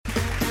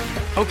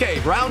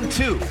Okay, round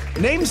two.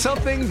 Name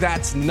something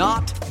that's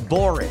not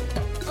boring.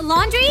 A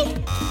laundry?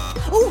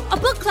 Ooh, a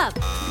book club.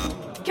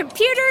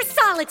 Computer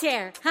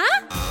solitaire,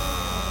 huh?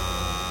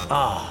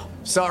 Ah,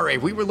 sorry,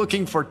 we were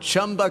looking for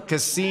Chumba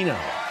Casino.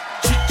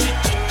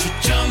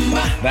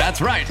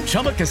 That's right,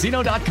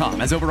 ChumbaCasino.com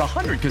has over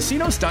 100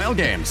 casino-style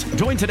games.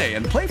 Join today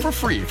and play for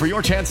free for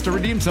your chance to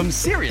redeem some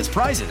serious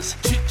prizes.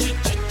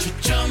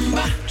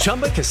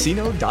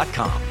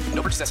 ChumbaCasino.com.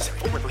 No purchase necessary.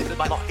 Void where prohibited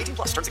by law. 18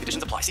 plus terms and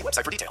conditions apply. See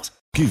website for details.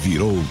 Que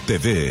virou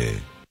TV.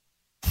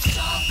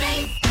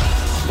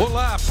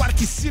 Olá,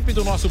 participe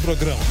do nosso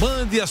programa.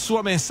 Mande a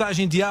sua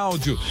mensagem de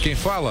áudio. Quem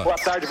fala? Boa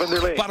tarde,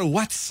 Vanderlei. Para o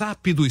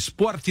WhatsApp do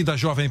Esporte da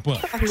Jovem Pan.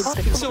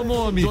 Seu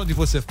nome, de onde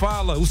você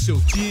fala, o seu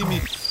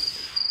time.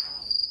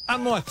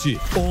 Anote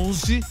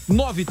 11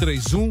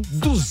 931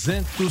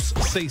 200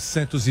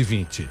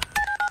 620.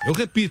 Eu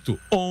repito,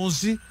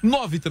 11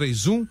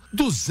 931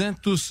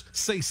 200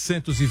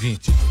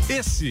 620.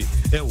 Esse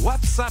é o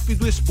WhatsApp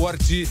do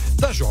Esporte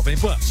da Jovem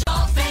Pan.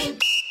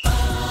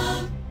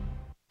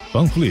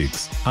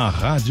 Panflix, a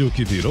rádio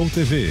que virou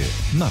TV,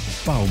 na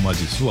palma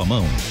de sua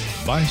mão.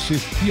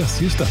 Baixe e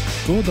assista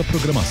toda a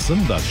programação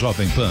da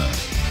Jovem Pan.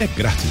 É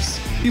grátis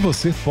e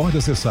você pode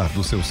acessar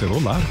do seu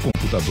celular,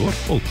 computador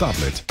ou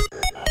tablet.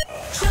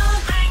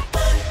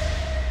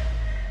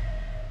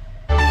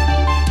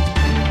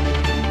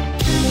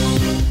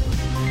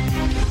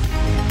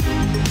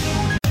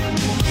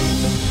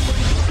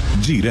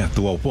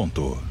 Direto ao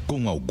ponto,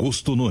 com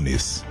Augusto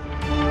Nunes.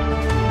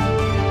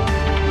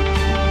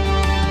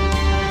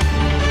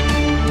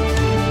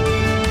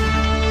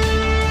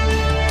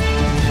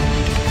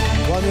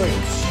 Boa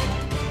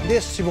noite.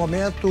 Neste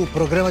momento, o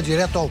programa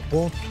Direto ao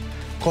Ponto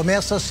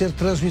começa a ser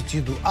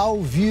transmitido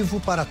ao vivo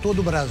para todo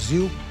o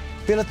Brasil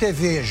pela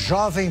TV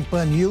Jovem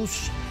Pan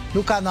News,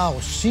 no canal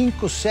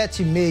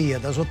 576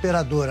 das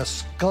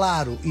operadoras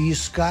Claro e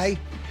Sky,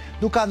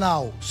 no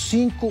canal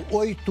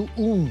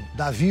 581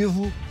 da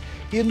Vivo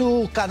e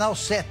no canal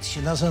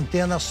 7 nas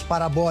antenas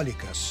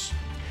parabólicas.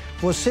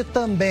 Você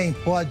também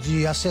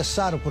pode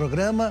acessar o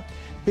programa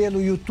pelo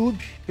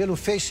YouTube, pelo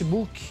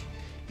Facebook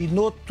e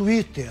no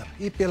Twitter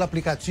e pelo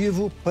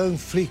aplicativo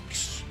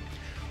Panflix.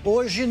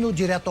 Hoje, no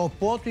Direto ao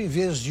Ponto, em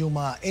vez de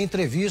uma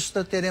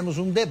entrevista, teremos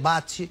um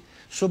debate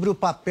sobre o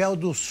papel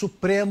do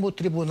Supremo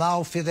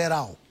Tribunal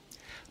Federal.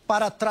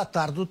 Para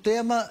tratar do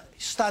tema,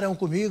 estarão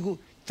comigo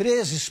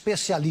 3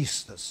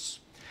 especialistas.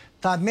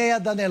 Tameia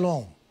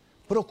Danelon,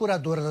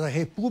 procuradora da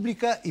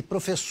República e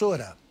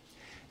professora.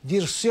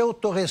 Dirceu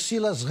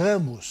Torrecilas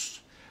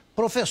Ramos,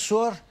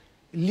 professor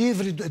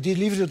livre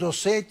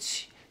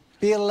docente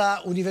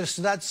pela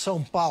Universidade de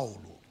São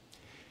Paulo.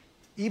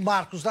 E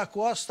Marcos da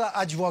Costa,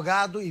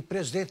 advogado e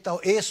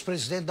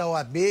ex-presidente da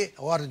OAB,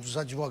 Ordem dos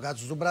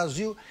Advogados do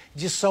Brasil,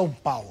 de São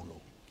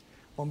Paulo.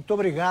 Bom, muito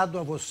obrigado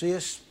a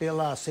vocês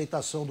pela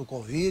aceitação do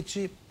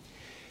convite.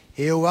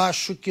 Eu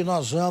acho que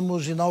nós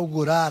vamos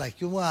inaugurar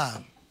aqui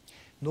uma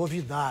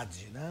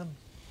novidade, né?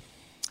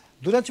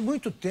 Durante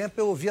muito tempo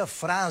eu ouvi a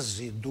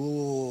frase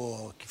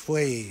que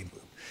foi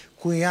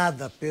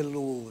cunhada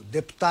pelo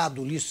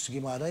deputado Ulisses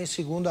Guimarães,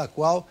 segundo a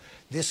qual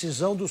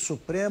decisão do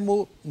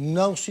Supremo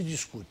não se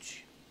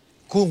discute,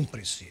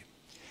 cumpre-se.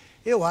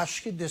 Eu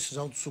acho que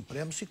decisão do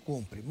Supremo se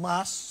cumpre,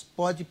 mas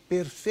pode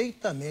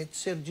perfeitamente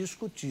ser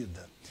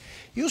discutida.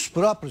 E os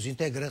próprios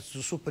integrantes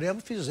do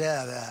Supremo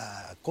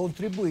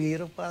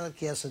contribuíram para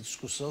que essa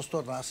discussão se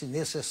tornasse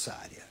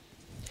necessária.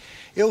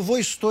 Eu vou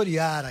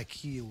historiar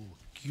aqui o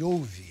que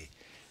houve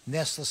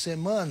nesta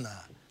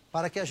semana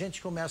para que a gente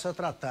comece a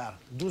tratar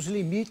dos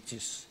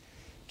limites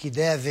que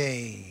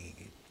deve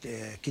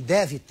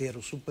ter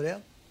o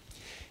Supremo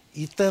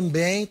e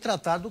também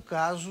tratar do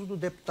caso do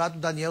deputado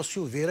Daniel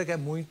Silveira, que é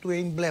muito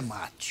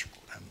emblemático.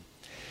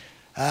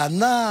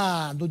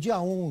 No dia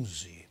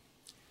 11,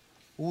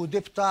 o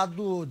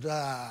deputado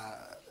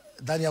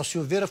Daniel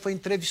Silveira foi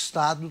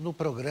entrevistado no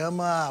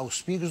programa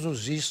Os Pingos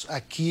nos Is,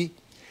 aqui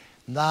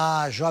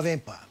na Jovem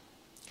Pan.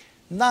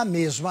 Na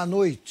mesma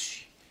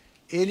noite,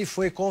 ele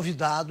foi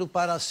convidado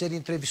para ser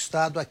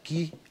entrevistado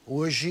aqui,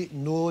 hoje,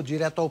 no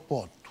Direto ao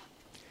Ponto.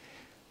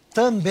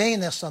 Também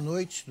nessa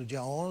noite, no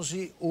dia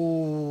 11,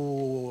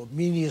 o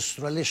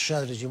ministro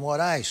Alexandre de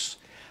Moraes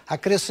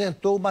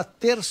acrescentou uma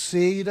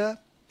terceira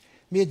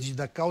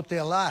medida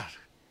cautelar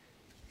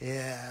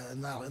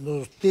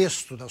no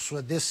texto da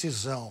sua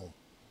decisão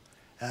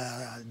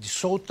de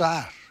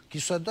soltar, que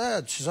isso é da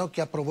decisão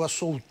que aprovou a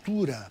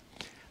soltura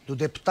do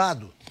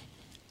deputado.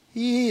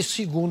 E,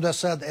 segundo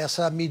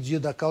essa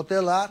medida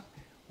cautelar,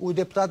 o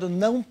deputado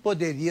não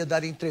poderia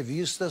dar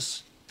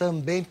entrevistas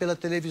também pela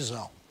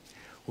televisão.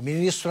 O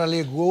ministro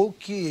alegou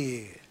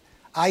que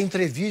a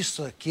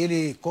entrevista que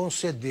ele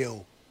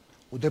concedeu,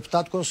 o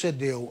deputado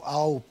concedeu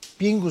ao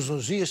Pingos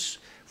nos Is,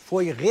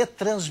 foi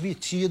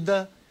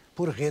retransmitida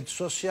por redes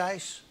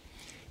sociais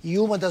e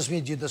uma das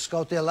medidas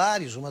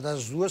cautelares, uma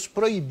das duas,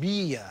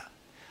 proibia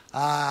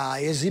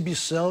a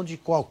exibição de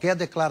qualquer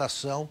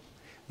declaração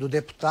do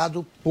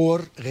deputado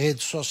por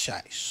redes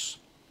sociais.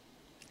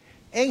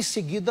 Em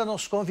seguida,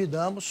 nós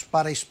convidamos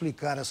para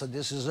explicar essa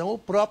decisão o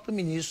próprio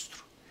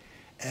ministro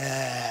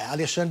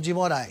Alexandre de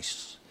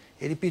Moraes.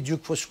 Ele pediu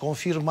que fosse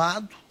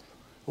confirmado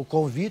o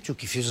convite, o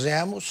que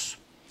fizemos,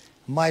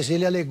 mas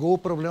ele alegou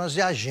problemas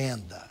de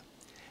agenda.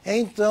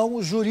 Então,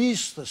 os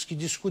juristas que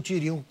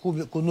discutiriam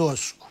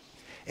conosco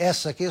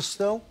essa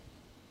questão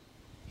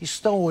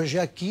estão hoje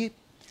aqui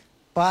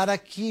para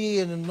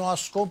que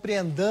nós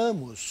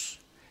compreendamos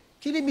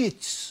que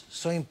limites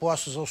são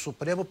impostos ao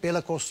Supremo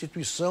pela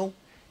Constituição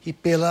e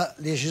pela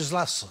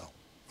legislação,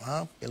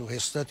 né? Pelo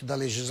restante da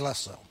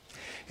legislação.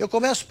 Eu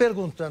começo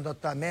perguntando a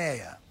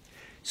Tameia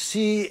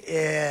se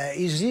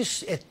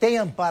tem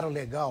amparo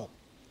legal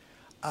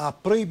a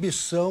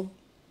proibição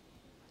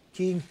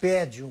que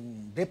impede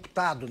um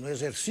deputado no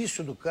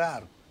exercício do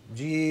cargo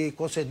de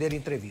conceder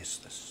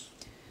entrevistas.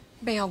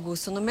 Bem,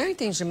 Augusto, no meu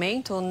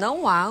entendimento,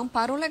 não há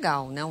amparo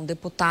legal, né? Um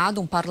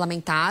deputado, um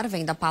parlamentar,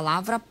 vem da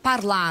palavra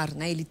parlar,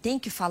 né? Ele tem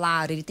que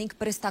falar, ele tem que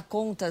prestar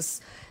contas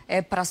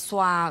para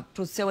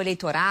o seu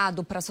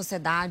eleitorado, para a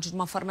sociedade de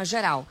uma forma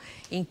geral.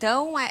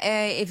 Então,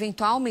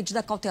 eventual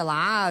medida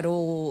cautelar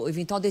ou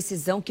eventual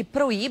decisão que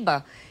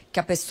proíba que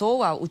a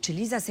pessoa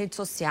utilize as redes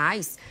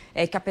sociais,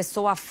 que a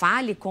pessoa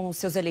fale com os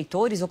seus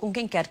eleitores ou com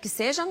quem quer que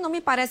seja, não me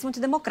parece muito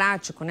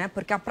democrático, né?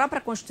 Porque a própria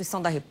Constituição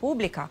da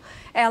República,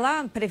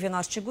 ela prevê no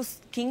artigo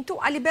 5º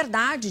a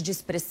liberdade de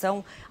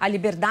expressão, a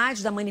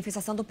liberdade da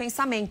manifestação do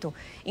pensamento.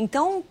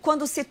 Então,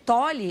 quando se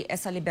tolhe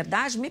essa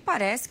liberdade, me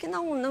parece que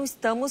não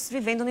estamos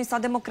vivendo num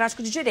Estado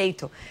democrático de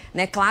direito,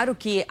 né? Claro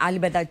que a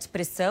liberdade de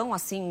expressão,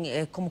 assim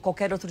como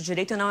qualquer outro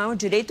direito, não é um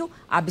direito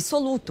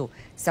absoluto.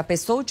 Se a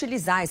pessoa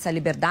utilizar essa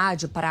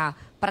liberdade para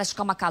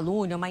praticar uma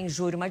calúnia, uma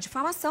injúria, uma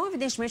difamação,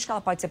 evidentemente que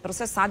ela pode ser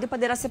processada e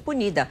poderá ser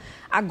punida.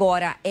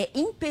 Agora,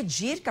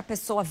 impedir que a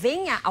pessoa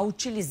venha a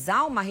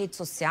utilizar uma rede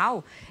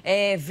social,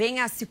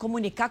 venha a se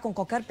comunicar com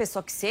qualquer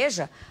pessoa que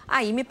seja,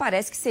 aí me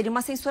parece que seria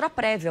uma censura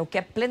prévia, o que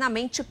é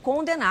plenamente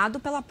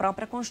condenado pela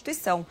própria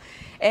Constituição.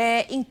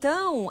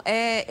 Então,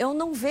 eu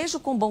não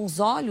vejo com bons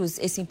olhos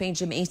esse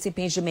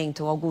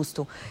impedimento,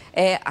 Augusto.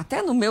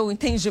 Até no meu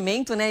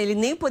entendimento, né, ele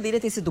nem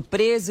poderia ter sido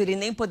preso, ele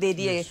nem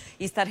poderia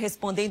estar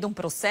respondendo um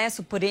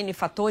processo por N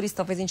fatores,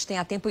 talvez a gente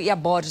tenha tempo e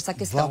aborde essa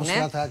questão, Vamos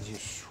tratar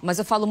disso. Mas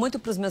eu falo muito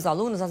para os meus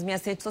alunos, nas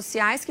minhas redes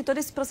sociais, que todo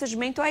esse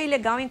procedimento é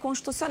ilegal e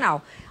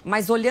inconstitucional.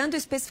 Mas olhando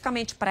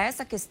especificamente para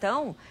essa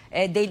questão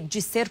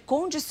de ser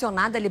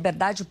condicionada a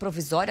liberdade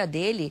provisória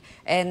dele,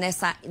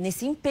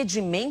 nesse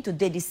impedimento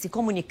dele se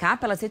comunicar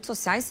pelas redes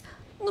sociais,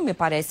 não me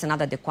parece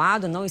nada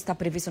adequado, não está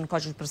previsto no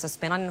Código de Processo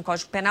Penal, nem no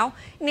Código Penal,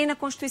 nem na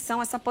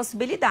Constituição essa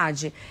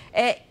possibilidade.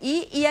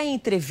 E a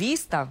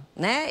entrevista,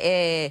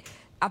 né?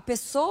 A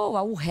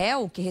pessoa, o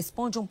réu que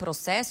responde um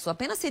processo,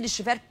 apenas se ele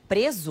estiver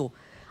preso,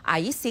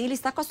 aí sim ele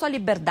está com a sua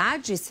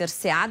liberdade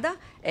cerceada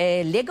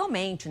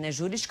legalmente, né,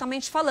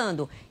 juridicamente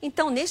falando.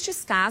 Então,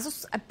 nestes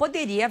casos,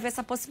 poderia haver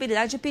essa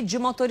possibilidade de pedir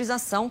uma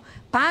autorização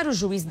para o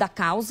juiz da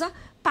causa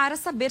para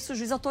saber se o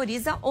juiz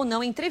autoriza ou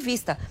não a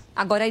entrevista.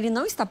 Agora, ele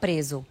não está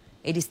preso,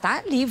 ele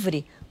está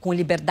livre, com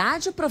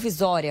liberdade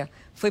provisória.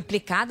 Foi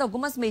aplicada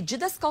algumas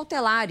medidas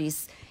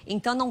cautelares.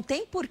 Então, não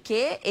tem por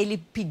que ele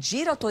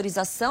pedir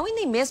autorização e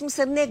nem mesmo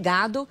ser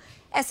negado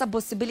essa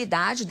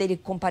possibilidade dele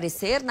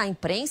comparecer na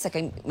imprensa, que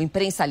é a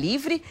imprensa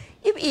livre,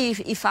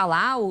 e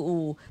falar,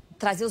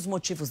 trazer os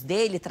motivos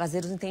dele,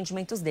 trazer os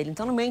entendimentos dele.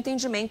 Então, no meu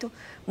entendimento,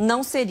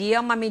 não seria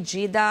uma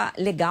medida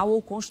legal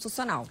ou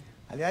constitucional.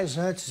 Aliás,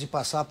 antes de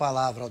passar a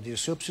palavra ao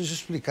Dirceu, eu preciso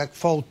explicar que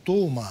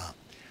faltou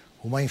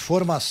uma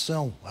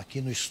informação aqui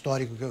no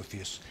histórico que eu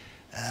fiz.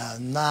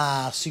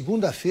 Na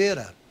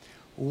segunda-feira,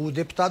 o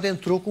deputado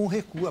entrou com um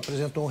recurso,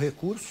 apresentou um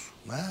recurso,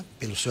 né,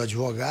 pelo seu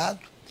advogado,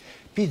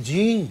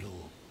 pedindo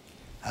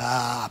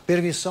a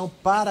permissão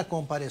para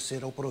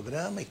comparecer ao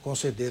programa e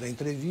conceder a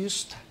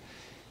entrevista,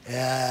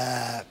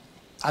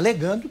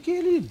 alegando que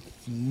ele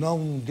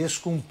não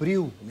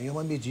descumpriu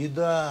nenhuma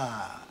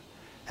medida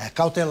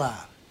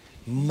cautelar.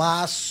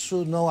 Mas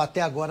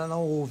até agora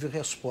não houve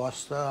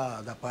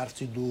resposta da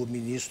parte do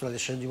ministro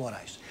Alexandre de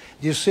Moraes.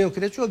 Dirceu, eu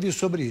queria te ouvir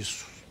sobre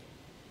isso.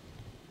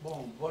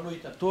 Bom, boa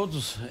noite a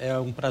todos. É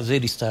um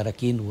prazer estar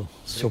aqui no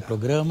seu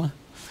programa,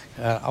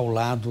 ao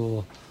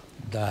lado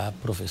da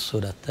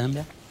professora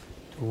Tâmia,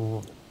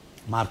 do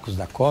Marcos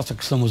da Costa,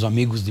 que somos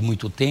amigos de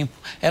muito tempo.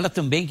 Ela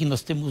também, que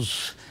nós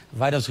temos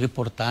várias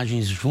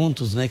reportagens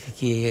juntos, né,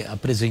 que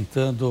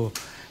apresentando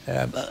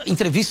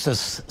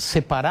entrevistas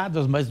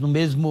separadas, mas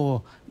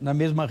na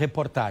mesma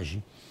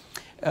reportagem.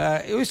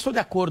 Eu estou de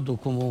acordo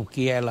com o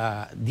que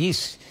ela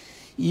disse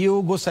e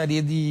eu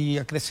gostaria de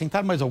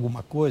acrescentar mais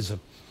alguma coisa.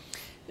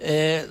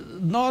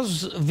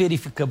 Nós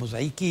verificamos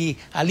aí que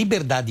a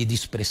liberdade de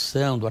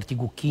expressão do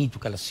artigo 5º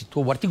que ela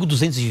citou, o artigo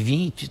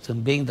 220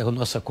 também da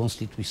nossa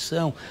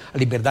Constituição, a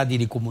liberdade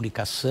de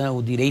comunicação,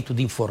 o direito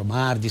de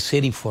informar, de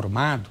ser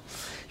informado,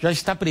 já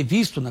está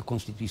previsto na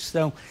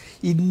Constituição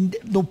e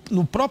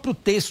no próprio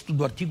texto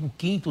do artigo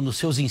 5º, nos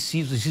seus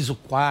incisos, inciso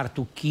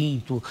 4º,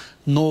 5º,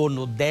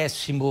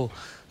 9º,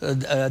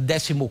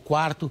 10º,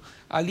 14º,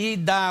 ali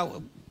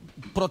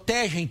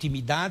protege a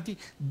intimidade,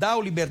 dá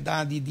a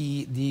liberdade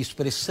de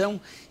expressão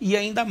e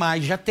ainda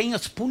mais, já tem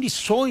as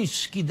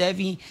punições que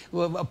devem,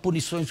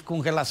 punições com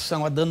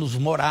relação a danos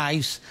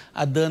morais,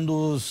 a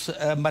danos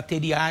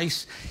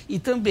materiais e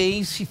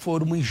também se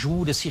for uma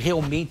injúria, se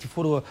realmente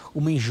for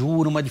uma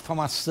injúria, uma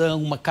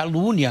difamação, uma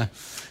calúnia,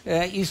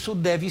 isso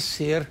deve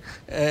ser...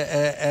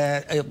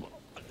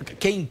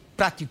 quem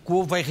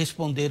praticou vai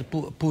responder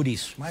por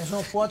isso. Mas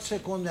não pode ser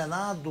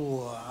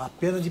condenado à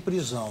pena de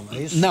prisão, não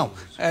é isso? Não,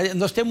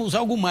 nós temos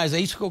algo mais, é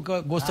isso que eu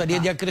gostaria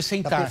de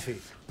acrescentar. Tá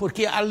perfeito.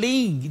 Porque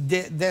além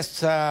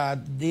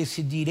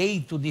desse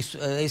direito,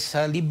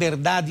 essa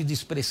liberdade de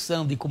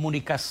expressão, de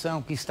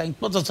comunicação, que está em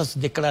todas as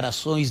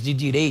declarações de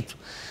direito,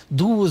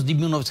 duas de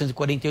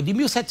 1948, de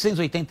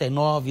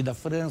 1789 da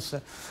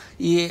França,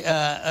 e...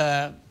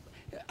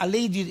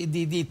 além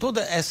de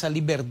toda essa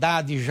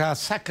liberdade já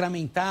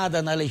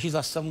sacramentada na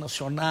legislação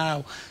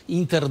nacional e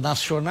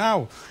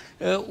internacional,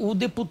 o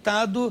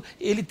deputado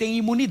ele tem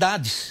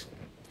imunidades.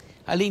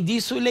 Além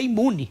disso, ele é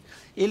imune.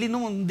 Ele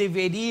não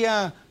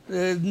deveria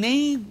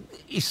nem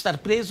estar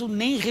preso,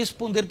 nem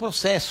responder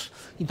processo.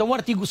 Então, o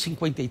artigo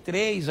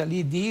 53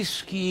 ali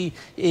diz que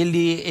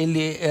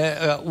ele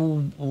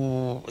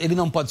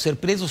não pode ser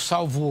preso,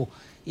 salvo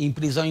em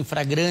prisão em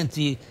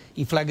flagrante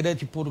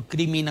por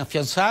crime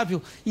inafiançável,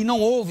 e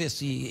não houve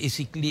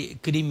esse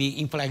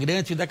crime em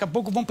flagrante. Daqui a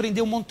pouco vão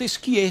prender o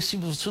Montesquieu, se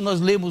nós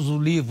lemos o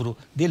livro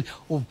dele,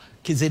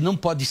 quer dizer, não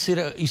pode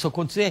ser isso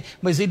acontecer,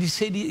 mas ele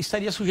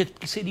estaria sujeito,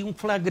 porque seria um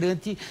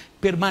flagrante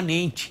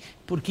permanente,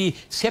 porque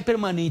se é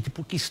permanente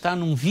porque está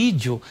num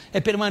vídeo,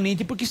 é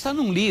permanente porque está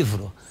num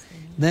livro.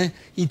 Né?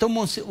 Então,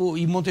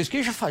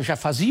 Montesquieu já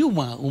fazia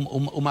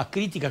uma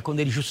crítica quando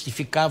ele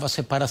justificava a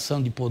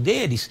separação de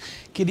poderes,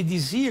 que ele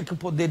dizia que o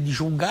poder de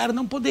julgar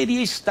não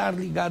poderia estar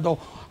ligado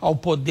ao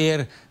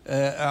poder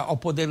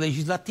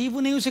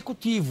legislativo nem ao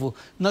executivo.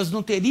 Nós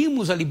não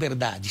teríamos a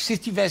liberdade. Se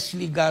estivesse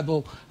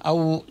ligado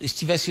ao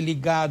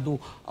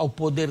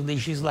poder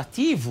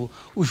legislativo,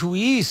 o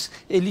juiz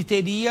ele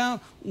teria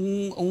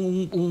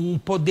um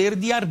poder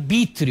de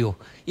arbítrio.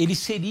 Ele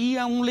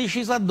seria um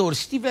legislador.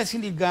 Se estivesse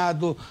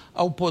ligado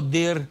ao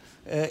poder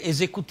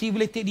executivo,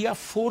 ele teria a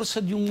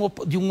força de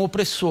um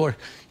opressor.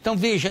 Então,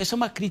 veja, essa é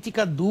uma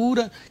crítica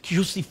dura que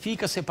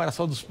justifica a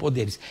separação dos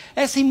poderes.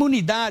 Essa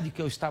imunidade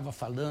que eu estava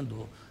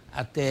falando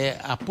até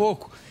há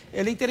pouco,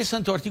 ela é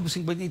interessante. O artigo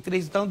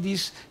 53, então,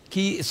 diz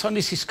que só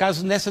nesses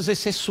casos, nessas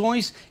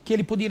exceções, que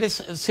ele poderia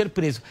ser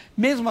preso.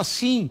 Mesmo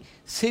assim,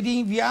 seria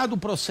enviado o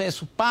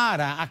processo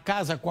para a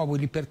casa a qual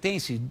ele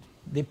pertence,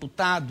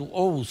 deputado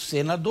ou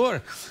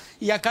senador,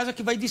 e a casa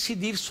que vai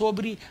decidir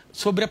sobre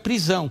a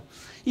prisão.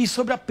 E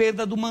sobre a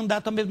perda do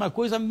mandato, a mesma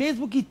coisa,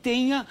 mesmo que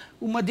tenha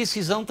uma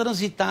decisão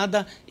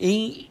transitada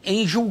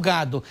em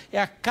julgado.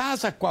 É a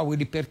casa a qual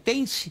ele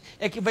pertence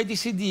que vai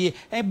decidir.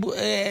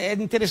 É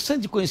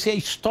interessante conhecer a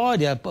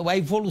história, a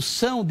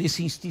evolução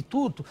desse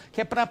instituto,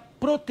 que é para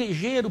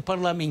proteger o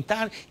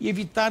parlamentar e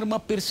evitar uma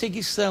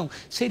perseguição.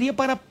 Seria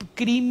para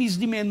crimes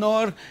de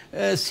menor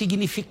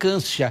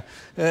significância,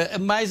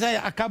 mas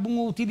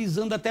acabam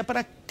utilizando até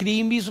para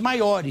crimes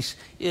maiores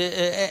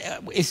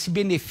esse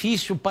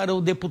benefício para o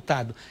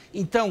deputado.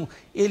 Então,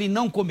 ele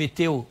não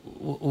cometeu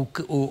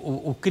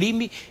o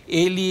crime,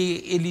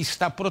 ele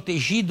está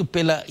protegido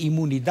pela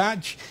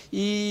imunidade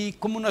e,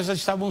 como nós já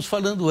estávamos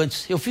falando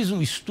antes, eu fiz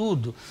um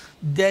estudo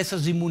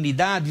dessas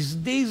imunidades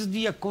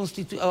desde a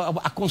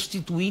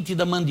Constituinte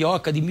da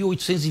Mandioca de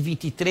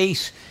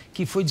 1823,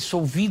 que foi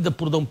dissolvida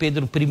por Dom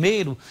Pedro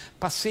I,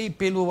 passei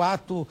pelo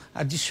ato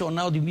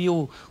adicional de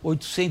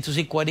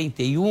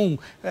 1841,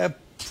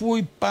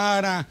 fui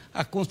para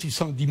a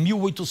Constituição de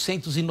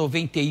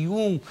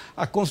 1891,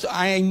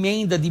 a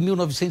emenda de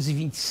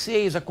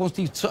 1926, a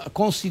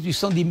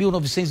Constituição de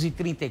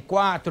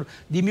 1934,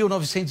 de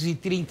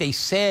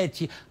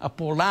 1937, a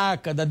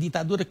polaca, da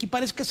ditadura, que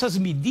parece que essas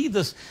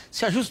medidas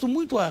se ajustam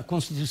muito à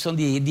Constituição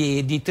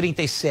de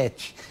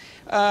 37.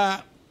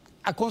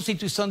 A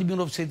Constituição de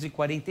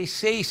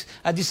 1946,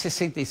 a de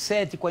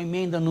 67, com a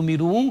emenda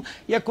número 1,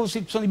 e a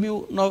Constituição de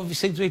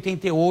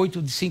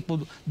 1988, de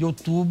 5 de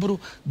outubro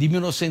de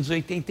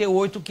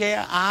 1988, que é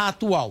a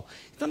atual.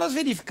 Então, nós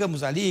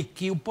verificamos ali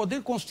que o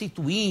poder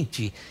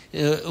constituinte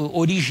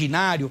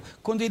originário,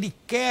 quando ele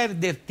quer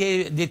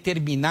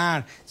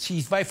determinar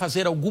se vai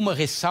fazer alguma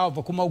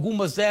ressalva, como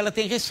algumas delas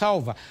têm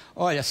ressalva,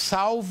 olha,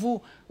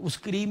 salvo os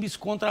crimes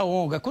contra a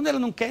honra. Quando ela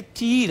não quer,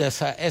 tira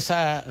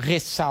essa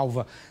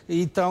ressalva.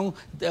 Então,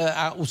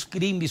 os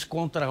crimes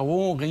contra a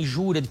honra,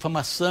 injúria,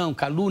 difamação,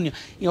 calúnia,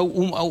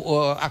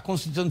 a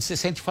Constituição de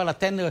 60 fala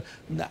até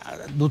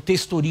no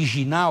texto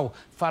original,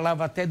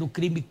 falava até do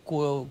crime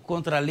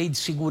contra a Lei de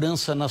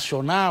Segurança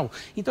Nacional.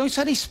 Então,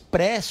 isso era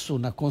expresso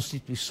na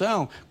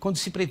Constituição, quando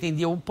se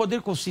pretendia. O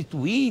Poder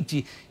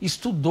Constituinte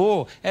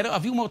estudou,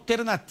 havia uma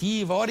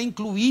alternativa, ora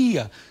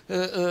incluía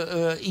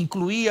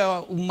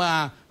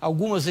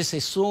algumas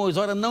exceções,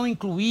 ora não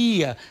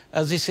incluía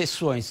as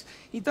exceções.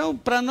 Então,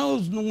 para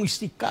nós não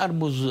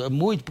esticarmos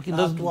muito, porque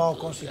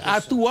a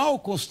atual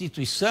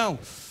Constituição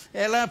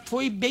ela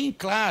foi bem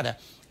clara.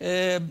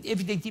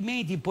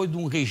 Evidentemente, depois de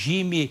um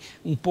regime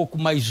um pouco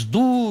mais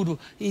duro,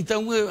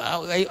 então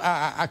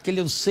aquele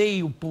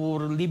anseio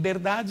por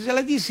liberdades,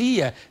 ela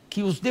dizia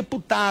que os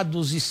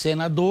deputados e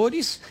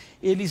senadores,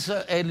 eles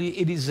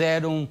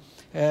eram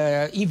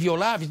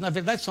invioláveis, na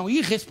verdade são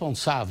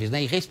irresponsáveis,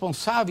 né?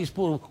 Irresponsáveis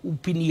por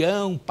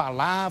opinião,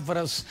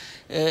 palavras,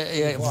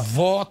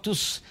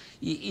 votos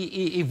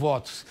e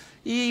votos.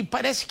 E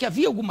parece que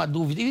havia alguma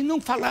dúvida. Ele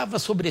não falava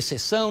sobre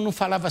exceção, não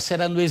falava se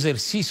era no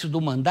exercício do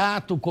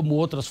mandato, como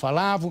outros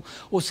falavam,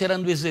 ou se era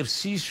no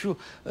exercício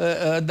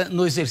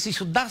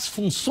das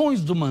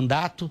funções do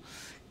mandato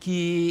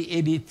que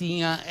ele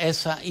tinha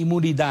essa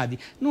imunidade.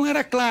 Não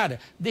era clara,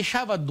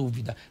 deixava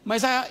dúvida.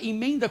 Mas a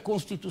emenda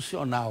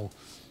constitucional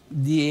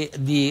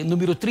de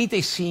número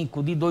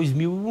 35 de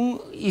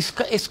 2001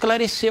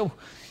 esclareceu.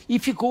 E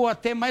ficou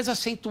até mais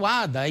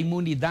acentuada a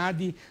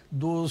imunidade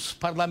dos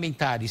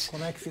parlamentares.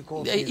 Como é que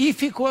ficou? E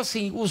ficou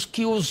assim,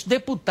 os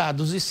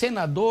deputados e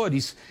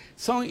senadores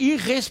são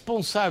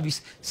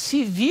irresponsáveis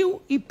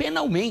civil e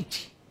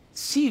penalmente.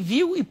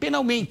 Civil e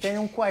penalmente. Tem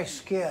um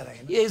quaisquer aí,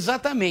 né?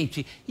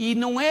 Exatamente. E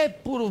não é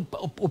por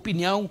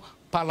opinião,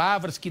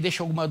 palavras que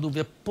deixam alguma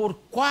dúvida, por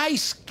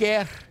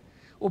quaisquer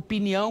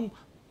opinião,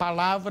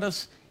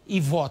 palavras e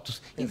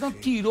votos. Então,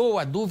 tirou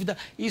a dúvida,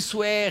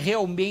 isso é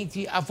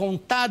realmente a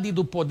vontade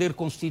do poder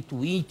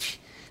constituinte,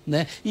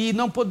 né? E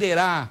não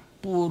poderá,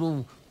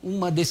 por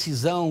uma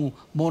decisão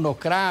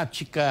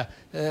monocrática,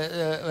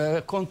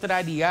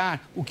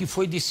 contrariar o que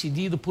foi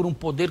decidido por um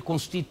poder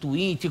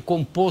constituinte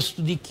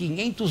composto de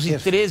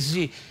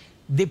 513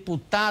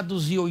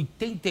 deputados e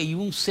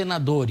 81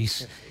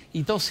 senadores.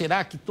 Então,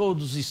 será que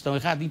todos estão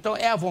errados? Então,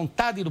 é a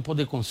vontade do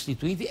poder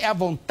constituinte, é a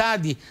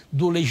vontade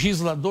do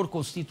legislador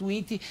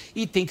constituinte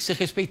e tem que ser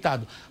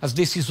respeitado. As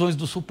decisões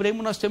do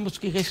Supremo nós temos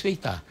que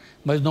respeitar,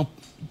 mas não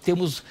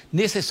temos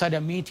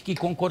necessariamente que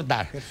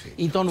concordar. Perfeito.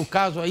 Então, no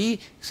caso aí,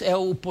 é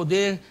o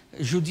poder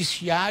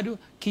judiciário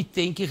que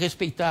tem que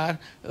respeitar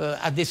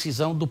a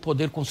decisão do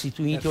poder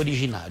constituinte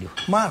originário.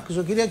 Marcos,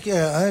 eu queria que,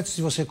 antes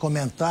de você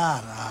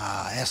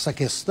comentar essa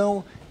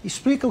questão,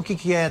 explica o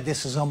que é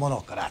decisão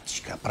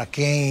monocrática, para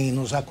quem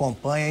nos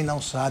acompanha e não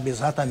sabe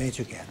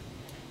exatamente o que é.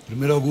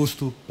 Primeiro,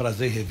 Augusto,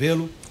 prazer em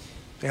revê-lo.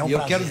 É um e eu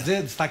prazer.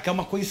 quero destacar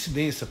uma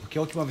coincidência, porque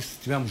a última vez que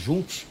estivemos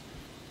juntos,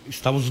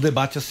 estávamos no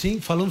debate assim,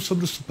 falando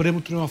sobre o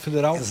Supremo Tribunal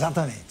Federal.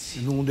 Exatamente.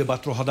 Num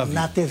debate no Roda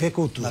Viva. Na TV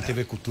Cultura. Na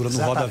TV Cultura, no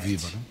Exatamente. Roda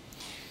Viva.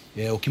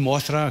 Né? O que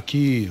mostra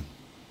que,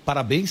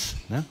 parabéns,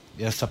 né?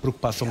 Essa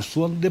preocupação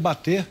sua no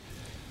debater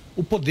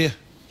o poder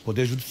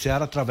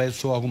judiciário através do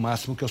seu órgão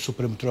máximo, que é o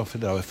Supremo Tribunal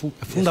Federal. É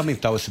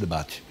fundamental esse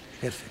debate.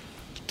 Perfeito.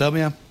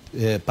 Tâmia,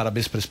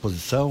 parabéns pela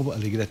exposição,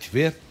 alegria te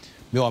ver.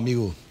 Meu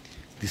amigo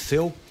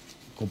Liceu,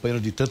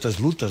 companheiro de tantas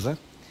lutas, né?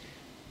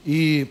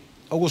 E,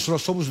 Augusto,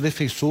 nós somos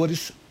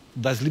defensores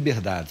das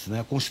liberdades,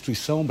 né? A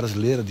Constituição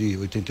brasileira de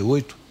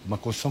 88, uma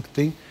Constituição que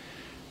tem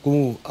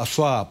como a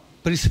sua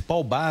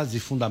principal base e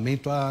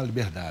fundamento a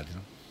liberdade, né?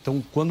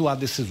 Então, quando há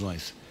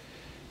decisões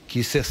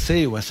que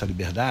cerceiam essa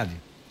liberdade,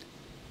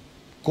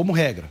 como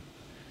regra,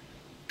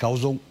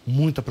 causam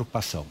muita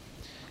preocupação.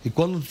 E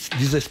quando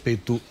diz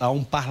respeito a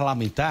um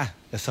parlamentar,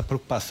 essa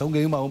preocupação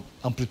ganha uma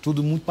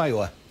amplitude muito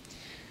maior.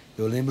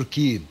 Eu lembro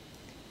que,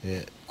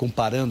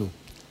 comparando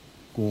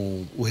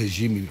com o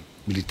regime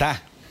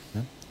militar,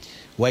 né,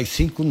 o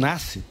AI-5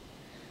 nasce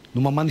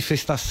numa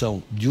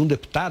manifestação de um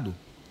deputado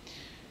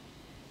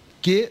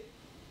que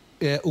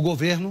o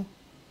governo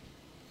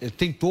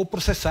tentou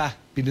processar,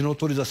 pedindo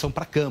autorização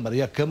para a Câmara,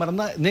 e a Câmara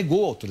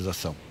negou a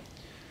autorização.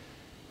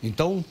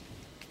 Então,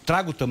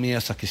 trago também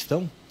essa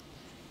questão,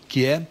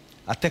 que é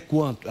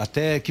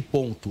até que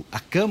ponto a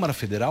Câmara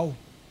Federal,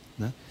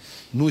 né,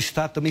 não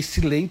está também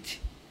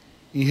silente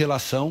em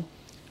relação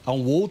a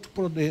um outro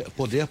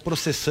poder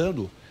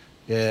processando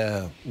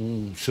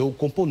seu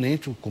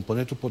componente, o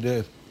componente do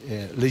poder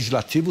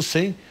legislativo,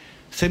 sem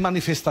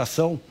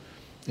manifestação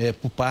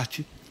por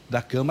parte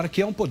da Câmara,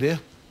 que é um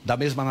poder da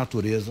mesma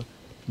natureza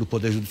do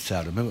Poder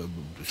Judiciário.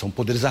 São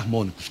poderes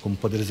harmônicos, como o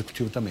Poder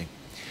Executivo também.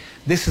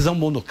 Decisão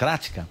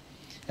monocrática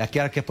é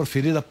aquela que é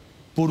proferida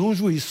por um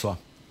juiz só,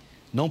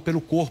 não pelo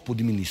corpo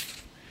de ministros.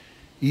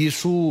 E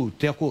isso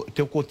tem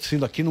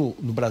acontecido aqui no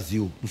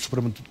Brasil, no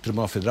Supremo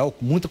Tribunal Federal,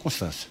 com muita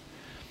constância.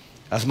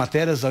 As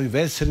matérias, ao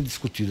invés de serem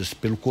discutidas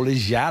pelo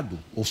colegiado,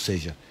 ou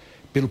seja,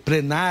 pelo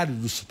plenário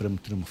do Supremo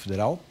Tribunal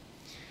Federal,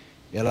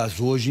 elas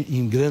hoje,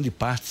 em grande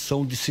parte,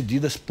 são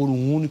decididas por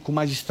um único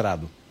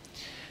magistrado.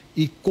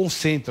 E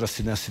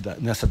concentra-se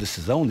nessa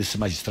decisão, nesse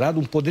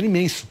magistrado, um poder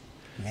imenso.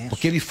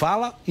 Porque ele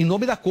fala em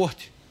nome da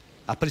corte.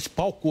 A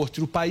principal corte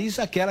do país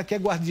é aquela que é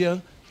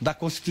guardiã da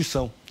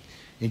Constituição.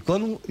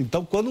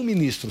 Então, quando um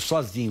ministro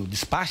sozinho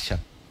despacha,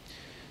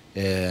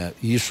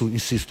 e isso,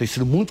 insisto, tem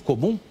sido muito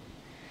comum,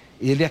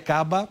 ele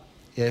acaba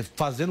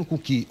fazendo com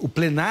que o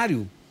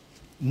plenário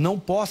não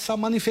possa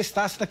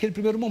manifestar-se naquele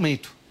primeiro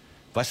momento.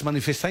 Vai se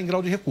manifestar em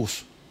grau de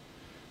recurso.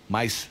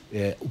 Mas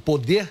o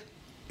poder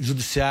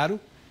judiciário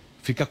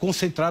fica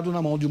concentrado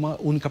na mão de uma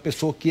única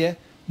pessoa, que é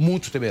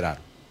muito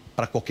temerário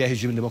para qualquer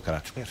regime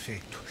democrático.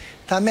 Perfeito.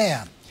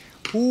 Tamé,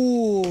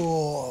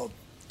 Um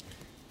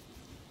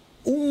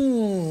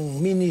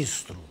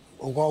ministro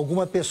ou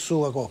alguma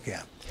pessoa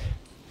qualquer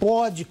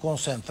pode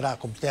concentrar,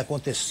 como tem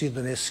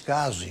acontecido nesse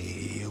caso,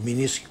 e o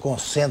ministro que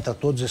concentra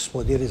todos esses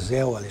poderes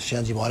é o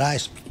Alexandre de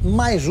Moraes,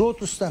 mas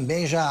outros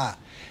também já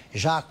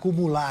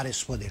acumularam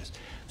esses poderes.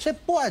 Você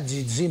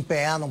pode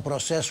desempenhar num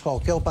processo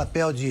qualquer o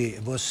papel de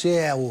você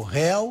é o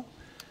réu,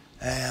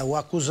 o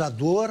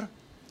acusador,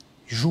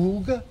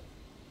 julga,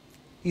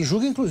 e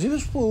julga inclusive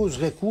os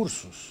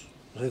recursos.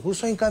 Os recursos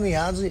são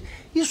encaminhados.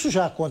 Isso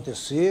já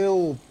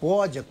aconteceu,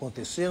 pode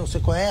acontecer. Você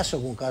conhece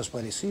algum caso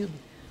parecido?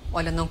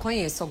 Olha, não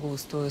conheço,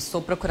 Augusto. Eu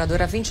sou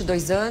procuradora há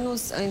 22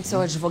 anos. Antes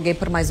eu advoguei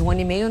por mais 1 ano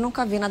e meio. Eu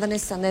nunca vi nada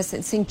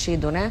nesse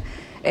sentido, né?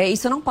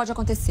 Isso não pode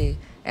acontecer.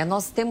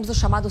 Nós temos o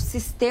chamado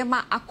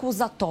sistema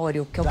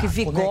acusatório, que é o que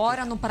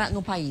vigora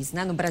no país,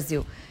 né, no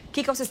Brasil. O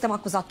que é o sistema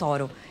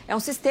acusatório? É um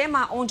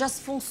sistema onde as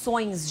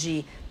funções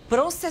de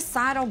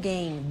processar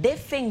alguém,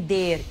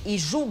 defender e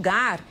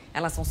julgar,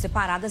 elas são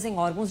separadas em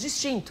órgãos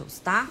distintos,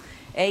 tá?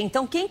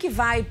 Então, quem que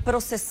vai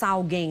processar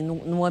alguém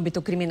no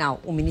âmbito criminal?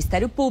 O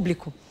Ministério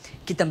Público,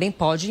 que também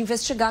pode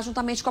investigar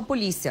juntamente com a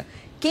polícia.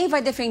 Quem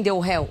vai defender o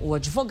réu? O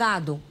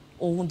advogado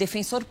ou um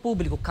defensor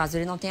público, caso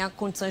ele não tenha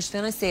condições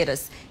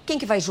financeiras. Quem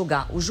que vai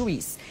julgar? O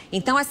juiz.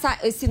 Então,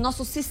 esse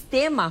nosso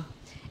sistema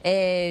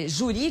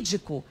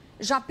jurídico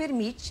já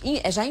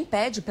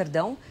impede,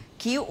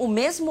 que o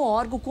mesmo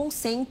órgão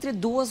concentre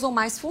 2 ou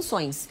mais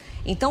funções.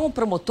 Então, o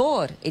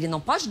promotor, ele não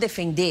pode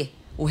defender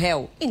o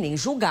réu e nem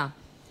julgar.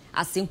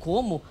 Assim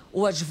como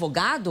o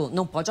advogado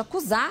não pode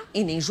acusar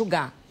e nem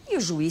julgar. E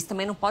o juiz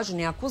também não pode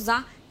nem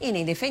acusar e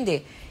nem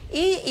defender.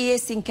 E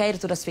esse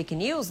inquérito das fake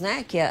news,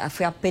 né, que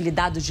foi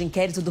apelidado de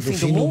inquérito do fim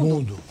do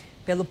mundo,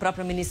 pelo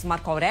próprio ministro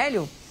Marco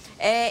Aurélio,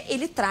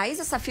 ele traz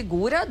essa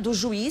figura do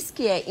juiz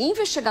que é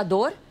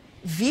investigador,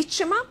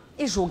 vítima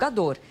e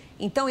julgador.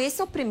 Então,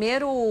 esse é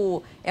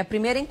a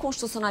primeira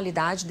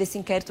inconstitucionalidade desse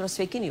inquérito das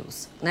fake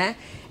news, né?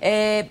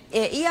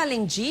 E,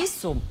 além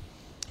disso,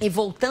 e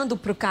voltando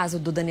para o caso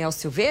do Daniel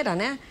Silveira,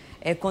 né?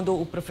 Quando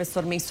o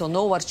professor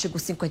mencionou o artigo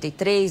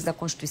 53 da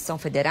Constituição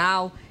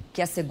Federal,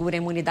 que assegura a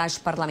imunidade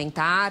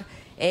parlamentar,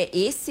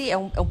 esse é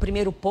um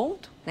primeiro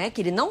ponto, né?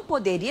 Que ele não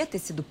poderia ter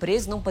sido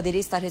preso, não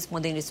poderia estar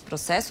respondendo esse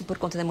processo por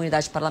conta da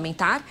imunidade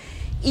parlamentar.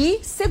 E,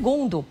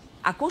 segundo,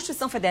 a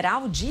Constituição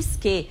Federal diz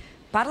que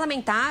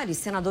parlamentares,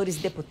 senadores e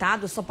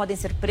deputados só podem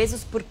ser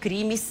presos por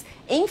crimes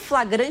em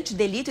flagrante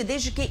delito e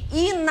desde que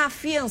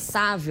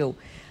inafiançável.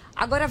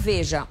 Agora,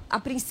 veja, a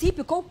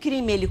princípio, qual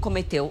crime ele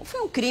cometeu? Foi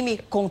um crime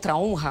contra a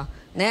honra,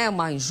 né?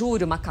 Uma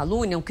injúria, uma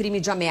calúnia, um crime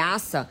de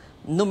ameaça.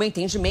 No meu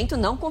entendimento,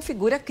 não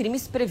configura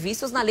crimes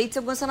previstos na Lei de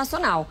Segurança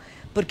Nacional,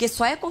 porque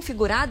só é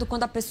configurado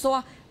quando a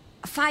pessoa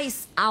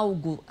faz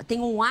algo, tem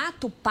um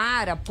ato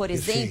para, por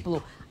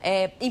exemplo,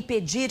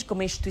 impedir que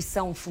uma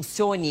instituição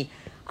funcione.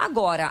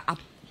 Agora, a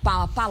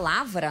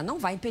palavra não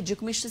vai impedir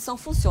que uma instituição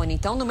funcione.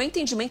 Então, no meu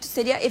entendimento,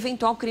 seria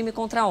eventual crime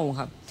contra a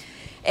honra.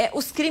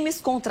 Os crimes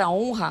contra a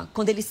honra,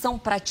 quando eles são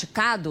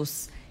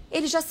praticados,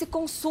 eles já se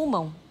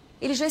consumam.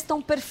 Eles já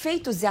estão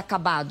perfeitos e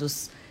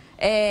acabados.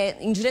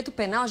 Em direito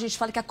penal, a gente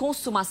fala que a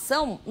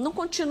consumação não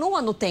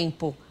continua no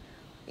tempo.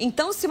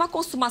 Então, se uma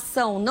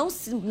consumação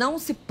não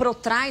se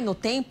protrai no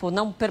tempo,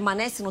 não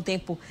permanece no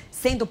tempo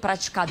sendo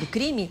praticado o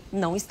crime,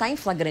 não está em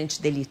flagrante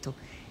delito.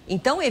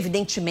 Então,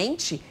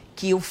 evidentemente,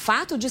 que o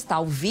fato de estar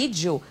o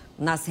vídeo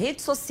nas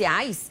redes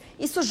sociais,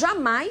 isso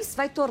jamais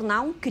vai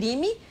tornar um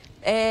crime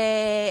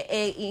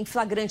em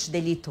flagrante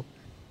delito.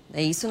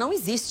 Isso não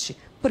existe,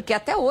 porque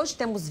até hoje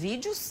temos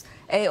vídeos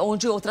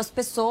onde outras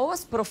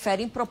pessoas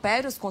proferem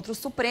impropérios contra o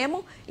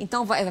Supremo,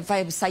 então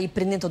vai sair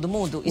prendendo todo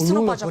mundo? Isso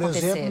não pode acontecer.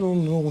 Por exemplo,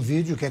 num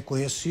vídeo que é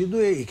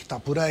conhecido e que está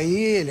por aí,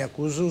 ele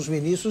acusa os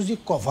ministros de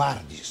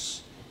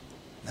covardes.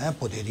 Né?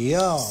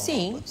 Poderia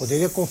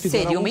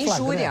configurar seria uma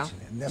injúria.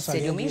 Nessa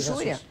seria uma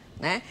injúria.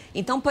 Né?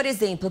 Então, por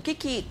exemplo,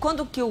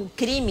 quando que o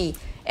crime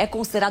é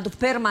considerado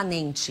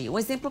permanente? Um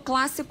exemplo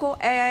clássico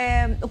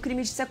é o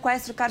crime de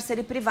sequestro,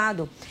 cárcere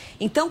privado.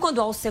 Então,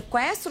 quando há o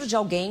sequestro de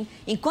alguém,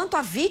 enquanto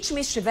a vítima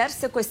estiver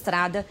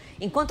sequestrada,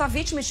 enquanto a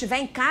vítima estiver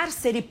em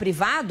cárcere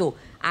privado,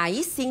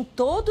 aí sim,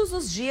 todos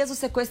os dias o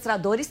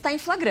sequestrador está em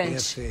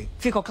flagrante. Perfeito.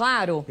 Ficou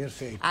claro?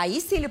 Perfeito.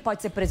 Aí sim ele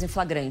pode ser preso em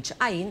flagrante.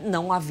 Aí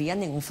não havia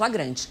nenhum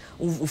flagrante.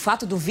 O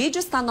fato do vídeo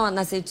estar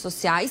nas redes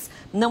sociais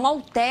não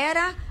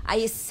altera a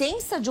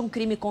essência de um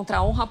crime contra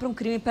a honra para um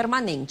crime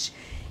permanente.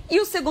 E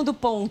o segundo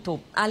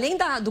ponto, além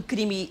do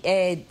crime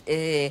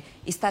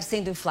estar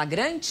sendo em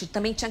flagrante,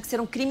 também tinha que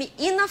ser um crime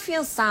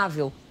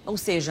inafiançável, ou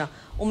seja,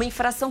 uma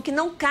infração que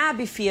não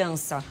cabe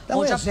fiança. Dá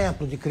um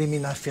exemplo de crime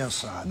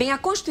inafiançável. Bem, a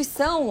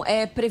Constituição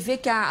prevê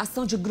que a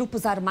ação de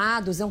grupos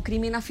armados é um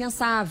crime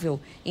inafiançável,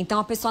 então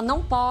a pessoa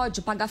não pode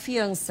pagar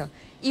fiança.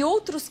 E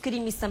outros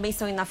crimes também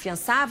são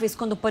inafiançáveis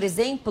quando, por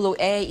exemplo,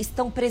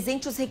 estão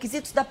presentes os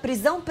requisitos da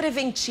prisão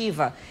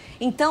preventiva.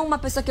 Então, uma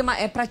pessoa que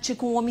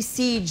pratica um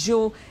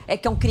homicídio,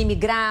 que é um crime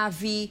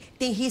grave,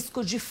 tem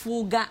risco de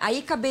fuga,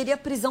 aí caberia a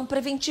prisão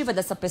preventiva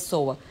dessa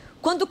pessoa.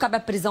 Quando cabe a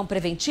prisão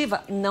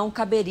preventiva, não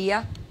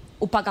caberia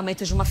o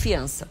pagamento de uma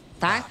fiança,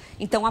 tá?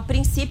 Então, a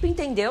princípio,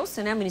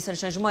 entendeu-se, né? O ministro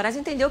Alexandre de Moraes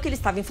entendeu que ele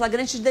estava em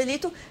flagrante de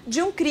delito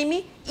de um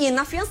crime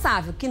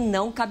inafiançável, que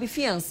não cabe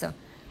fiança.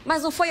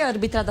 Mas não foi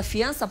arbitrada a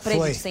fiança,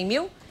 prédio de 100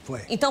 mil?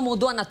 Foi. Então,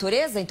 mudou a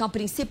natureza? Então, a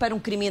princípio, era um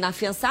crime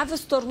inafiançável,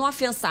 se tornou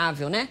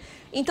afiançável, né?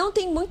 Então,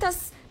 tem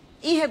muitas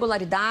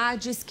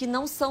irregularidades que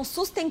não são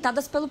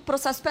sustentadas pelo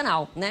processo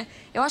penal, né?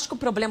 Eu acho que o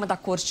problema da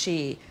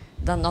Corte,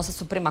 da nossa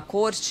Suprema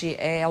Corte,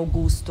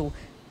 Augusto,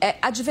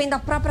 advém da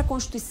própria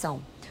Constituição.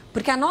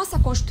 Porque a nossa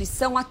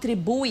Constituição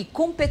atribui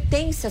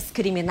competências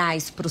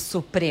criminais para o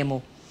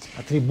Supremo.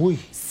 Atribui?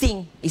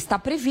 Sim. Está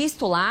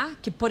previsto lá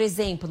que, por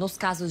exemplo, nos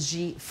casos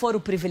de foro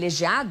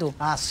privilegiado...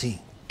 Ah, sim.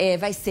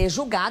 Vai ser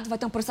julgado, vai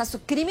ter um processo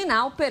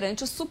criminal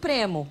perante o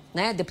Supremo,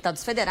 né?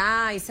 Deputados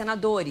federais,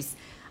 senadores.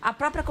 A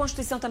própria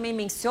Constituição também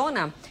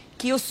menciona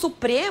que o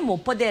Supremo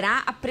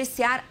poderá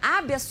apreciar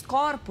habeas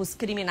corpus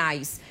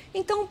criminais.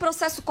 Então, um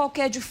processo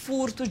qualquer de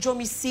furto, de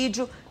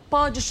homicídio,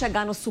 pode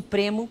chegar no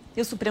Supremo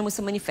e o Supremo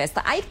se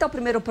manifesta. Aí que está o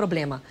primeiro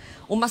problema.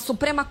 Uma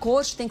Suprema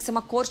Corte tem que ser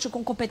uma corte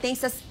com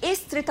competências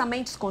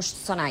estritamente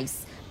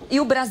constitucionais.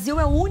 E o Brasil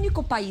é o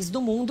único país do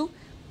mundo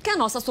que a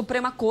nossa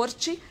Suprema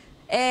Corte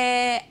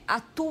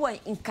atua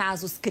em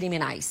casos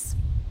criminais,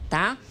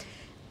 tá?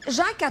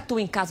 Já que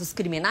atua em casos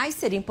criminais,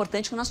 seria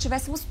importante que nós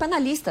tivéssemos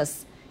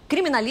penalistas,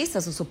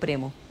 criminalistas no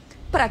Supremo,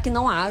 para que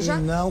não haja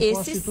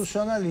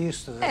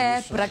constitucionalistas.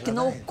 Para que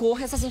não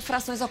ocorra essas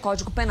infrações ao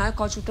Código Penal e ao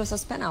Código de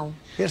Processo Penal.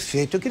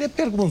 Perfeito. Eu queria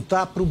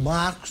perguntar para o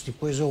Marcos,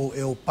 depois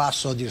eu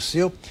passo ao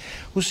Dirceu,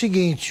 o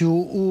seguinte,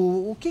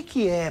 o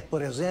que é,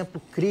 por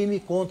exemplo, crime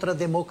contra a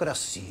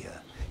democracia?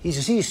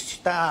 Existe,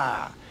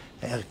 está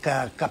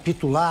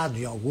capitulado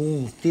em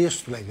algum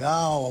texto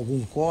legal,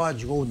 algum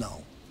código ou não?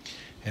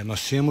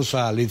 Nós temos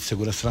a Lei de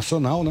Segurança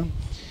Nacional, né?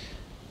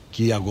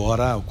 Que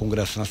agora o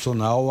Congresso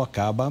Nacional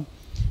acaba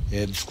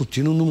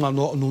discutindo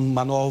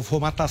numa nova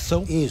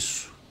formatação.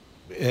 Isso.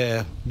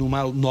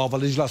 Numa nova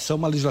legislação,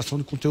 uma legislação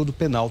de conteúdo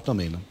penal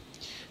também, né?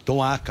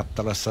 Então há a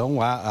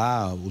capitulação,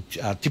 há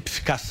a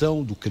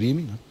tipificação do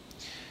crime, né?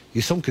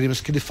 E são crimes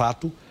que, de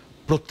fato,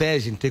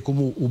 protegem, tem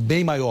como o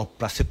bem maior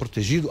para ser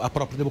protegido a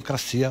própria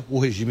democracia, o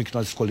regime que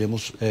nós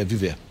escolhemos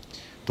viver.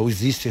 Então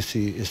existe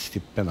esse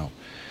tipo penal.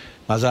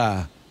 Mas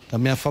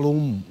também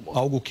falou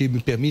algo que me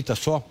permita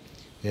só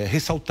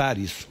ressaltar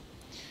isso.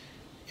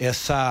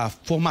 Essa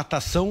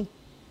formatação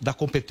da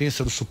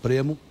competência do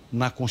Supremo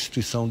na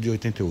Constituição de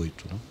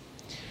 88. Né?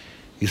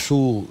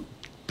 Isso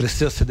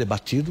precisa ser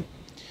debatido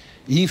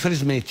e,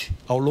 infelizmente,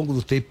 ao longo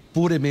do tempo,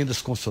 por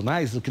emendas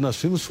constitucionais, o que nós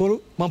vimos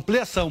foi uma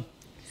ampliação.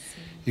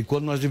 E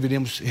quando nós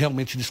deveríamos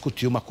realmente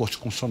discutir uma Corte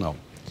Constitucional.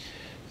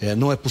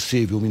 Não é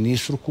possível o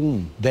ministro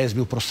com 10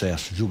 mil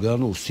processos,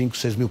 julgando 5,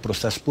 6 mil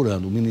processos por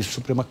ano, o ministro da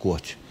Suprema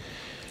Corte.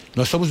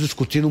 Nós estamos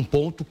discutindo um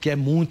ponto que é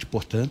muito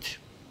importante,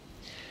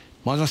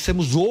 mas nós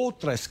temos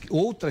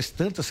outras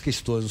tantas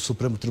questões do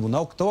Supremo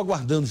Tribunal que estão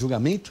aguardando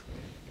julgamento,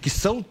 que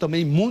são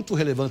também muito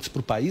relevantes para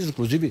o país,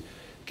 inclusive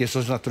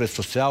questões de natureza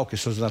social,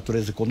 questões de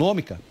natureza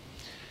econômica,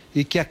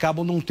 e que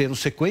acabam não tendo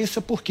sequência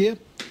porque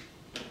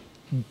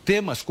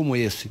temas como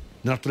esse,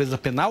 de natureza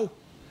penal,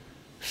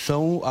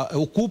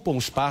 ocupam o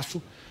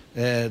espaço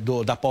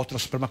da pauta da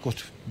Suprema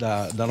Corte,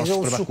 da nossa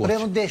Suprema Corte. O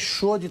Supremo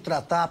deixou de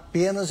tratar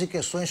apenas de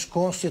questões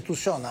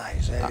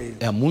constitucionais.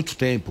 Há muito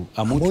tempo.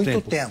 Há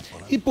muito tempo.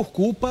 Né? E por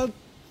culpa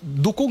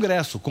do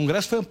Congresso. O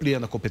Congresso foi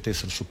ampliando a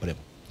competência do Supremo.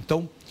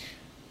 Então,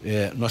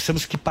 nós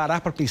temos que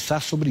parar para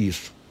pensar sobre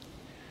isso.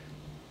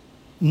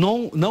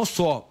 Não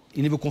só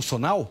em nível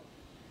constitucional,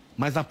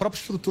 mas na própria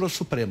estrutura do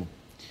Supremo.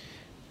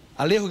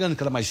 A Lei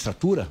Orgânica da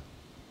Magistratura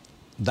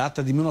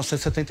data de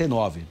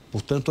 1979,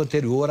 portanto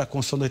anterior à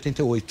Constituição de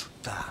 88.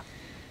 Tá.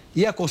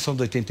 E a Constituição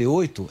de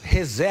 88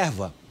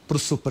 reserva para o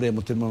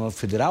Supremo Tribunal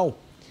Federal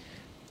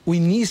o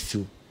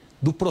início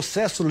do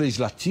processo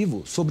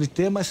legislativo sobre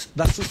temas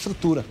da sua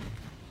estrutura.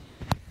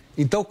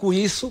 Então, com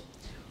isso,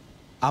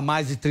 há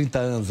mais de 30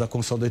 anos a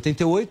Constituição de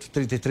 88,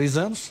 33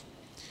 anos,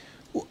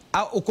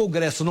 o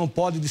Congresso não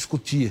pode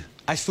discutir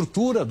a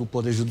estrutura do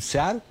Poder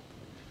Judiciário,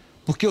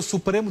 porque o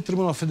Supremo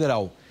Tribunal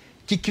Federal,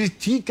 que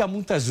critica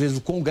muitas vezes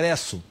o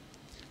Congresso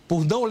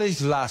por não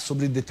legislar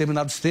sobre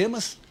determinados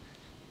temas,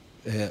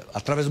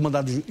 através do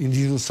mandado de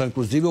injunção,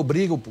 inclusive,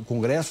 obriga o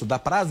Congresso, dá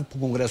prazo para o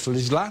Congresso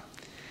legislar,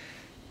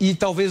 e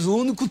talvez o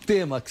único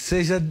tema que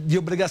seja de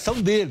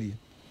obrigação dele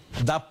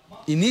dar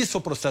início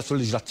ao processo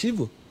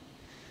legislativo,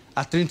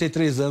 há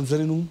 33 anos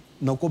ele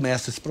não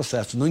começa esse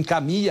processo, não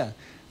encaminha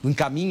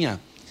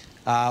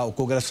ao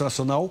Congresso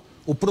Nacional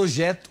o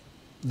projeto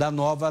da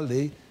nova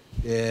lei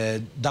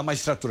da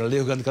magistratura, Lei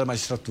Orgânica da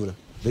Magistratura.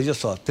 Veja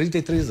só,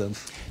 33 anos.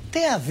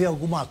 Tem a ver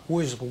alguma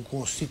coisa com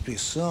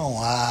Constituição?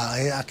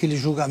 Aquele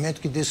julgamento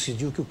que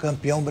decidiu que o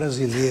campeão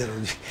brasileiro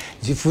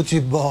de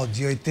futebol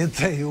de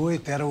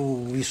 88 era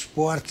o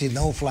Sport e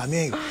não o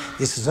Flamengo?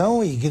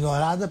 Decisão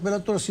ignorada pela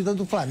torcida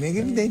do Flamengo,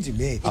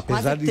 evidentemente.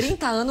 Apesar quase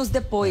 30 anos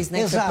depois,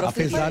 né? Exato.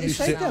 Apesar de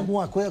isso aí tem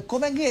alguma coisa.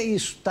 Como é que é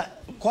isso?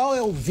 Qual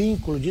é o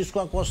vínculo disso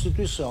com a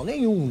Constituição?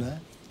 Nenhum, né?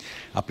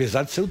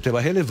 Apesar de ser um tema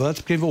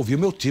relevante, porque envolvia o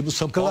meu time, o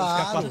São Paulo, claro,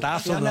 ficar com a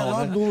taça ou não, não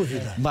há né?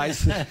 dúvida.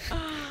 Mas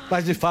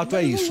Mas, de fato,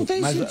 é isso. Não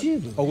tem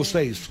sentido. Augusto,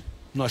 é isso.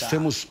 Nós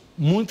temos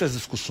muitas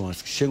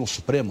discussões que chegam ao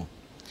Supremo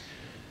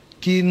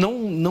que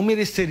não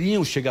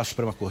mereceriam chegar à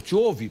Suprema Corte.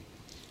 Houve,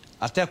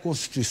 até a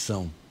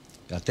Constituição,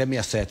 até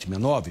 67,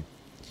 69,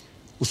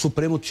 o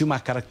Supremo tinha uma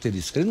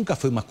característica. Ele nunca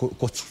foi uma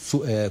corte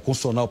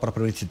constitucional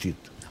propriamente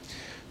dita.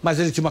 Mas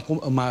ele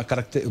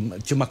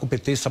tinha uma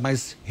competência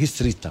mais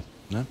restrita,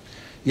 né?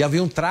 E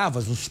haviam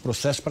travas nos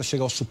processos para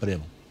chegar ao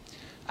Supremo.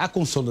 A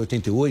Constituição de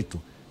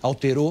 88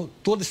 alterou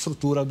toda a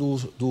estrutura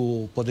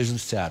do Poder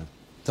Judiciário.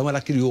 Então,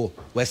 ela criou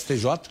o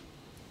STJ,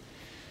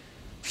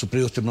 o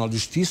Superior Tribunal de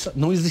Justiça.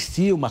 Não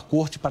existia uma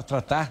corte para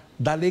tratar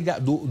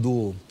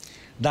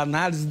da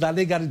análise da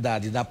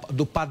legalidade,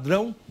 do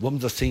padrão, vamos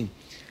dizer assim,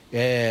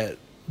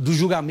 dos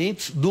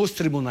julgamentos dos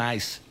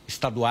tribunais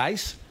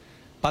estaduais,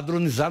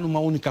 padronizar numa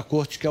única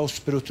corte, que é o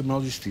Superior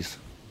Tribunal de Justiça.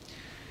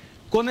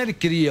 Quando ele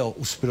cria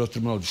o Superior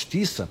Tribunal de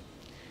Justiça,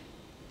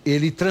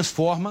 ele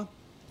transforma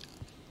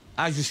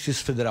a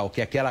Justiça Federal,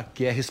 que é aquela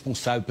que é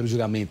responsável pelos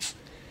julgamentos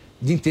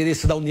de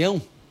interesse da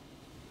União,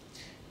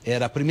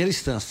 era a primeira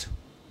instância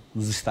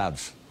nos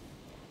estados.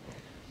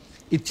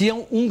 E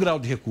tinham um grau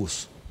de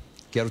recurso,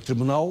 que era o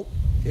Tribunal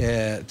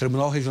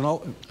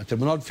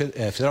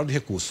Federal de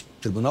Recurso,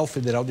 Tribunal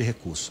Federal de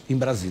Recurso, em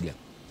Brasília.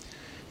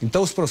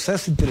 Então, os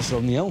processos de interesse da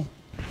União,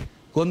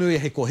 quando eu ia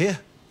recorrer,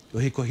 eu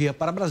recorria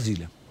para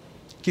Brasília,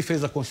 que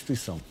fez a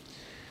Constituição.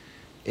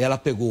 Ela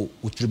pegou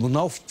o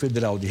Tribunal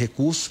Federal de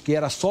Recurso, que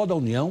era só da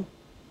União,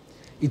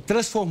 e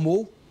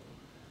transformou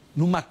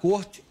numa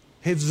corte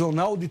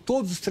revisional de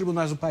todos os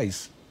tribunais do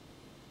país,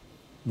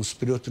 no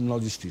Superior Tribunal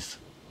de Justiça.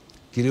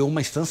 Criou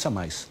uma instância a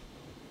mais.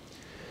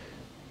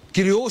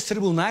 Criou os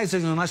tribunais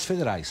regionais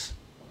federais,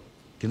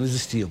 que não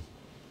existiam.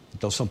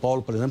 Então, São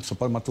Paulo, por exemplo, São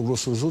Paulo e Mato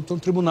Grosso do Sul tem um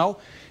tribunal,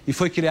 e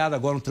foi criado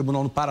agora um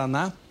tribunal no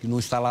Paraná, que não é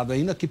instalado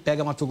ainda, que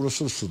pega Mato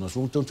Grosso do Sul. Nós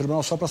vamos ter um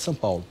tribunal só para São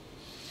Paulo.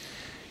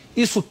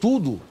 Isso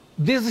tudo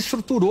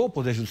desestruturou o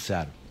Poder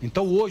Judiciário.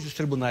 Então, hoje, os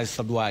tribunais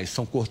estaduais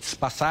são cortes de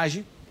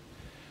passagem,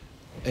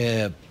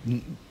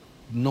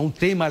 não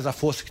tem mais a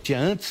força que tinha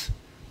antes,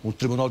 um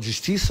Tribunal de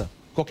Justiça,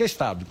 qualquer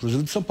estado,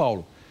 inclusive de São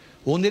Paulo,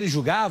 onde ele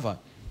julgava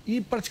e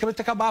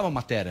praticamente acabava a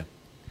matéria.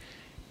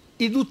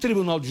 E do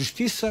Tribunal de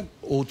Justiça,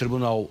 ou o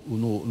Tribunal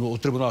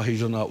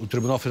Regional, o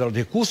Tribunal Federal de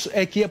Recursos,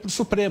 é que ia para o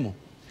Supremo.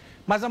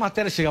 Mas a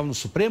matéria chegava no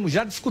Supremo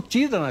já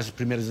discutida nas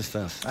primeiras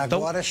instâncias.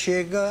 Agora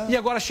chega... E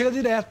agora chega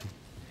direto,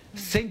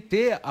 sem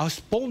ter as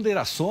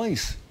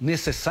ponderações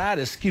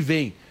necessárias que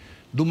vêm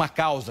de uma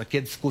causa que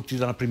é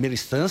discutida na primeira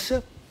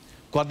instância,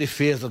 com a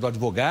defesa do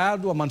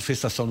advogado, a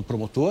manifestação do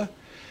promotor,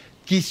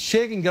 que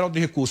chega em grau de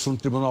recurso no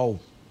Tribunal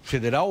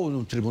Federal ou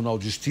no Tribunal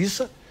de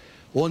Justiça,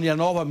 onde é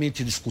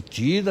novamente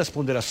discutida, as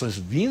ponderações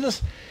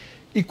vindas,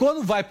 e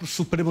quando vai para o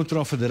Supremo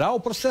Tribunal Federal, o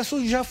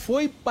processo já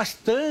foi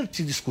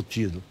bastante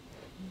discutido.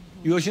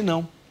 E hoje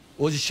não.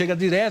 Hoje chega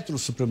direto no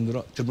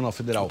Supremo Tribunal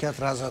Federal. Que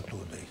atrasa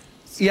tudo aí.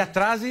 E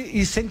atrasa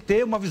e sem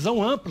ter uma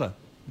visão ampla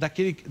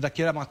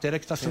daquela matéria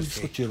que está sendo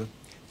discutida.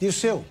 E o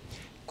seu?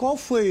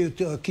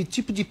 Que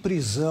tipo de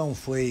prisão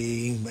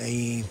foi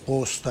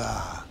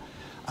imposta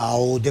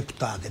ao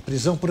deputado? É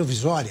prisão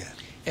provisória?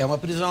 É uma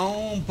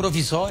prisão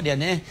provisória,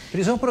 né?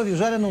 Prisão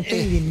provisória não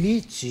tem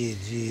limite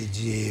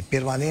de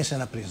permanência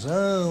na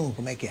prisão?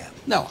 Como é que é?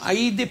 Não,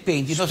 aí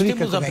depende. Nós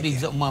temos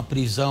uma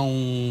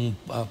prisão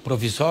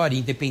provisória,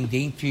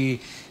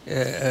 independente,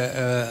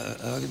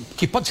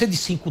 que pode ser de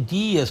 5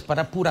 dias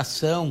para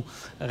apuração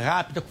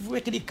rápida. Foi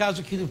aquele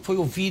caso que foi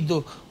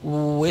ouvido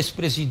o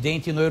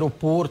ex-presidente no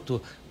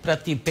aeroporto para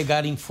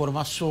pegar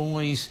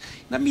informações.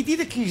 Na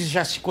medida que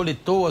já se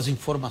coletou as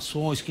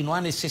informações, que não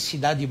há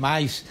necessidade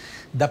mais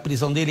da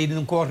prisão dele, ele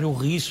não corre o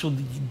risco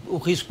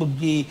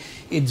de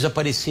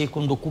desaparecer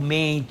com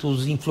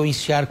documentos,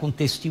 influenciar com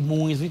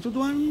testemunhas e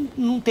tudo,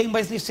 não tem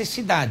mais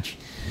necessidade.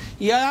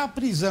 E a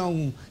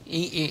prisão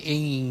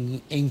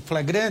em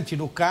flagrante,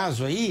 no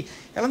caso aí,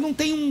 ela não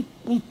tem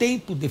um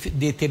tempo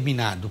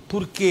determinado,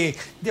 porque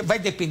vai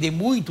depender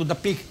muito da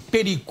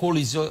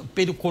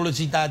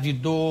periculosidade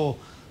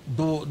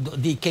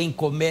de quem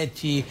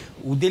comete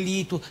o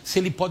delito, se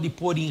ele pode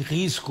pôr em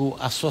risco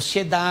a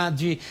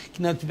sociedade,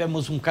 que nós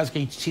tivemos um caso que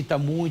a gente cita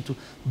muito,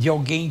 de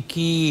alguém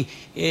que,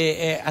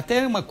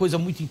 até uma coisa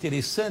muito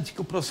interessante,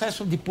 que o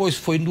processo depois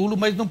foi nulo,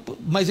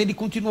 mas ele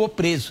continuou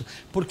preso,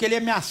 porque ele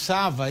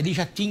ameaçava, ele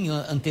já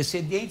tinha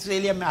antecedentes,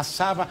 ele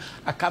ameaçava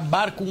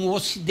acabar com o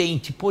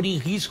Ocidente, pôr em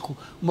risco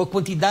uma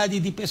quantidade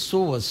de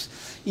pessoas.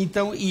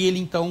 Então, e ele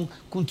então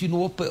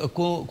continuou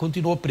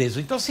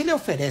preso. Então, se ele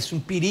oferece um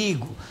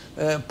perigo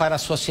para a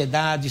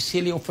sociedade, se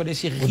ele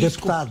oferece risco...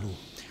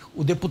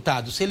 O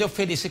deputado, se ele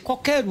oferecer,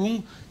 qualquer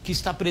um que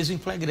está preso em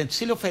flagrante,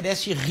 se ele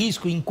oferece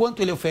risco,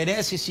 enquanto ele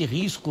oferece esse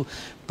risco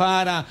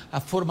para a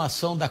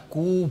formação da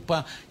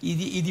culpa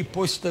e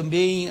depois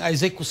também a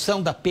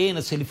execução da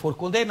pena, se ele for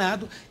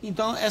condenado,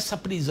 então essa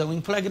prisão em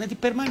flagrante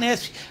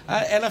permanece.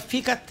 Ela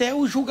fica até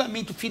o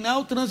julgamento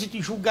final, trânsito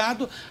em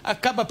julgado,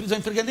 acaba a prisão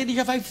em flagrante, ele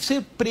já vai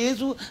ser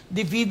preso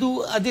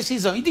devido à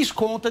decisão e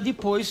desconta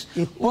depois o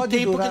tempo. E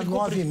pode durar que ele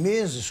 9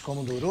 meses,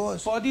 como durou?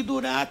 Pode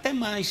durar até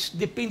mais,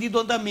 depende do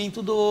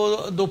andamento do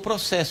do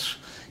processo.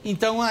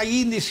 Então,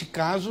 aí, nesse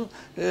caso,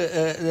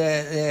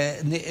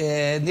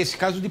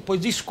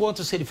 depois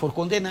desconta, se ele for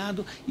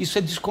condenado, isso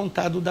é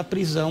descontado da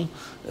prisão,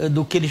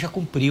 do que ele já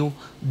cumpriu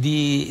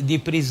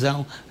de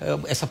prisão,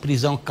 essa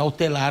prisão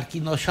cautelar que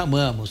nós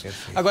chamamos.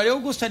 Perfeito. Agora,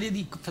 eu gostaria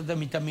de fazer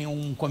também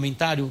um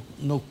comentário,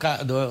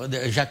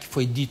 já que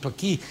foi dito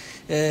aqui,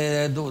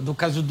 do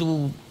caso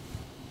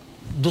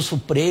do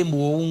Supremo,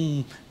 ou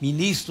um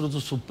ministro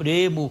do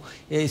Supremo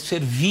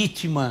ser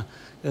vítima,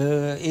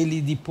 ele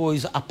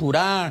depois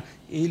apurar,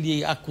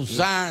 ele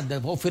acusar,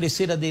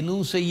 oferecer a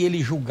denúncia e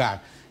ele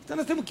julgar. Então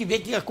nós temos que ver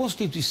que a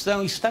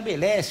Constituição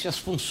estabelece as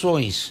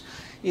funções.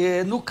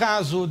 No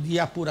caso de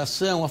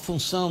apuração, a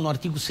função no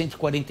artigo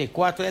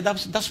 144 é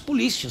das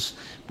polícias.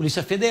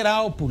 Polícia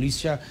Federal,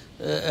 Polícia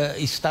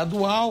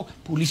Estadual,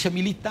 Polícia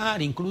Militar,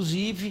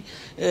 inclusive.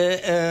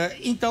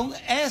 Então,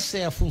 essa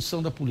é a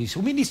função da polícia.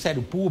 O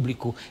Ministério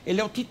Público, ele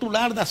é o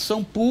titular da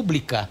ação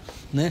pública,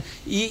 né?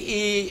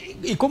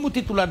 E como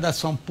titular da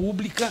ação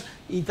pública,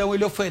 então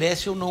ele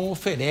oferece ou não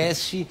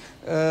oferece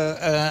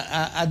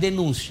a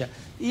denúncia.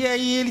 E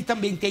aí ele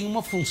também tem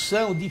uma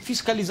função de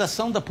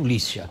fiscalização da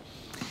polícia.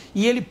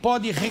 E ele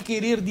pode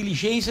requerer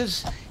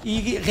diligências e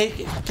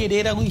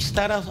requerer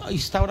a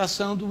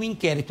instauração do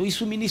inquérito.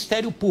 Isso o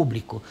Ministério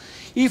Público.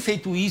 E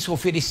feito isso,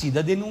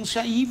 oferecida a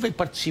denúncia, aí vai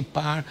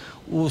participar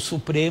o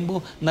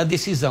Supremo na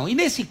decisão. E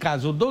nesse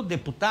caso do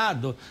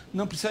deputado,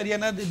 não precisaria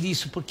nada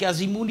disso, porque as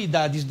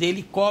imunidades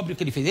dele cobrem o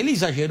que ele fez. Ele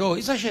exagerou?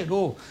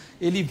 Exagerou.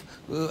 Ele,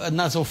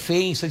 nas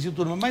ofensas e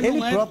tudo, mas ele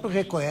não é... Ele próprio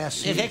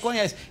reconhece. Ele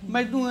reconhece,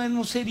 mas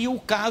não seria o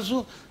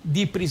caso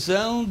de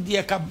prisão,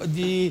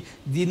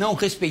 de não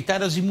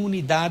respeitar as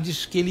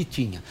imunidades que ele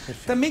tinha.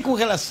 Perfeito. Também com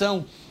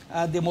relação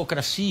à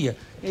democracia,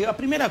 a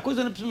primeira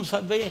coisa nós precisamos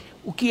saber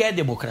o que é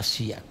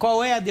democracia.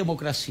 Qual é a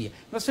democracia?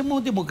 Nós temos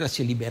uma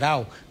democracia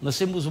liberal, nós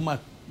temos uma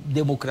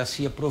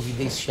democracia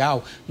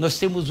providencial, nós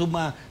temos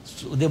uma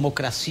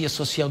democracia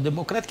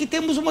social-democrática e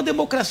temos uma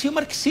democracia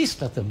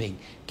marxista também,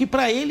 que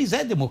para eles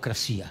é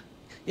democracia.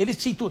 Eles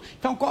citam.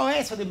 Então, qual é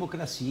essa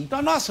democracia? Então,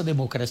 a nossa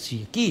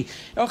democracia aqui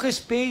é o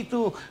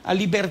respeito à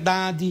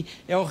liberdade,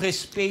 é o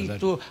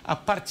respeito à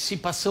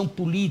participação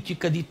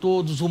política de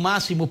todos, o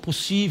máximo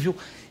possível.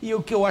 E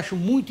o que eu acho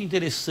muito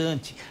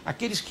interessante,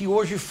 aqueles que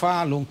hoje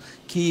falam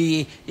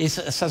que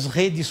essas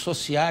redes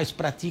sociais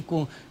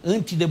praticam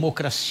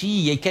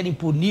antidemocracia e querem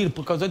punir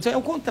por causa disso, é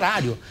o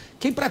contrário.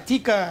 Quem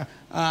pratica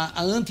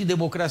a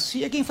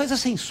antidemocracia é quem faz a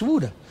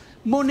censura.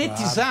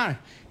 Monetizar.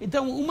 Claro.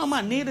 Então, uma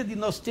maneira de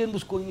nós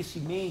termos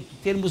conhecimento,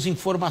 termos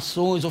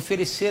informações,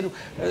 oferecer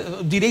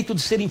o direito de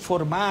ser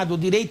informado, o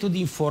direito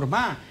de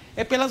informar,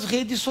 é pelas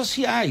redes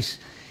sociais.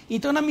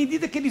 Então, na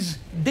medida que eles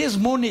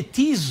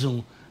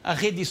desmonetizam a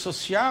rede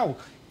social,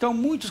 então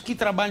muitos que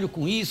trabalham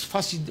com isso,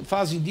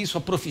 fazem disso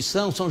a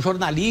profissão, são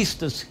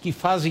jornalistas que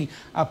fazem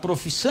a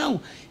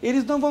profissão,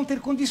 eles não vão ter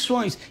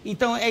condições.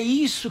 Então, é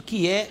isso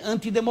que é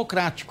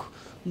antidemocrático.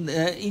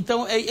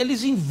 Então,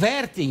 eles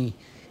invertem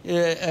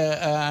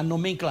a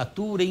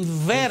nomenclatura,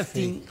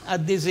 invertem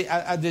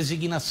a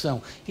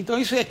designação. Então,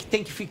 isso é que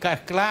tem que ficar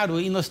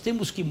claro e nós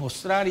temos que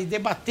mostrar e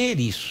debater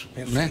isso.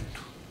 Perfeito. Né?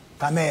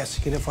 Tamés,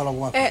 queria falar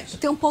alguma coisa?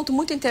 Tem um ponto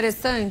muito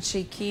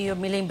interessante que eu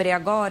me lembrei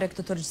agora, que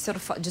o doutor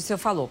Disseu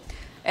falou.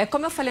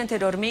 Como eu falei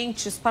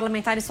anteriormente, os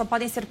parlamentares só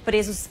podem ser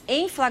presos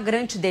em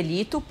flagrante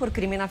delito por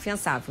crime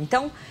inafiançável.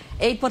 Então,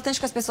 é importante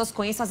que as pessoas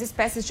conheçam as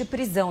espécies de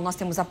prisão. Nós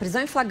temos a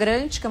prisão em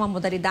flagrante, que é uma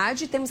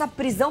modalidade, e temos a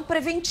prisão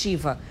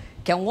preventiva,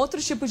 que é um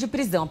outro tipo de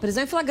prisão. A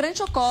prisão em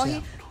flagrante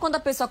ocorre quando a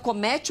pessoa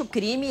comete o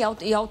crime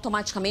e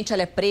automaticamente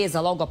ela é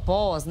presa logo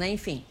após, né?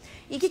 Enfim.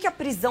 E o que é a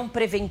prisão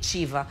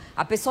preventiva?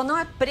 A pessoa não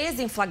é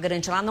presa em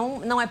flagrante, ela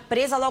não é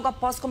presa logo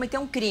após cometer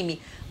um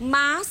crime,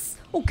 mas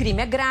o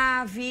crime é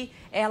grave,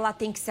 ela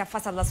tem que se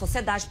afastar da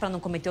sociedade para não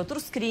cometer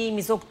outros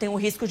crimes ou tem um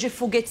risco de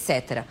fuga,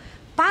 etc.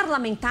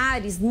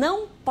 Parlamentares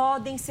não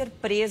podem ser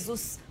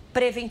presos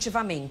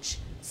preventivamente,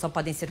 só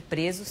podem ser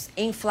presos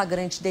em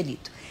flagrante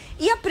delito.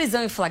 E a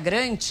prisão em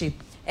flagrante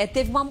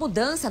teve uma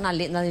mudança na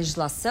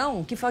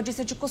legislação, que foi a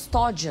audiência de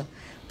custódia.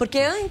 Porque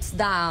antes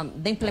da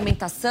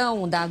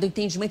implementação, do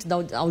entendimento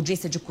da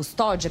audiência de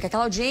custódia, que é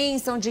aquela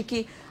audiência onde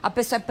que a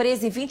pessoa é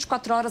presa em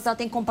 24 horas, ela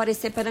tem que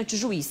comparecer perante o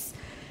juiz.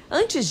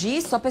 Antes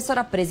disso, a pessoa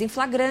era presa em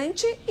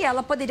flagrante e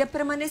ela poderia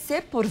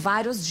permanecer por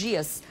vários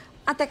dias,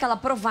 até que ela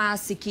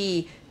provasse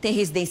que tem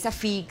residência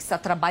fixa,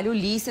 trabalho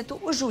lícito,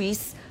 o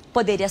juiz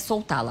poderia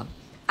soltá-la.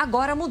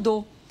 Agora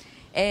mudou.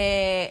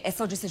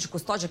 Essa audiência de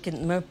custódia, que, na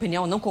minha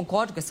opinião, eu não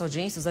concordo com essa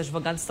audiência, os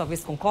advogados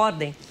talvez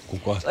concordem.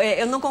 Concordo.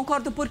 Eu não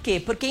concordo por quê?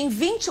 Porque em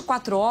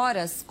 24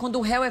 horas, quando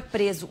o réu é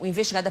preso, o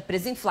investigado é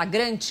preso em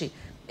flagrante,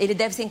 ele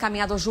deve ser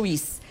encaminhado ao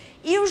juiz.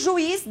 E o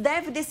juiz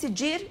deve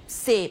decidir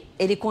se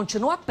ele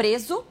continua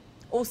preso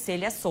ou se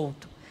ele é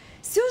solto.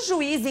 Se o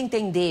juiz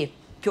entender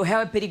que o réu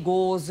é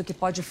perigoso, que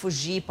pode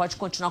fugir, pode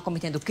continuar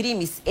cometendo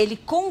crimes, ele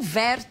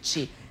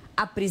converte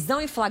a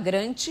prisão em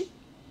flagrante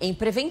em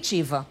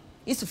preventiva.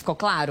 Isso ficou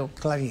claro?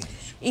 Clarinho.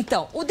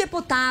 Então, o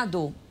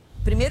deputado,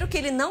 primeiro que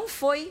ele não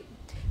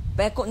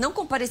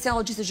compareceu à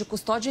audiência de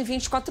custódia em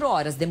 24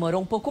 horas,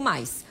 demorou um pouco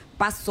mais.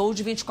 passou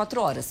de 24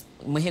 horas,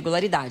 uma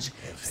irregularidade.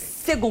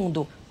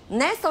 Segundo,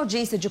 nessa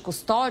audiência de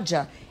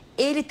custódia,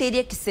 ele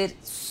teria que ser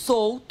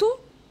solto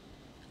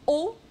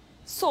ou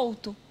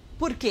solto.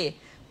 Por quê?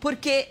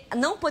 Porque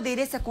não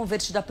poderia ser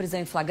convertida a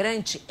prisão em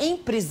flagrante em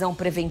prisão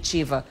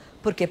preventiva,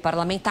 porque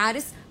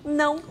parlamentares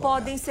não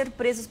podem ser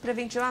presos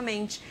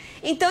preventivamente.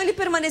 Então, ele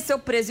permaneceu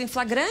preso em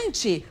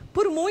flagrante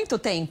por muito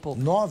tempo.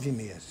 9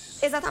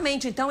 meses.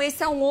 Exatamente. Então,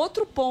 esse é um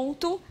outro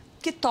ponto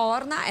que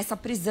torna essa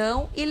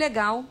prisão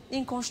ilegal e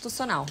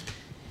inconstitucional.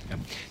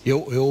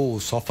 Eu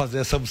só fazer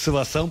essa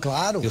observação.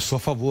 Claro. Eu sou a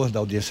favor da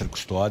audiência de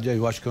custódia,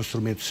 eu acho que é um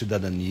instrumento de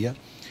cidadania.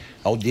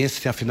 A audiência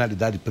tem a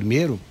finalidade,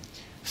 primeiro,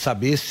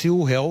 saber se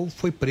o réu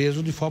foi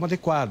preso de forma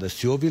adequada,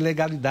 se houve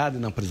ilegalidade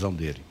na prisão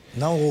dele.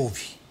 Não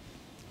houve.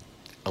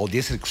 A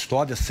audiência de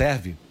custódia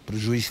serve para o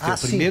juiz ter o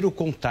primeiro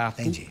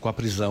contato com a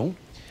prisão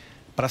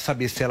para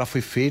saber se ela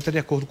foi feita de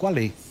acordo com a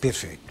lei.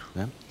 Perfeito.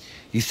 Né?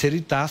 E se ele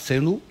está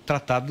sendo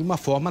tratado de uma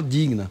forma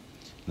digna,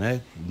 né?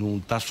 Não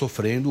está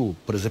sofrendo,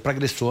 por exemplo,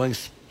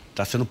 agressões,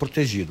 está sendo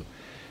protegido.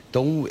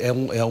 Então,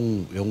 é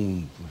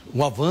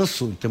um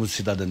avanço em termos de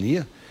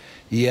cidadania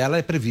e ela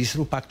é prevista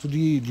no Pacto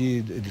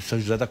de São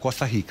José da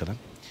Costa Rica. Né?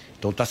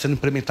 Então, está sendo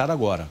implementada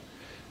agora.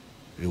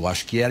 Eu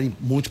acho que era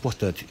muito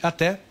importante,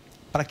 até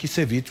para que se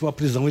evite uma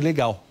prisão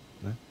ilegal.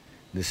 Né?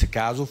 Nesse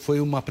caso,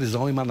 foi uma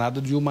prisão emanada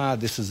de uma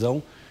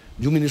decisão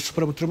de um ministro do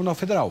Supremo Tribunal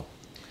Federal.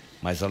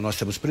 Mas nós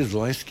temos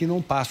prisões que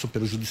não passam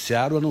pelo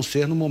judiciário, a não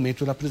ser no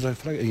momento da prisão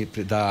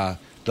da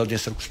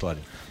audiência de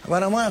custódia.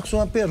 Agora, Marcos,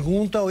 uma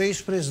pergunta ao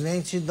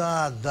ex-presidente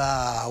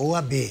da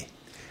OAB.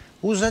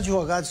 Os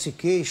advogados se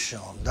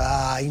queixam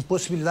da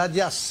impossibilidade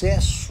de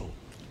acesso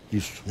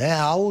né,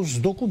 aos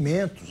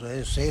documentos,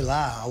 sei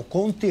lá, ao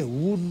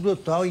conteúdo do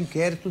tal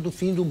inquérito do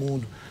fim do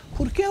mundo.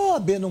 Por que a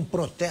OAB não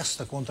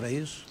protesta contra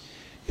isso?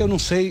 Eu não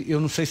sei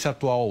se a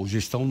atual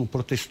gestão não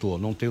protestou,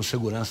 não tenho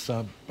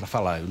segurança para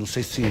falar. Eu não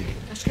sei se...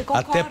 Acho que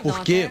concordam até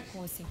porque... até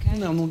com esse inquérito.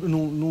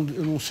 Não,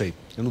 eu não sei,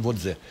 eu não vou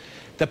dizer.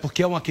 Até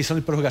porque é uma questão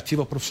de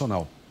prerrogativa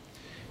profissional.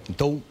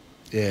 Então,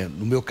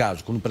 no meu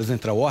caso, quando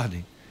apresentar a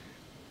ordem,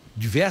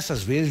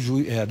 diversas vezes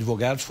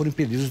advogados foram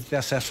impedidos de ter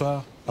acesso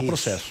a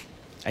processo,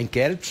 a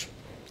inquéritos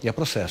e a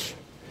processo.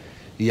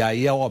 E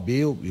aí a OAB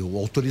eu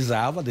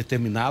autorizava,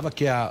 determinava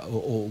que a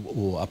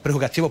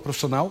prerrogativa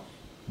profissional,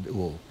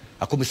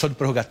 a comissão de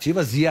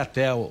prerrogativas ia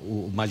até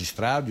o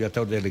magistrado e até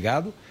o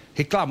delegado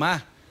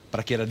reclamar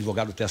para que aquele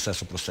advogado tenha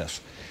acesso ao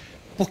processo.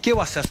 Por que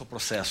o acesso ao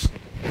processo?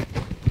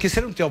 Porque se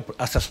ele não tem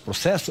acesso ao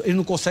processo, ele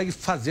não consegue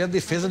fazer a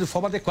defesa de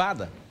forma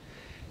adequada.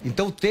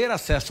 Então, ter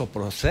acesso ao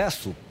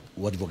processo,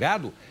 o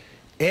advogado,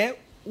 é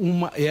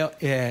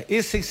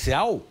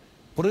essencial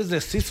para o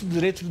exercício do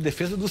direito de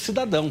defesa do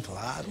cidadão.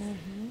 Claro.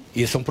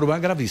 Esse é um problema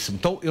gravíssimo.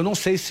 Então, eu não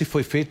sei se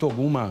foi feito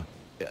alguma...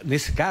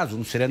 Nesse caso,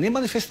 não seria nem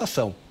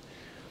manifestação.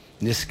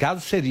 Nesse caso,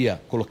 seria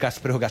colocar as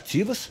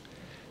prerrogativas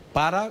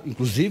para,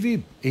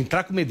 inclusive,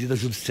 entrar com medida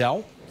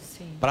judicial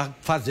para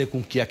fazer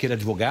com que aquele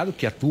advogado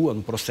que atua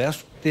no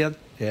processo tenha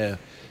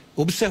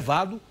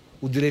observado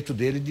o direito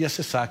dele de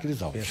acessar aqueles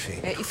autos.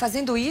 E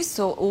fazendo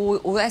isso,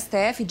 o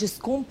STF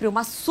descumpre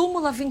uma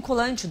súmula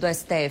vinculante do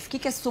STF. O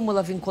que é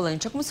súmula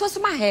vinculante? É como se fosse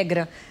uma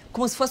regra,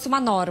 como se fosse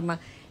uma norma.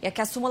 É que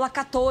a súmula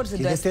 14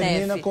 do STF... Que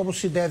determina como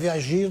se deve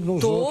agir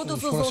nos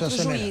todos os outros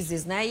semelhantes.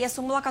 juízes, né? E a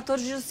súmula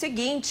 14 diz o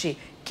seguinte,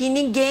 que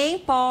ninguém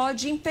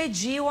pode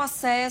impedir o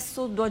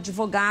acesso do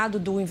advogado,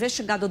 do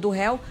investigado, do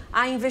réu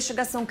à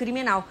investigação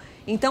criminal.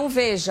 Então,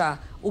 veja,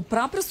 o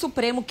próprio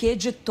Supremo que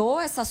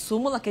editou essa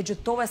súmula, que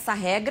editou essa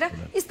regra,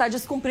 está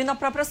descumprindo a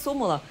própria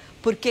súmula.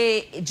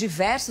 Porque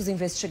diversos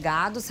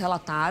investigados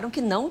relataram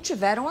que não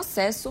tiveram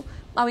acesso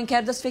ao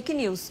inquérito das fake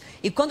news.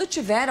 E quando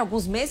tiveram,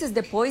 alguns meses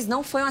depois,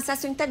 não foi um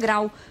acesso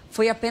integral.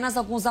 Foi apenas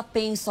alguns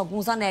apensos,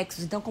 alguns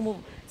anexos. Então, como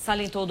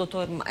salientou o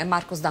doutor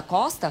Marcos da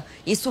Costa,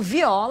 isso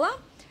viola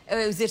o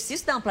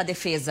exercício da ampla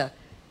defesa.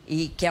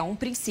 E que é um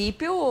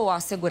princípio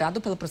assegurado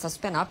pelo processo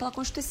penal e pela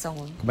Constituição.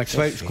 Né?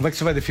 Como é que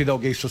você vai definir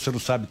alguém se você não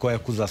sabe qual é a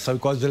acusação e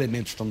quais os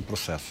elementos estão no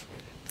processo?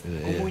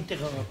 O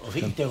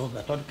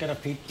interrogatório que era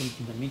feito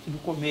antigamente no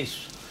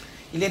começo.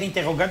 Ele era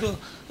interrogado,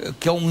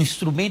 que é um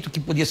instrumento que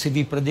podia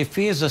servir para a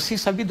defesa, sem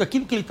saber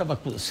daquilo que ele estava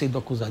sendo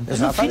acusado. É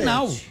no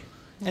final.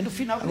 É no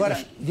final.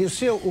 Agora,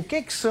 Dirceu, o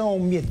que são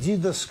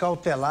medidas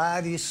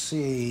cautelares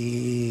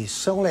e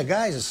são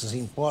legais essas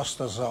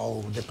impostas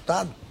ao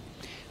deputado?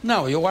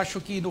 Não, eu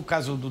acho que no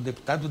caso do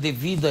deputado,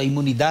 devido à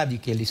imunidade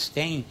que eles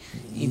têm,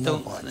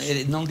 então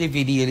ele não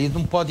deveria, ele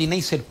não pode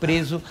nem ser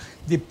preso,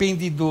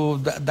 depende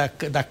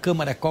da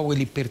Câmara a qual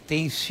ele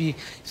pertence,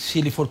 se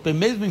ele for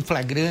mesmo em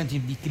flagrante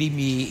de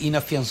crime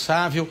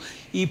inafiançável,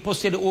 e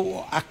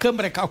a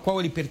Câmara a qual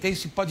ele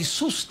pertence pode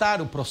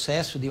sustar o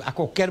processo a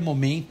qualquer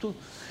momento,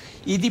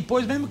 e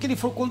depois, mesmo que ele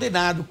for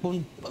condenado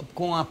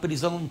com a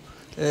prisão,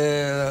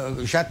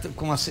 já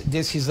com a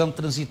decisão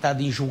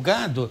transitada em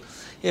julgado,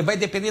 vai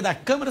depender da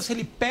Câmara se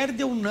ele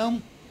perde ou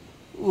não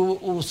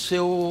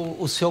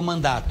o seu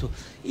mandato.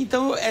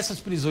 Então, essas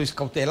prisões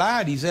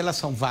cautelares, elas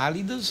são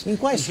válidas. Em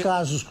quais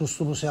casos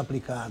costumam ser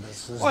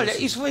aplicadas? Olha,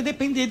 isso vai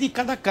depender de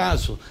cada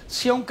caso.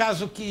 Se é um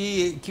caso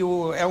que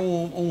é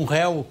um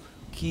réu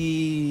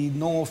que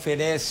não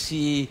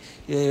oferece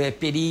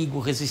perigo,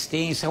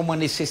 resistência, é uma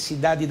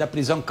necessidade da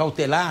prisão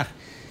cautelar,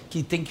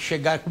 que tem que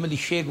chegar, como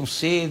eles chegam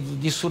cedo,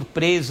 de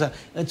surpresa,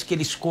 antes que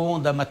ele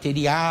esconda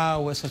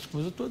material, essas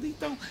coisas todas.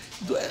 Então,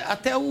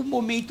 até o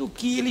momento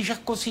que eles já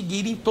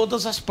conseguirem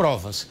todas as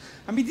provas.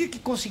 À medida que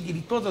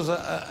conseguirem todas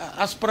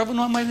as provas,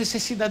 não há mais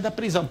necessidade da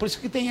prisão. Por isso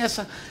que tem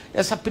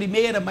essa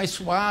primeira mais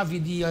suave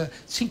de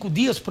 5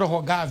 dias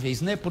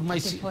prorrogáveis, né? Por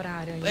mais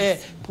temporária.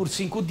 Por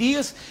 5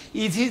 dias.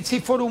 E se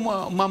for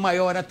uma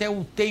maior, até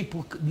o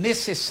tempo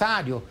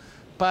necessário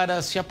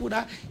para se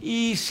apurar,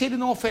 e se ele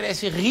não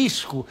oferece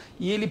risco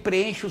e ele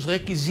preenche os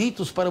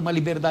requisitos para uma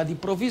liberdade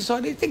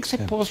provisória, ele tem que ser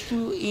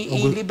posto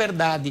em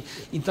liberdade.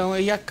 Então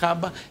aí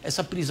acaba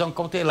essa prisão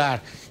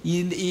cautelar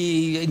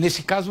e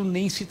nesse caso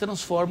nem se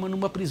transforma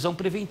numa prisão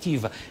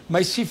preventiva.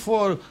 Mas se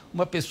for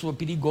uma pessoa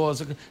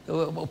perigosa,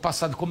 o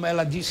passado, como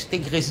ela disse,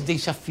 tem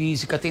residência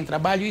física, tem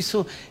trabalho,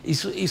 isso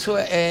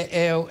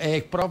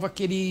é prova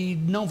que ele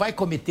não vai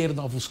cometer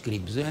novos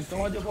crimes, né?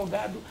 Então o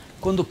advogado,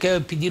 quando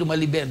quer pedir uma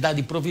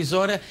liberdade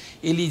provisória,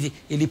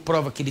 ele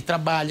prova que ele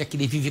trabalha, que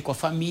ele vive com a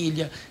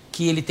família,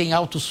 que ele tem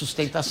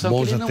autossustentação,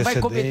 que ele não vai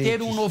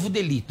cometer um novo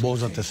delito.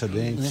 Bons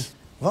antecedentes. Né?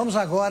 Vamos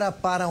agora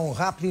para um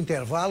rápido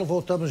intervalo.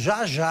 Voltamos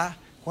já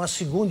com a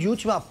segunda e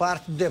última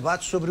parte do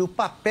debate sobre o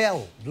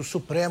papel do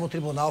Supremo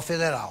Tribunal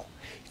Federal.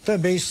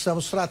 Também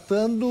estamos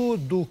tratando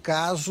do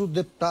caso do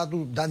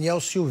deputado Daniel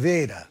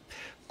Silveira,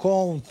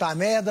 com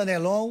Tameia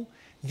Danelon,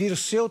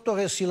 Dirceu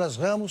Torrecilas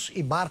Ramos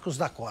e Marcos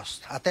da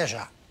Costa. Até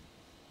já.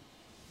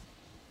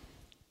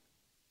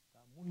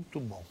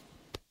 Muito bom.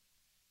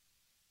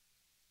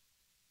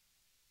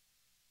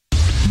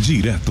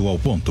 Direto ao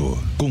ponto,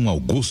 com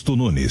Augusto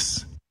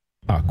Nunes.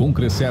 A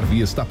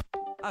Concreserve está...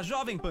 A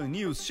Jovem Pan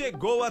News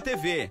chegou à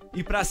TV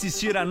e para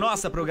assistir a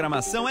nossa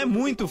programação é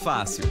muito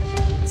fácil.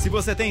 Se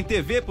você tem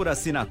TV por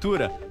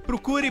assinatura,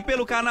 procure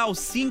pelo canal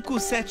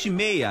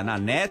 576 na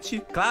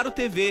NET, Claro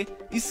TV,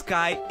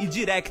 Sky e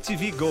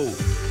DirecTV Go.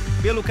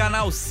 Pelo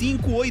canal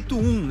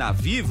 581 na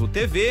Vivo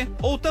TV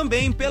ou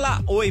também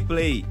pela Oi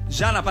Play.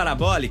 Já na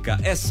parabólica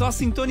é só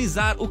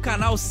sintonizar o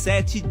canal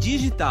 7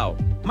 digital.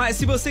 Mas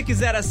se você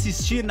quiser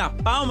assistir na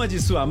palma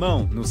de sua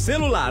mão, no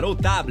celular ou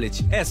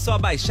tablet, é só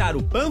baixar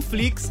o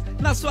Panflix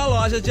na sua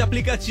loja de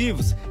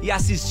aplicativos e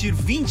assistir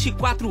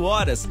 24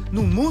 horas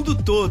no mundo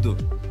todo.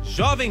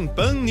 Jovem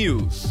Pan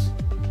News.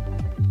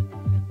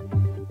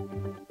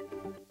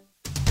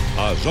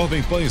 A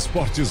Jovem Pan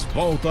Esportes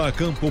volta a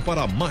campo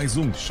para mais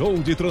um show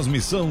de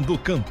transmissão do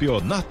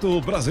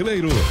Campeonato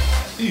Brasileiro.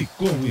 E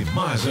com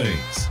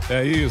imagens.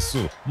 É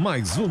isso,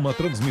 mais uma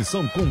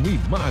transmissão com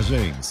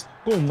imagens.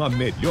 Com a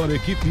melhor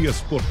equipe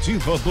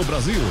esportiva do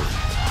Brasil.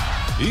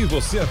 E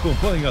você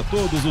acompanha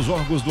todos os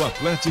jogos do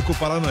Atlético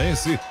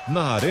Paranaense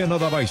na Arena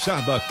da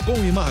Baixada com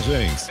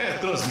imagens. É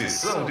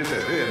transmissão de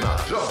TV na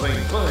Jovem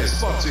Pan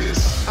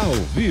Esportes. Ao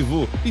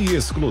vivo e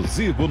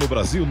exclusivo no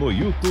Brasil no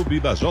YouTube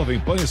da Jovem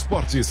Pan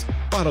Esportes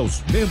para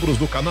os membros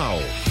do canal.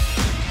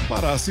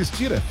 Para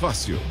assistir é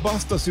fácil,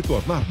 basta se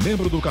tornar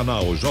membro do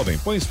canal Jovem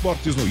Pan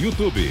Esportes no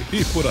YouTube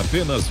e por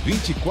apenas R$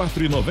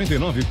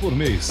 24,99 por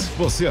mês,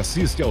 você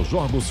assiste aos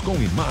jogos com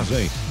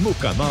imagem no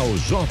canal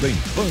Jovem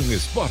Pan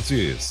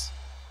Esportes.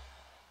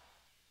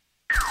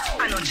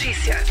 A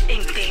notícia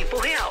em tempo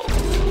real.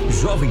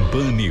 Jovem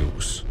Pan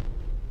News.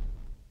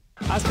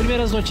 As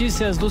primeiras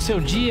notícias do seu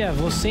dia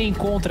você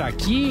encontra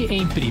aqui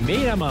em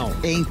primeira mão.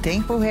 Em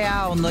tempo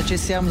real,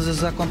 noticiamos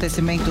os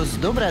acontecimentos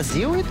do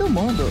Brasil e do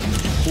mundo.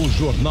 O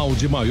jornal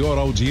de maior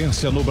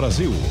audiência no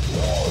Brasil.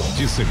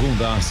 De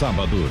segunda a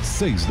sábado,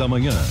 6 da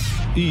manhã.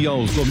 E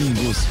aos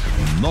domingos,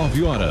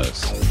 9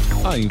 horas.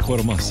 A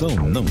informação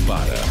não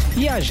para.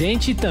 E a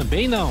gente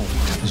também não.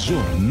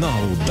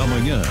 Jornal da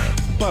Manhã.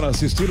 Para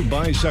assistir,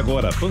 baixe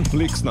agora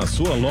Panflix na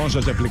sua loja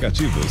de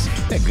aplicativos.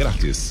 É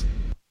grátis.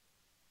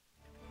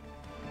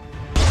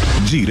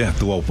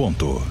 Direto ao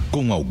ponto,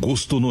 com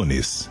Augusto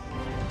Nunes.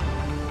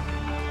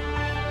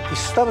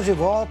 Estamos de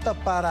volta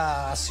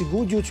para a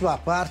segunda e última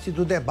parte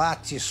do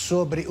debate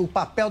sobre o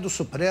papel do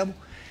Supremo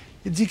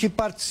e de que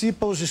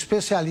participam os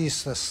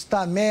especialistas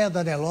Tameia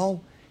Danelon,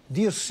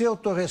 Dirceu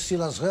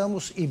Torrecilas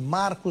Ramos e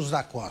Marcos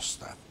da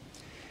Costa.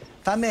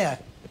 Tameia,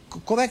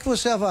 como é que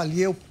você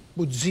avalia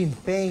o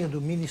desempenho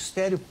do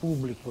Ministério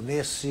Público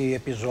nesse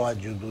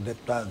episódio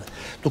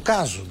do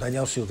caso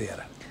Daniel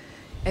Silveira?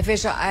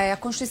 Veja, a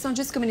Constituição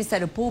diz que o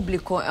Ministério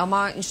Público é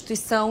uma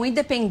instituição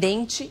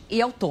independente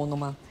e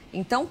autônoma.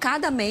 Então,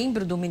 cada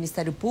membro do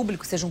Ministério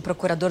Público, seja um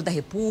procurador da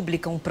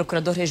República, um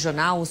procurador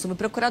regional, um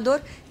subprocurador,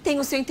 tem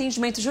o seu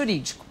entendimento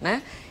jurídico,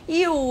 né?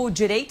 E o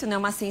direito não é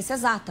uma ciência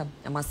exata,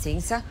 é uma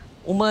ciência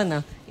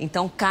humana.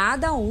 Então,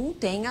 cada um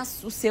tem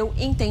o seu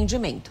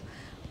entendimento.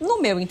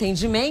 No meu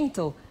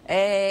entendimento,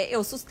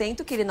 eu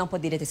sustento que ele não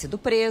poderia ter sido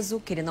preso,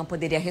 que ele não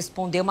poderia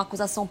responder uma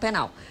acusação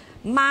penal.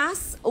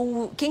 Mas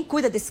quem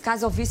cuida desse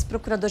caso é o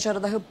vice-procurador-geral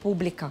da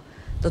República,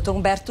 Dr.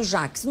 Humberto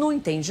Jacques. No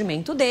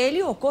entendimento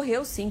dele,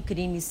 ocorreu, sim,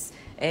 crimes,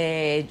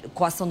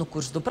 coação no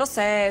curso do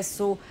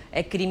processo,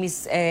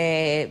 crimes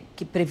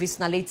que previstos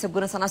na Lei de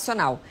Segurança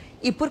Nacional.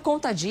 E, por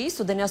conta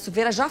disso, o Daniel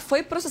Silveira já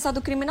foi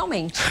processado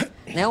criminalmente.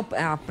 Né?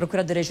 A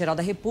Procuradoria-Geral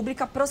da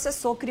República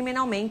processou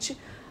criminalmente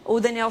o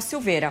Daniel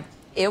Silveira.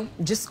 Eu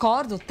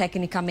discordo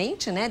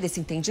tecnicamente, né, desse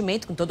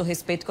entendimento, com todo o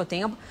respeito que eu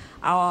tenho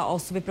ao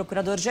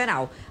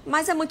subprocurador-geral.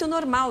 Mas é muito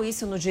normal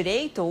isso no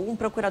direito, um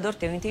procurador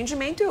ter um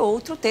entendimento e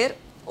outro ter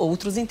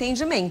outros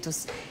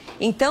entendimentos.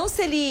 Então,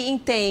 se ele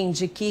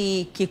entende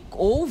que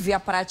houve a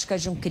prática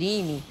de um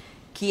crime,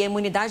 que a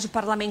imunidade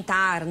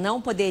parlamentar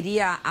não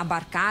poderia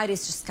abarcar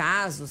estes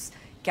casos,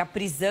 que a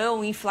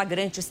prisão em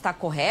flagrante está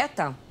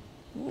correta,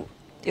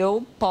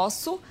 eu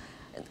posso...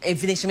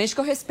 Evidentemente que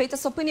eu respeito a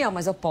sua opinião,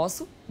 mas eu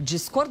posso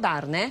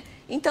discordar, né?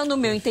 Então, no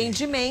meu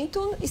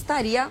entendimento,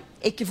 estaria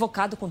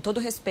equivocado, com todo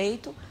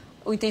respeito,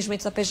 o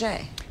entendimento da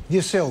PGR.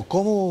 Dirceu,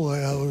 como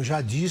eu já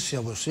disse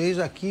a vocês,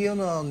 aqui eu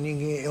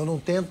não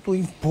tento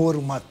impor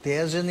uma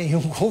tese a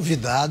nenhum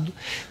convidado,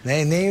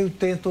 né? Nem eu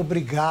tento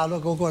obrigá-lo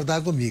a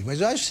concordar comigo.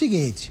 Mas eu acho o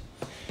seguinte,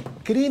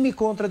 crime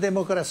contra a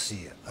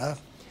democracia, tá?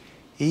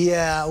 E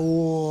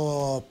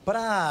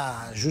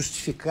para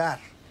justificar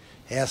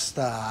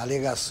esta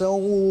alegação,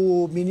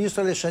 o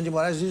ministro Alexandre de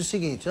Moraes diz o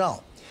seguinte,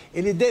 não,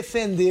 ele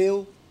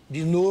defendeu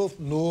de novo,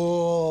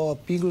 no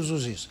Pingos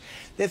dos Is,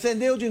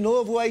 defendeu de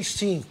novo o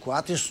AI-5,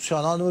 ato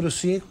institucional número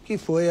 5, que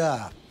foi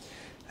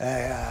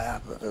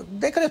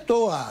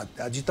decretou a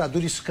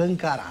ditadura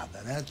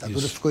escancarada, né? A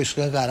ditadura ficou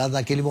escancarada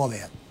naquele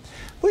momento.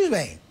 Pois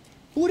bem,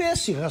 por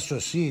esse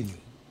raciocínio,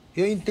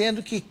 eu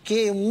entendo que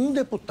um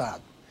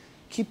deputado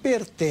que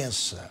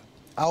pertença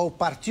ao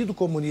Partido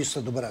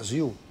Comunista do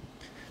Brasil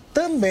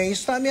também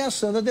está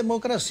ameaçando a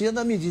democracia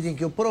na medida em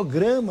que o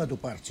programa do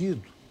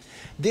partido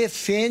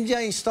defende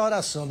a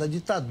instauração da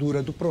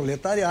ditadura do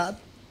proletariado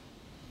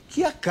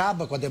que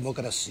acaba com a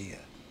democracia.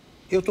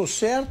 Eu estou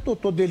certo ou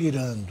estou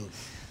delirando?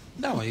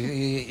 Não,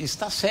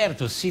 está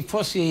certo. Se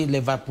fosse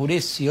levar por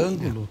esse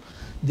ângulo,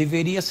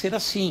 deveria ser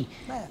assim.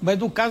 Mas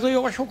no caso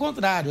eu acho o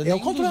contrário. É o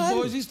contrário.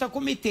 Nenhum dos dois está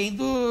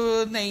cometendo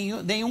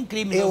nenhum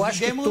crime. Eu acho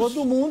que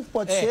todo mundo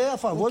pode ser a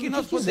favor do que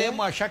nós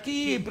podemos achar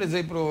que, por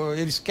exemplo,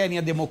 eles querem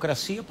a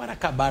democracia para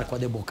acabar com a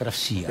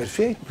democracia.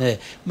 Perfeito.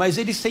 Mas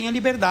eles têm a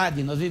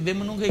liberdade. Nós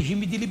vivemos num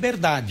regime de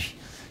liberdade.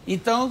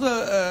 Então,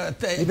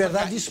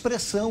 liberdade de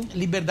expressão.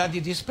 Liberdade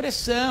de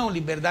expressão,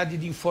 liberdade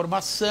de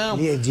informação.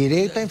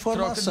 Direito à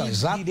informação,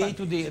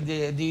 direito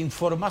de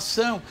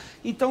informação.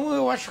 Então,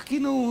 eu acho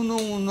que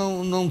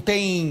não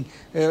tem...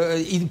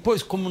 E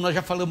depois, como nós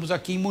já falamos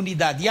aqui,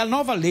 imunidade. E a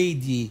nova lei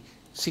de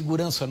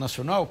segurança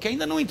nacional, que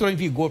ainda não entrou em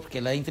vigor, porque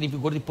ela entra em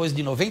vigor depois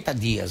de 90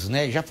 dias,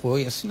 né? Já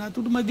foi assinado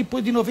tudo, mas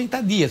depois de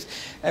 90 dias.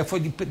 Foi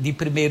de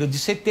 1º de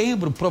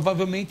setembro,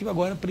 provavelmente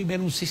agora,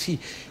 primeiro, não sei se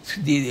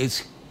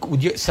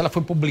ela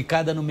foi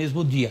publicada no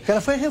mesmo dia. Porque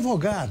ela foi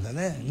revogada,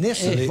 né?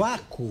 Nesse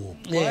vácuo,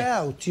 qual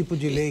é o tipo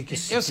de lei que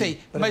se Eu sei,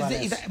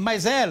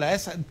 mas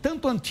essa,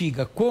 tanto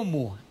antiga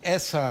como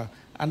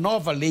a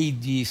nova lei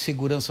de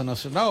segurança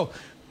nacional,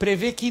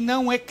 prevê que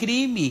não é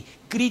crime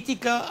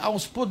crítica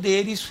aos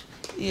poderes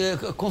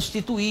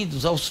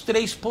constituídos, aos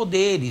 3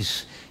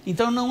 poderes.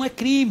 Então não é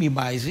crime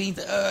mais.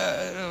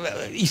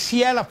 E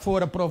se ela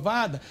for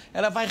aprovada,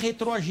 ela vai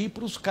retroagir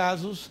para os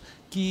casos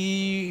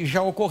que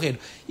já ocorreram.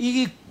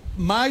 E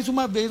mais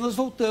uma vez nós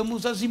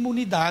voltamos às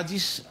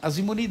imunidades.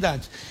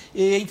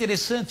 É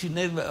interessante,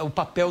 né, o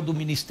papel do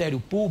Ministério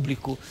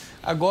Público.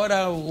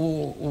 Agora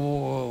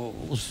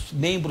os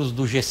membros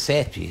do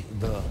G7,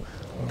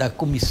 da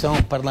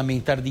Comissão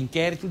Parlamentar de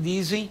Inquérito,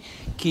 dizem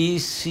que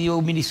se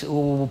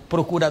o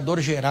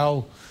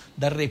Procurador-Geral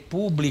da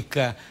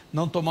República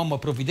não tomar uma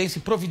providência,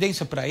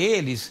 providência para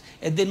eles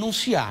é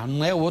denunciar,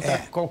 não é outra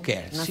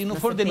qualquer. Se não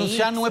for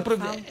denunciar, não é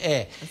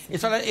providência.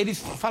 Eles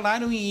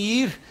falaram em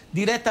ir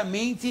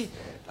diretamente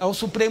ao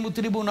Supremo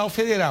Tribunal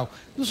Federal.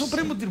 No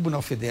Supremo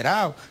Tribunal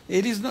Federal,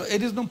 eles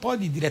não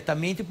podem ir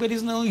diretamente, porque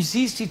não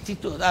existe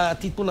a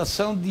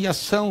titulação de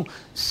ação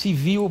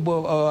civil,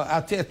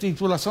 a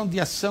titulação de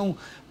ação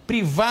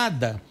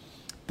privada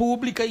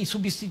pública em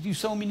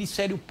substituição ao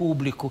Ministério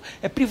Público.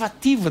 É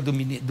privativa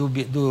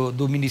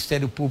do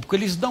Ministério Público.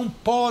 Eles não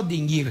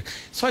podem ir.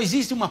 Só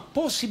existe uma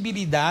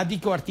possibilidade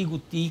que o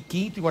artigo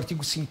 5º e o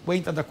artigo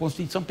 50 da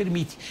Constituição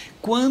permite,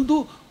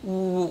 quando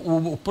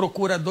o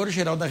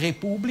Procurador-Geral da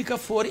República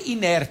for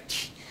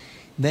inerte,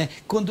 né?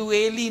 Quando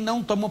ele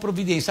não toma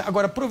providência.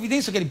 Agora, a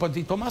providência que ele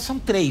pode tomar são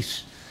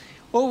 3.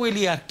 Ou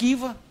ele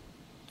arquiva,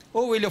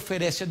 ou ele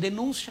oferece a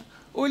denúncia,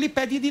 ou ele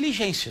pede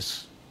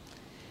diligências.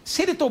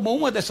 Se ele tomou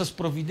uma dessas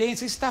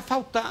providências, está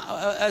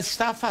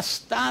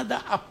afastada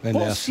a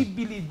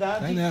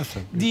possibilidade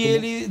de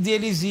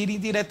eles irem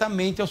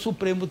diretamente ao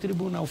Supremo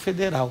Tribunal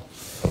Federal.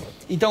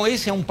 Então,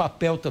 esse é um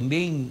papel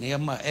também,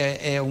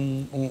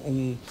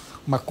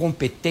 uma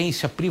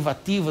competência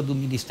privativa do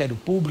Ministério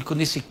Público,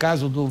 nesse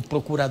caso do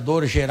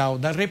Procurador-Geral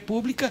da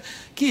República,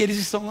 que eles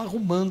estão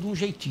arrumando um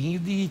jeitinho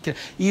de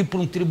ir para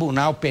um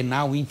tribunal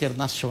penal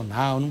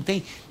internacional. Não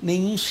tem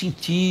nenhum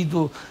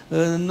sentido,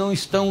 não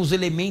estão os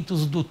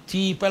elementos do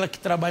tipo, ela que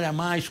trabalha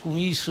mais com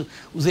isso,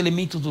 os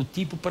elementos do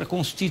tipo para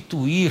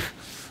constituir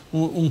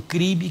um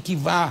crime que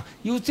vá...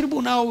 E o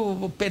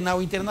Tribunal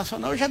Penal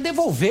Internacional já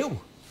devolveu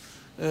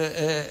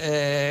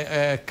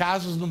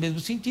casos no mesmo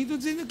sentido,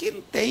 dizendo que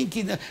não tem,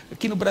 que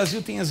aqui no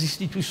Brasil tem as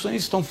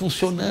instituições estão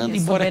funcionando,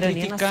 embora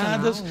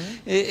criticadas.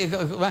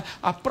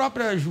 A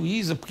própria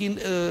juíza, porque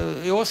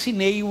eu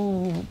assinei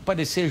o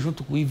parecer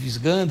junto com o Ives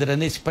Gandra,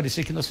 nesse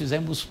parecer que nós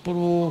fizemos para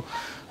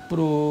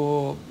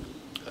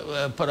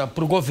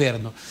o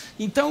governo.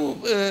 Então,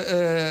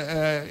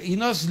 e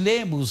nós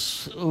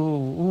lemos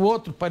o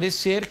outro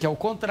parecer, que é o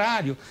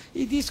contrário,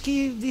 e diz que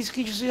isso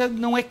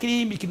não é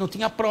crime, que não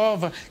tinha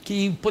prova,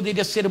 que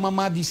poderia ser uma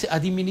má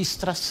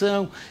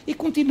administração, e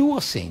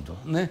continua sendo,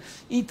 né?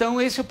 Então,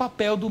 esse é o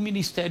papel do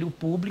Ministério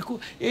Público.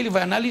 Ele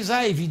vai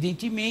analisar,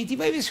 evidentemente, e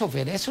vai ver se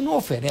oferece ou não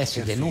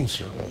oferece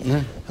denúncia,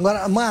 né?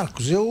 Agora,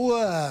 Marcos, eu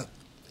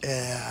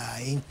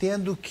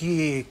entendo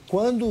que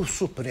quando o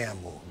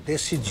Supremo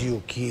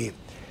decidiu que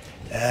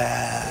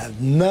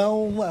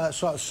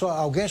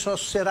alguém só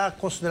será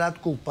considerado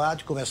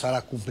culpado e começará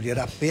a cumprir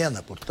a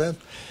pena, portanto,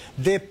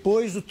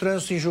 depois do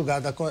trânsito em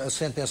julgado da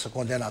sentença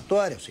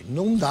condenatória, assim,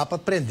 não dá para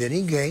prender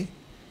ninguém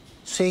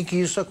sem que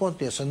isso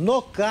aconteça.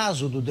 No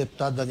caso do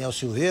deputado Daniel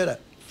Silveira,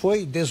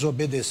 foi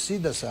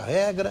desobedecida essa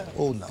regra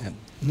ou não?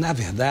 Na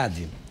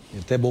verdade, é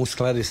até bom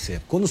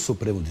esclarecer, quando o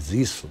Supremo diz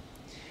isso,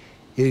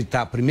 ele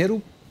está,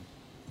 primeiro,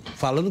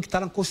 falando que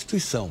está na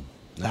Constituição,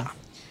 né?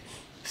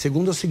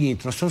 Segundo é o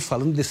seguinte, nós estamos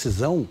falando de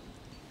decisão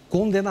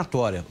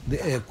condenatória,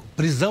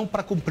 prisão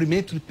para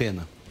cumprimento de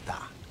pena.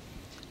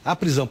 A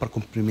prisão para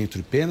cumprimento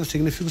de pena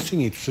significa o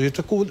seguinte, o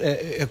sujeito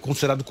é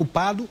considerado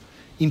culpado,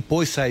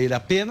 impôs-se a ele a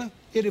pena,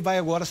 ele vai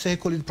agora ser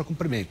recolhido para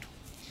cumprimento.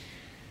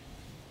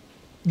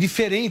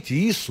 Diferente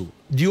isso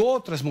de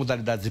outras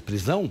modalidades de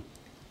prisão,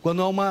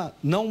 quando há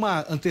não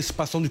uma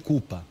antecipação de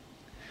culpa,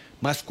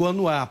 mas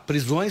quando há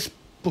prisões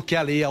porque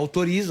a lei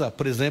autoriza,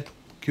 por exemplo,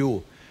 que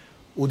o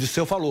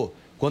Disseu falou,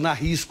 quando há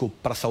risco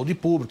para a saúde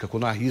pública,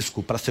 quando há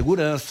risco para a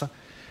segurança,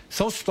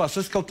 são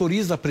situações que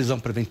autorizam a prisão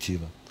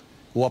preventiva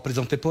ou a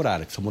prisão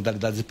temporária, que são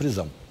modalidades de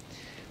prisão.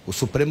 O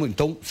Supremo,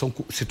 então, são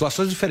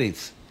situações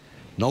diferentes.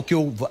 Não que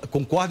eu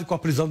concorde com a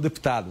prisão do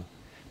deputado,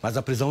 mas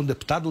a prisão do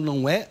deputado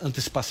não é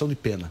antecipação de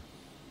pena,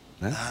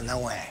 né?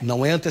 Não é.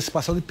 Não é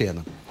antecipação de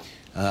pena.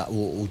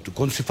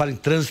 Quando se fala em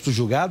trânsito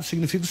julgado,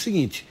 significa o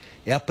seguinte,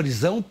 é a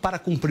prisão para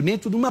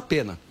cumprimento de uma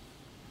pena.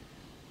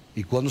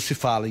 E quando se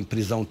fala em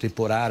prisão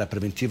temporária,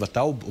 preventiva,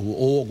 tal,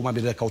 ou alguma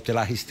medida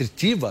cautelar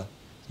restritiva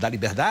da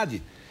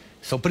liberdade,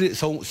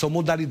 são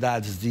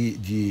modalidades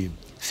de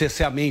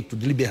cerceamento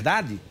de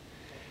liberdade,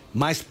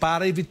 mas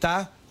para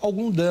evitar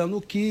algum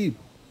dano que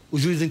o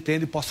juiz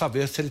entende possa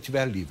haver se ele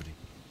estiver livre.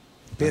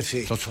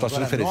 Perfeito. São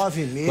situações Agora,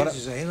 diferentes. 9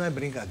 meses aí não é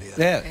brincadeira.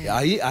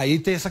 Aí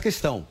tem essa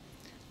questão.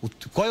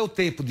 Qual é o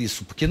tempo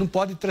disso? Porque não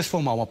pode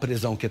transformar uma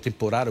prisão que é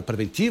temporária ou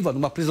preventiva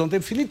numa prisão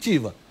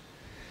definitiva.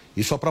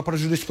 Isso a própria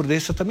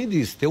jurisprudência também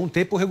diz. Tem um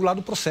tempo regular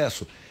do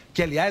processo,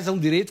 que, aliás, é um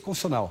direito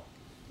constitucional.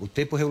 O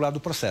tempo regular do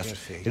processo.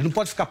 Perfeito. Ele não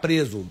pode ficar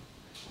preso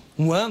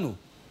 1 ano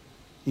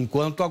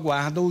enquanto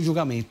aguarda o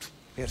julgamento.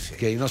 Perfeito.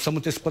 Porque aí nós estamos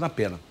antecipando a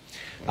pena.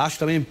 Acho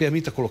também, me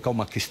permita colocar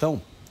uma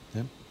questão,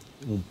 né?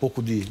 Um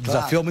pouco de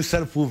desafio ao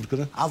Ministério Público,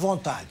 né? À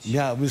vontade.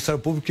 O Ministério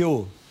Público,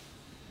 eu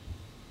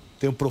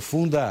tenho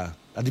profunda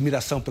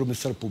admiração pelo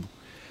Ministério Público.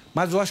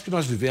 Mas eu acho que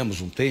nós vivemos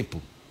um tempo,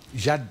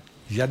 já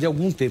de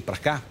algum tempo para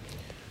cá,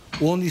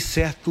 onde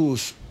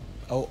certas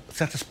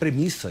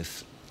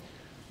premissas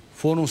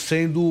foram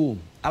sendo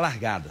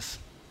alargadas,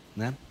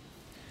 né?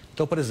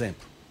 Então, por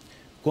exemplo,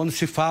 quando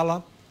se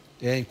fala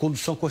em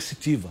condução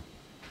coercitiva,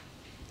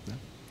 né?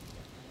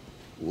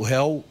 O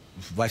réu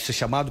vai ser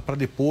chamado para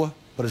depor,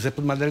 por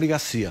exemplo, numa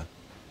delegacia.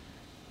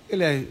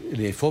 Ele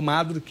é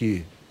informado de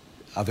que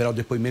haverá o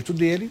depoimento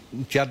dele,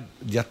 no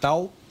dia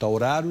tal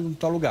horário, em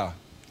tal lugar.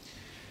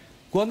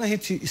 Quando a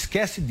gente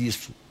esquece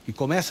disso e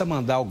começa a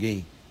mandar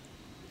alguém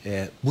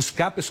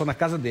buscar a pessoa na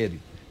casa dele,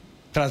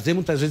 trazer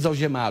muitas vezes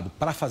algemado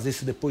para fazer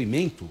esse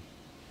depoimento,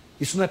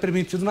 isso não é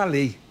permitido na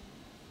lei,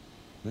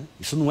 né?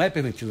 Isso não é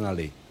permitido na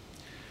lei.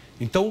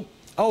 Então,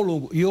 ao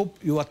longo... E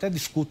eu até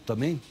discuto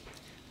também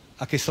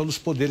a questão dos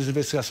poderes de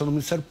investigação do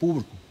Ministério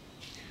Público.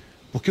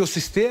 Porque o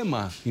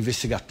sistema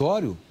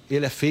investigatório,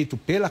 ele é feito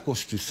pela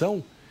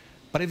Constituição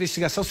para a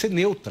investigação ser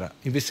neutra.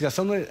 A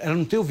investigação ela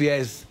não tem o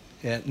viés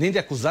nem de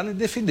acusar nem de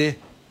defender.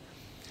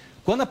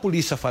 Quando a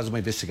polícia faz uma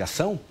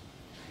investigação,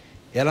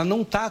 ela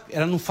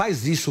não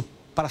faz isso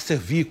para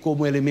servir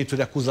como elemento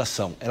de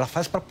acusação, ela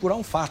faz para apurar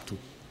um fato.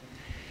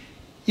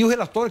 E o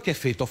relatório que é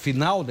feito ao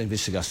final da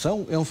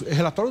investigação é um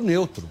relatório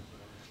neutro.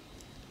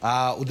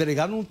 O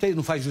delegado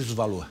não faz juízo de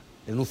valor.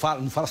 Ele não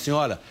fala assim,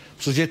 olha,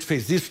 o sujeito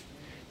fez isso.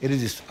 Ele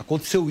diz,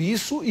 aconteceu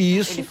isso e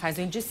isso... Ele faz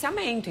o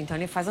indiciamento, então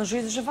ele faz um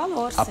juízo de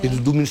valor. A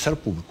pedido do Ministério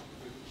Público.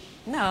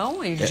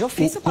 Não, ele de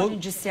ofício pode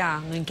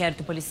indiciar no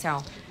inquérito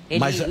policial.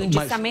 O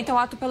indiciamento é o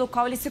ato pelo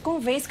qual ele se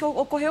convence que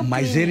ocorreu o crime.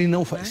 Mas ele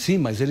não faz... Né? Sim,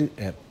 mas ele...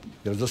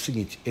 quero dizer o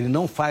seguinte, ele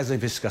não faz a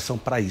investigação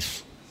para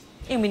isso.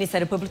 E o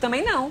Ministério Público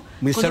também não. O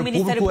Ministério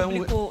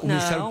Público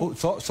não.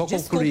 Só Desculpa,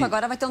 concluir.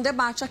 Agora vai ter um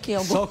debate aqui.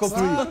 Só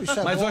concluir.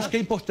 Mas eu acho que é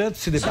importante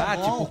esse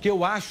debate, porque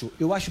eu acho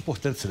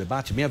importante esse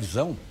debate, minha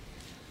visão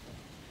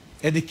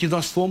é de que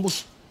nós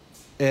fomos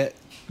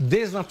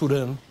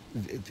desnaturando,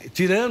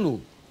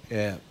 tirando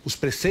os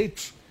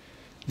preceitos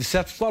de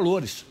certos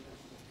valores.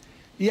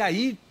 E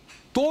aí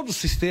todo o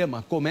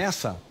sistema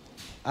começa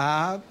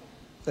a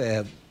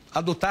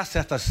adotar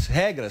certas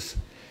regras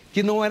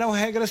que não eram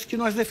regras que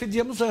nós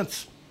defendíamos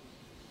antes.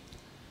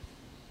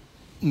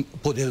 O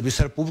poder do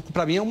Ministério Público,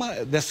 para mim, é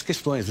uma dessas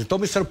questões. Então, o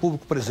Ministério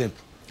Público, por exemplo,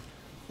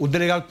 o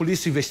delegado de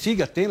polícia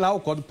investiga, tem lá o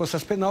Código de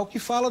Processo Penal que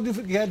fala do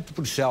inquérito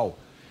policial.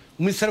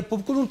 O Ministério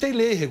Público não tem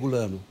lei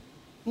regulando.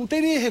 Não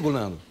tem lei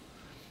regulando.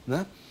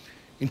 Né?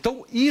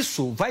 Então,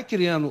 isso vai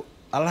criando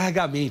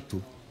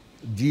alargamento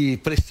de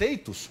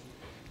preceitos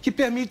que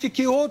permite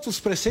que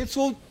outros preceitos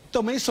vão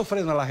também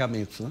sofrendo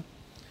alargamentos. Né?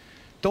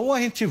 Então, ou a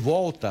gente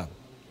volta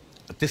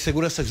a ter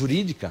segurança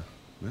jurídica,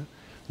 né?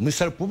 O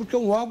Ministério Público é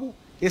um órgão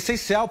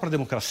essencial para a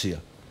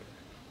democracia,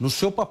 no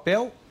seu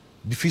papel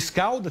de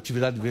fiscal da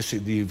atividade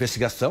de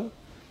investigação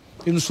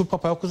e no seu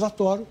papel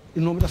acusatório em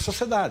nome da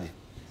sociedade.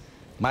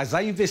 Mas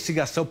a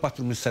investigação parte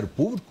do Ministério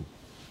Público,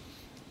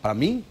 para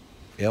mim,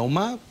 é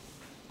uma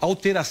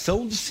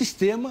alteração do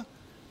sistema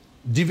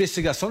de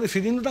investigação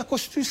definido na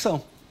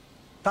Constituição.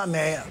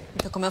 Tameia.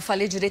 Então, como eu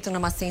falei, direito não é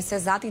uma ciência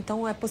exata,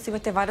 então é possível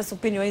ter várias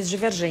opiniões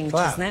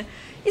divergentes, né?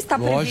 Está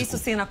previsto,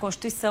 sim, na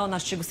Constituição, no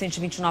artigo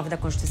 129 da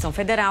Constituição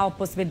Federal, a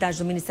possibilidade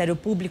do Ministério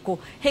Público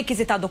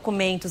requisitar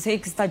documentos,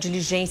 requisitar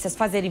diligências,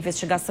 fazer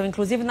investigação,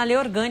 inclusive na lei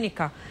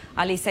orgânica.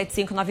 A Lei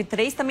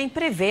 7593 também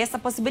prevê essa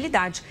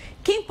possibilidade.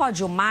 Quem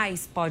pode o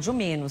mais, pode o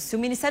menos. Se o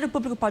Ministério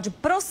Público pode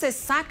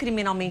processar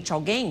criminalmente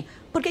alguém,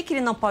 por que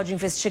ele não pode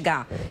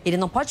investigar? Ele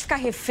não pode ficar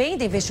refém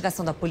da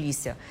investigação da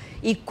polícia.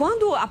 E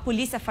quando a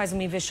polícia faz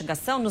uma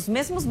investigação, nos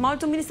mesmos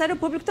moldes do Ministério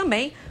Público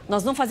também,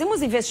 nós não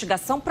fazemos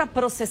investigação para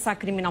processar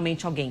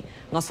criminalmente alguém.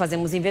 Nós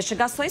fazemos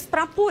investigações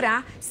para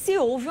apurar se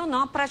houve ou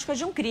não a prática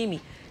de um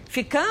crime.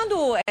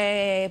 Ficando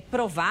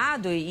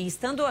provado e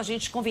estando a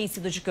gente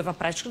convencido de que houve a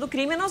prática do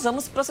crime, nós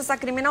vamos processar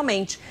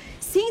criminalmente.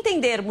 Se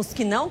entendermos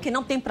que não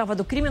tem prova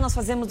do crime, nós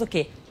fazemos o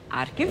quê?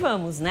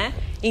 Arquivamos, né?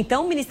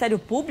 Então, o Ministério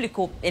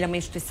Público, ele é uma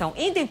instituição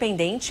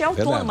independente e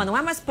autônoma, não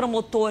é mais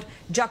promotor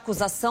de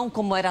acusação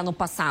como era no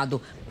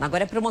passado.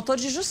 Agora é promotor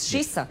de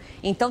justiça.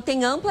 Então,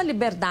 tem ampla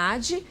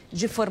liberdade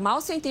de formar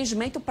o seu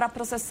entendimento para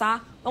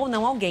processar ou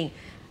não alguém.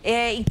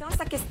 Então,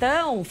 essa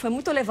questão foi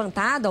muito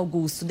levantada,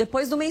 Augusto,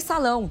 depois do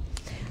mensalão.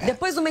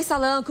 Depois do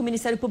mensalão, que o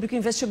Ministério Público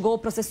investigou,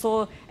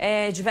 processou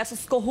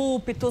diversos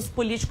corruptos,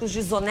 políticos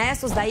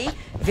desonestos, daí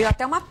veio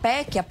até uma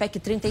PEC, a PEC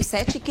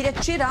 37, que queria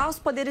tirar os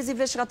poderes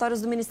investigatórios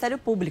do Ministério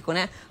Público,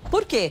 né?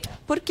 Por quê?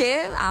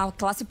 Porque a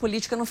classe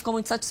política não ficou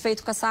muito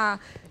satisfeita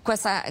com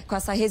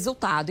esse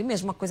resultado. E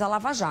mesmo uma coisa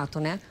Lava Jato,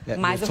 né?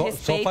 Mas eu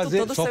respeito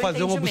todo o seu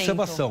fazer uma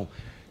observação.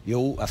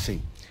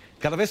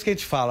 Cada vez que a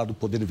gente fala do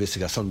poder de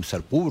investigação do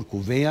Ministério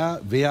Público,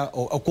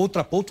 o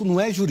contraponto não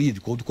é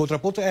jurídico. O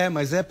contraponto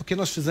mas é porque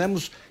nós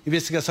fizemos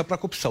investigação para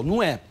corrupção.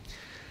 Não é.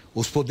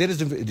 Os poderes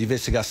de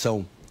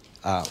investigação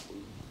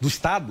do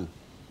Estado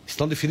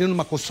estão definindo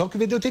uma Constituição que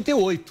veio de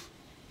 88.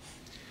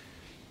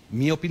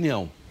 Minha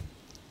opinião.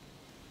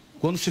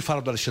 Quando se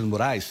fala do Alexandre de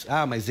Moraes,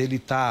 mas ele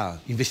está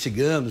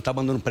investigando, está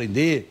mandando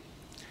prender.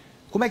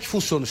 Como é que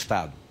funciona o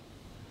Estado?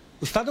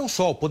 O Estado é um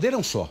só, o poder é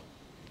um só.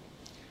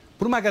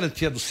 Por uma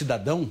garantia do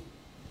cidadão,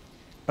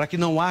 para que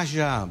não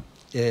haja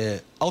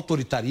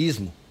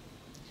autoritarismo,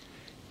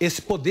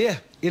 esse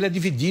poder ele é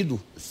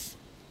dividido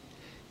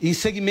em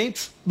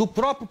segmentos do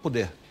próprio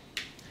poder.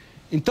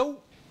 Então,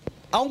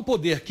 há um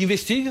poder que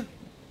investiga,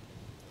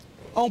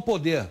 há um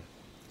poder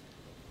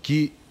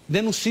que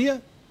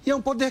denuncia e há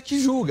um poder que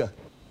julga.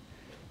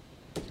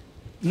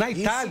 Na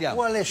Itália...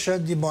 O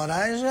Alexandre de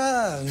Moraes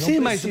já não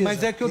Sim, precisa.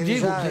 mas é que eu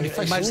digo...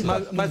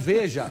 Mas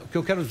veja, o que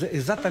eu quero dizer,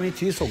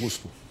 exatamente isso,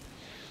 Augusto.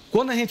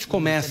 Quando a gente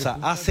começa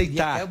a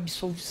aceitar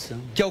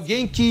que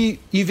alguém que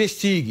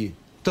investigue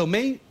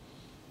também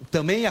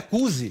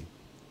acuse,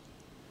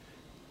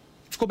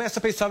 a gente começa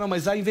a pensar, não,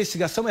 mas a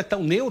investigação é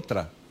tão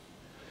neutra.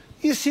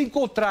 E se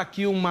encontrar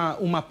aqui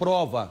uma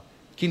prova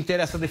que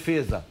interessa a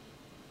defesa,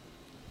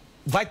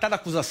 vai estar na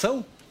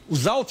acusação?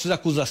 Os autos da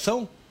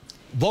acusação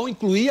vão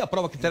incluir a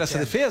prova que interessa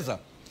a defesa?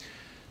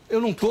 Eu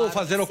não estou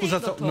fazendo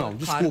acusação. Doutor. Não,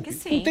 desculpe.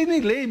 Claro, não tem nem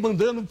lei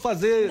mandando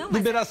fazer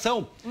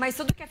liberação. Mas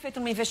tudo que é feito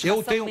numa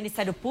investigação do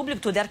Ministério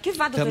Público, tudo é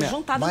arquivado, tudo é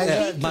juntado no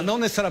RIC. Mas não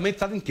necessariamente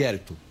está no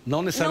inquérito.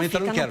 Não necessariamente está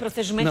no inquérito. No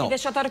procedimento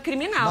investigatório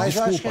criminal. Mas,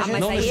 desculpa,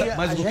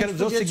 mas o que eu quero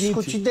dizer é o seguinte.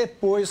 Discutir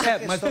depois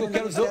mas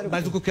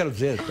o que eu quero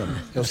dizer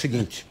também é o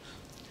seguinte.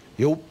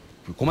 Eu,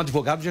 como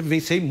advogado, já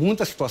vivenciei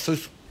muitas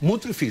situações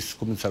muito difíceis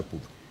com o Ministério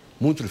Público.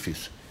 Muito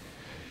difíceis.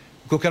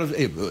 O que eu quero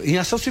dizer, em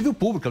ação civil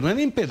pública, não é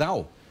nem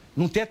penal.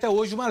 Não tem até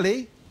hoje uma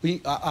lei.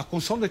 A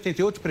Constituição de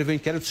 88 prevê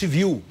inquérito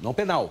civil, não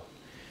penal.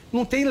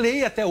 Não tem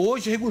lei até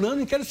hoje regulando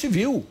o inquérito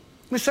civil. O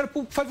Ministério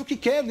Público faz o que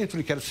quer dentro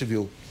do inquérito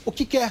civil. O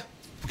que quer,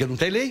 porque não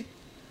tem lei.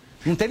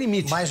 Não tem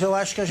limite. Mas eu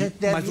acho que a gente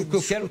deve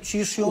discutir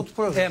isso em outro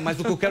programa. Mas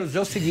o que eu quero dizer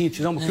é o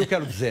seguinte, o que eu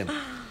quero dizer,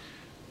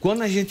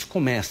 quando a gente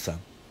começa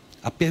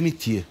a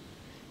permitir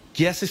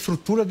que essa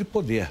estrutura de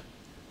poder,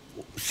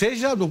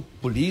 seja no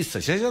polícia,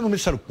 seja no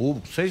Ministério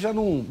Público, seja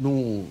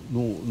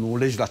no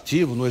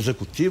Legislativo, no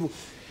Executivo,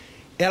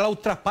 ela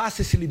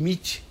ultrapassa esse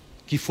limite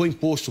que foi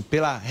imposto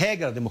pela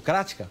regra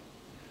democrática,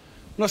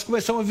 nós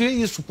começamos a ver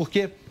isso,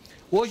 porque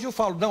hoje eu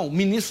falo, não, o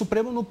ministro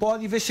Supremo não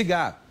pode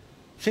investigar.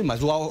 Sim,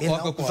 mas o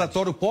órgão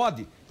acusatório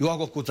pode. E o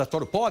órgão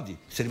acusatório pode,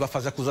 se ele vai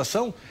fazer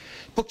acusação.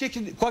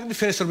 Qual é a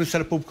diferença do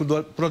Ministério Público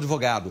para o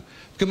advogado?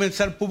 Porque o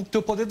Ministério Público tem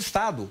o poder do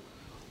Estado.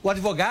 O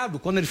advogado,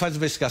 quando ele faz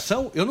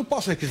investigação, eu não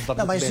posso requisitar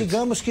documentos. Mas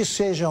digamos que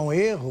seja um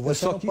erro,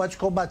 você não pode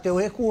combater o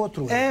erro com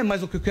outro erro.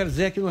 Mas o que eu quero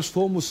dizer é que nós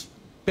fomos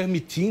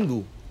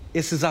permitindo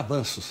esses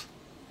avanços.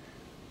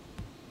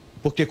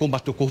 Porque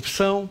combateu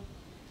corrupção,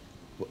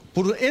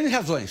 por N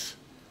razões.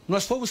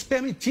 Nós fomos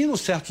permitindo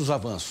certos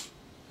avanços.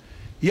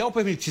 E ao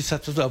permitir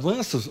certos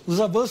avanços, os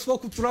avanços vão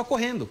continuar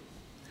ocorrendo.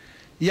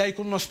 E aí,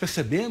 quando nós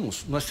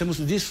percebemos, nós temos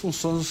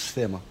disfunções no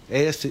sistema.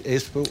 É esse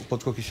o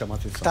ponto que eu quis chamar a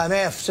atenção.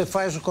 Tamef, você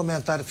faz o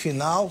comentário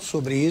final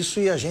sobre isso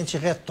e a gente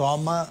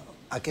retoma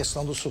a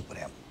questão do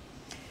Supremo.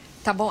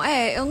 Tá bom.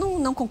 Eu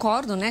não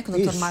concordo, né, com o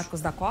doutor Marcos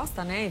da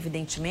Costa, né,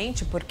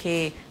 evidentemente,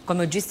 porque,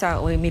 como eu disse,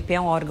 o MP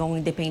é um órgão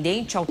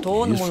independente,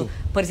 autônomo. Isso.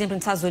 Por exemplo,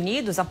 nos Estados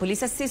Unidos, a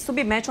polícia se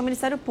submete ao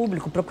Ministério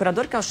Público. O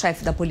procurador que é o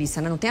chefe da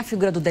polícia, né, não tem a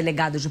figura do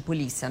delegado de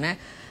polícia, né?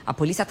 A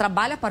polícia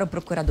trabalha para o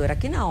procurador,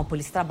 aqui não, a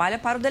polícia trabalha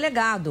para o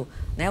delegado,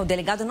 né? O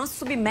delegado não se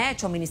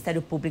submete ao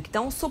Ministério Público.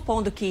 Então,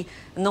 supondo que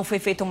não foi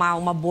feita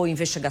uma boa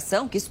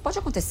investigação, que isso pode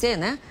acontecer,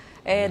 né?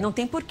 Não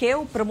tem por que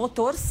o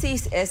promotor se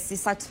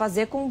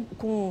satisfazer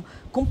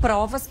com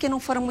provas que não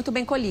foram muito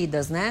bem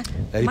colhidas, né?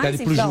 Ele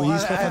pede para o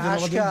juiz para fazer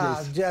acho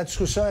que a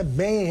discussão é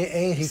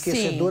bem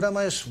enriquecedora, sim,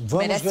 mas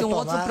vamos merece retomar... um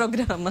outro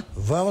programa.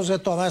 Vamos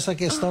retomar essa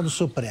questão do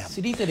Supremo.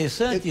 Seria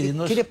interessante...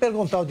 Eu queria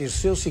perguntar ao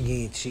Dirceu o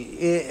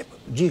seguinte,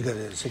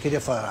 diga, você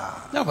queria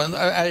falar... Não,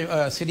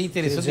 seria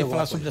interessante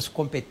falar sobre as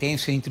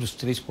competências entre os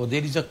três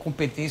poderes e a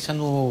competência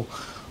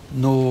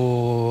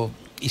no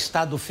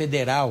Estado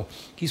Federal,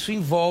 que isso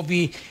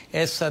envolve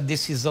essa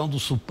decisão do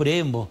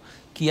Supremo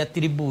que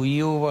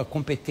atribuiu a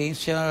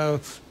competência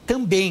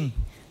também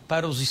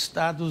para os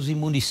estados e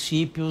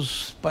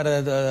municípios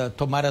para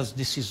tomar as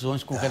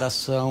decisões com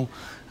relação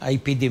à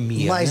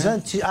epidemia. Mas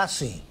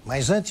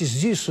antes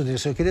disso,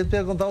 eu queria te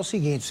perguntar o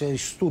seguinte, você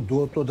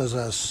estudou todas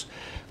as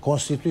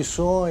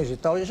constituições e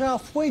tal, e já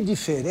foi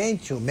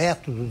diferente o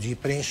método de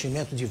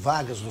preenchimento de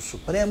vagas no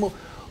Supremo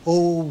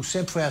ou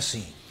sempre foi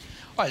assim?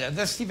 Olha,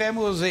 nós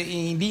tivemos,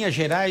 em linhas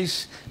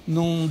gerais,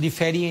 não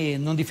difere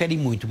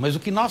muito, mas o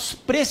que nós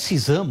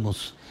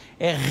precisamos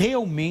é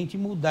realmente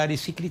mudar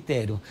esse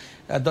critério,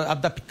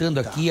 adaptando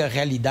aqui a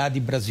realidade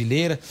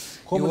brasileira.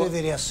 Como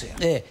deveria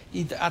ser.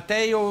 E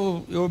até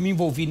eu me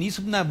envolvi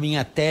nisso na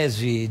minha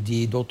tese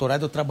de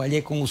doutorado, eu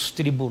trabalhei com os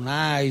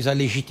tribunais, a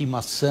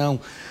legitimação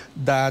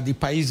de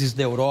países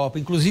da Europa,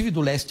 inclusive do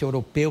leste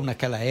europeu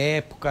naquela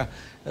época,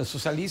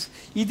 socialista,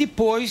 e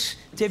depois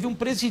teve um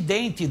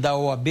presidente da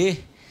OAB,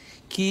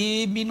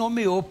 que me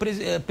nomeou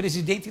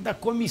presidente da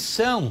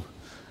comissão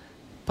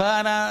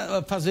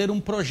para fazer um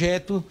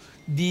projeto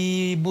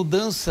de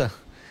mudança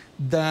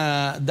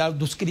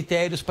dos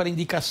critérios para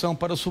indicação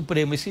para o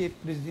Supremo. Esse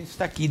presidente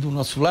está aqui do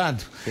nosso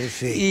lado.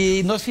 Perfeito.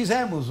 E nós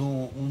fizemos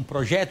um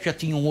projeto, já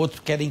tinha um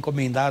outro que era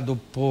encomendado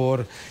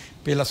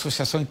pela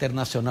Associação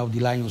Internacional de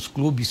Lions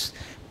Clubes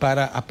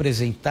para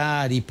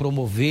apresentar e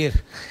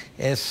promover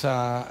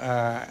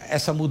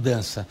essa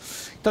mudança.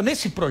 Então,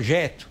 nesse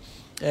projeto,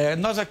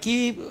 nós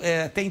aqui,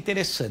 até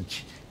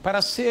interessante,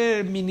 para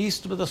ser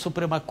ministro da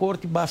Suprema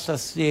Corte basta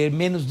ser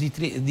menos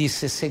de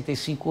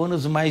 65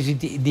 anos, mais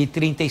de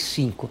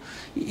 35.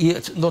 E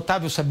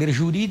notável saber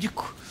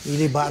jurídico.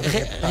 E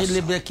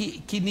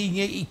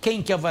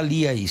quem que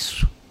avalia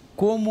isso?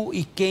 Como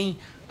e quem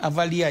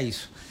avalia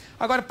isso?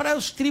 Agora, para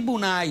os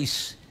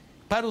tribunais,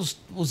 para os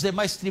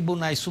demais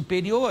tribunais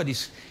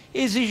superiores,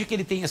 exige que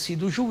ele tenha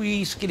sido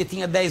juiz, que ele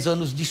tenha 10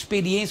 anos de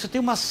experiência,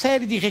 tem uma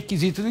série de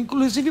requisitos,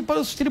 inclusive para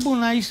os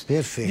tribunais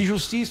de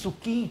justiça, o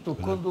quinto,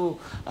 quando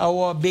a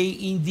OAB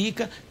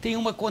indica, tem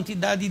uma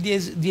quantidade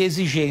de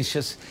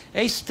exigências.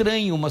 É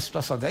estranho uma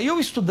situação dessa. Eu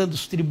estudando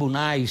os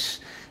tribunais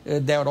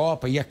da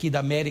Europa e aqui da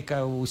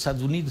América, os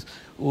Estados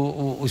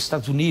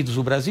Unidos,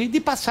 o Brasil, e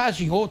de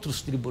passagem em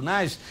outros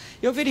tribunais,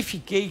 eu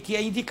verifiquei que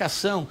a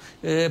indicação,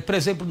 por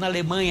exemplo, na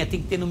Alemanha tem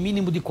que ter no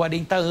mínimo de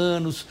 40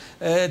 anos,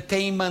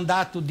 tem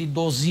mandato de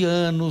 12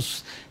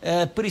 anos,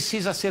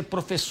 precisa ser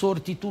professor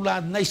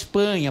titulado. Na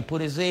Espanha,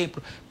 por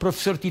exemplo,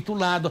 professor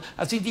titulado.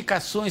 As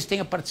indicações têm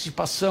a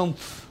participação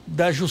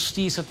da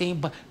Justiça, tem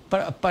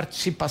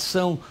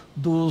participação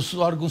dos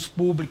órgãos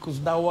públicos,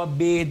 da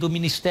OAB, do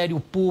Ministério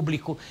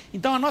Público.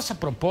 Então, a nossa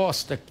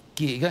proposta,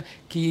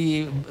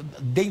 que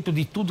dentro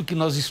de tudo que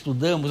nós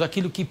estudamos,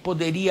 aquilo que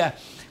poderia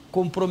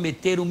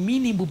comprometer o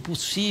mínimo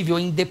possível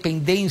a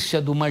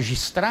independência do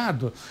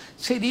magistrado,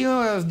 seriam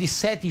as de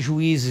 7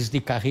 juízes de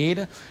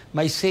carreira,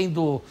 mas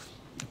sendo,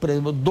 por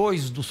exemplo,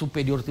 2 do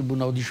Superior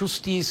Tribunal de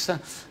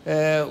Justiça,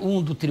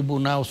 1 do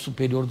Tribunal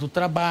Superior do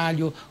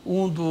Trabalho,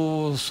 1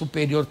 do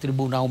Superior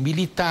Tribunal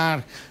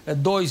Militar,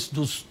 2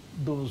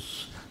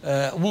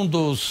 um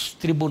dos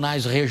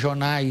tribunais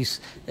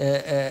regionais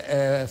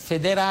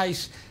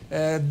federais,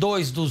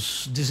 2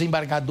 dos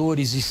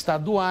desembargadores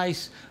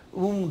estaduais,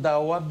 1 da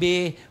OAB,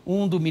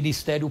 1 do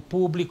Ministério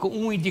Público,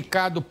 1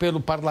 indicado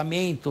pelo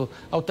Parlamento,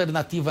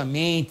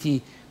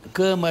 alternativamente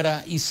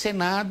Câmara e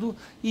Senado,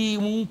 e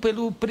 1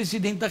 pelo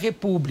Presidente da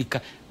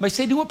República. Mas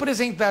seriam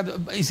apresentados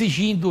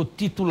exigindo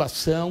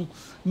titulação,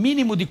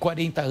 mínimo de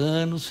 40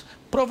 anos,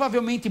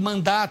 provavelmente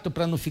mandato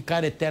para não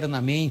ficar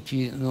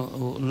eternamente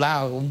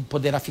lá,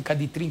 poderá ficar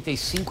de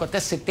 35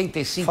 até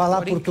 75. Falar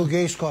 40,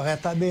 português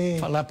corretamente.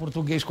 Falar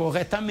português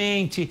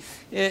corretamente.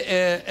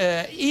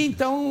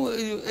 Então,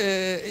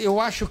 eu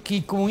acho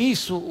que com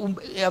isso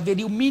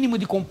haveria o mínimo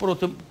de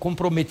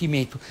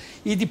comprometimento.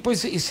 E depois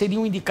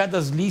seriam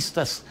indicadas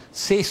listas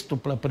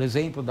sextupla, por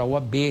exemplo, da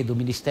OAB, do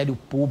Ministério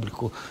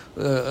Público,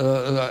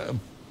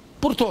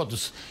 por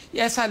todos. E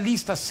essa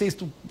lista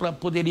sextupla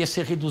poderia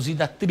ser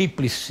reduzida a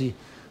tríplice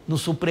no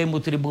Supremo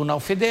Tribunal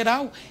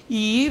Federal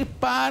e ir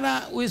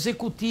para o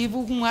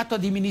Executivo, um ato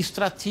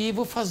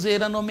administrativo,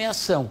 fazer a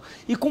nomeação.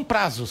 E com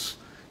prazos,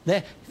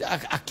 né?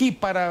 Aqui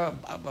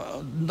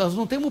nós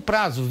não temos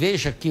prazo.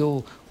 Veja que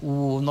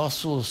o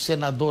nosso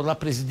senador lá,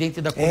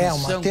 presidente da comissão...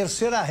 uma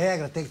terceira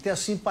regra, tem que ter a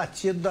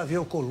simpatia do Davi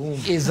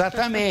Alcolumbre.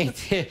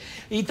 Exatamente.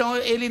 Então,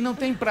 ele não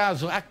tem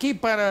prazo. Aqui,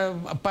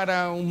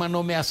 para uma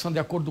nomeação de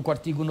acordo com o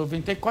artigo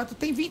 94,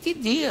 tem 20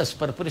 dias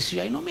para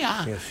prestigiar e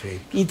nomear.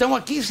 Perfeito. Então,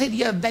 aqui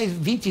seria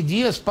 20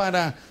 dias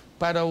para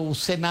o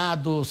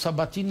Senado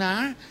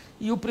sabatinar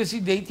e o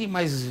presidente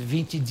mais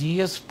 20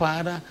 dias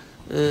para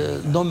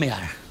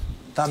nomear.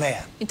 Também.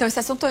 Então, esse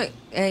assunto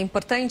é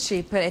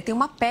importante. Tem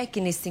uma PEC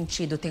nesse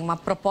sentido, tem uma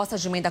proposta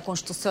de emenda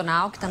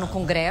constitucional que está no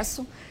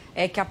Congresso,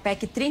 que é a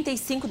PEC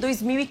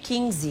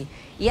 35/2015.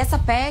 E essa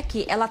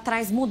PEC, ela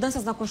traz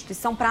mudanças na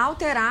Constituição para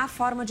alterar a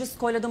forma de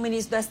escolha do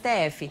ministro do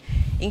STF.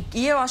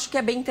 E eu acho que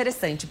é bem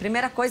interessante.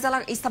 Primeira coisa,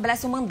 ela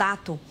estabelece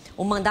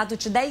um mandato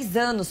de 10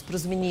 anos para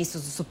os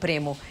ministros do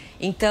Supremo.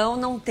 Então,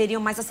 não teriam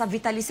mais essa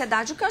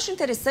vitaliciedade, o que eu acho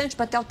interessante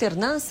para ter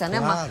alternância, né?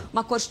 Claro.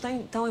 Uma corte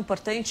tão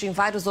importante, em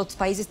vários outros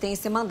países tem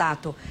esse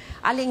mandato.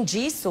 Além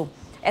disso,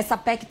 essa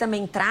PEC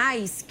também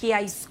traz que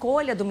a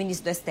escolha do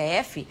ministro do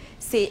STF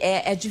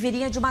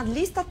viria de uma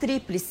lista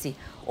tríplice,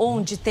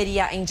 onde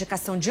teria a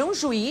indicação de um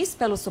juiz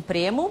pelo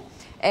Supremo,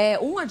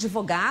 um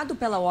advogado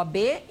pela OAB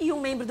e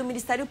um membro do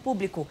Ministério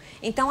Público.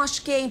 Então,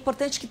 acho que é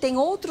importante que tenha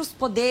outros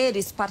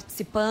poderes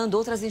participando,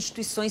 outras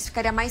instituições,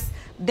 ficaria mais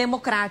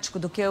democrático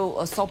do que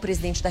só o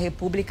presidente da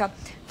República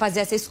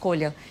fazer essa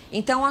escolha.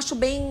 Então, acho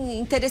bem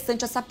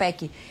interessante essa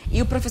PEC.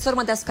 E o professor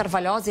Modesto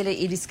Carvalhosa,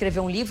 ele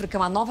escreveu um livro que é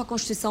uma nova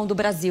Constituição do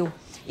Brasil.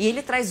 E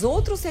ele traz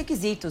outros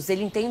requisitos.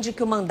 Ele entende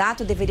que o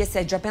mandato deveria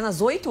ser de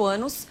apenas 8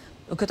 anos,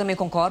 o que eu também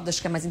concordo, acho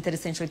que é mais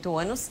interessante 8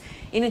 anos.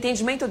 E no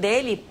entendimento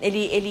dele,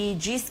 ele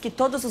diz que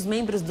todos os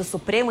membros do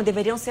Supremo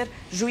deveriam ser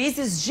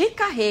juízes de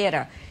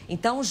carreira.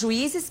 Então,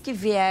 juízes que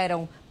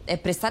vieram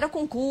prestaram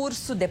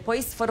concurso,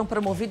 depois foram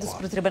promovidos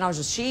para o Tribunal de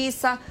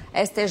Justiça,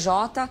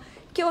 STJ,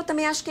 que eu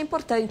também acho que é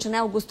importante, né,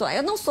 Augusto?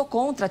 Eu não sou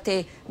contra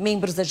ter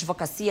membros da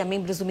advocacia,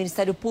 membros do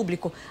Ministério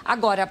Público.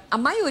 Agora, a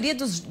maioria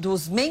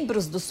dos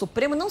membros do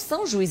Supremo não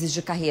são juízes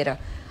de carreira.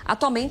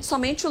 Atualmente,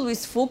 somente o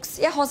Luiz Fux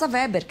e a Rosa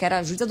Weber, que era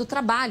a juíza do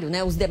trabalho,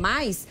 né? Os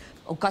demais,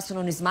 o Cássio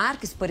Nunes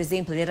Marques, por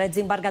exemplo, ele era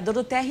desembargador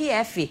do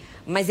TRF,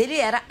 mas ele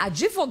era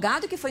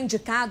advogado que foi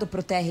indicado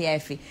para o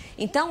TRF.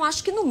 Então,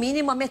 acho que, no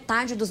mínimo, a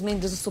metade dos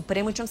membros do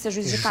Supremo tinham que ser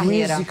juízes de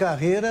carreira. Juiz de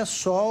carreira,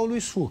 só o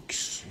Luiz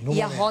Fux. E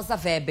momento. A Rosa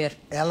Weber.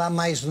 Ela,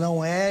 mas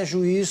não é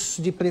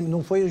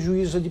não foi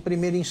juíza de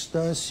primeira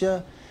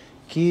instância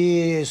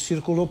que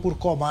circulou por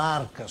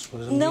comarcas, por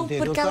exemplo, não, no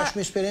interior, porque eu acho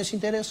uma experiência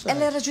interessante.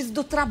 Ela era juiz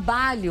do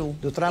trabalho.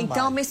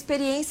 Então, é uma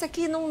experiência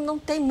que não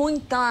tem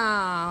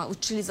muita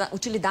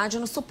utilidade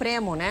no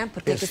Supremo, né?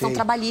 Porque é questão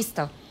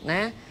trabalhista,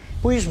 né?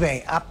 Pois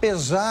bem,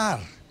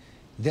 apesar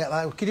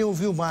dela... Eu queria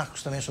ouvir o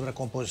Marcos também sobre a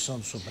composição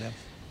do Supremo.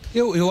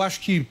 Eu acho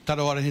que está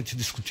na hora a gente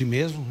discutir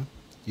mesmo. Né?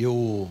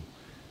 Eu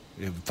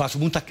faço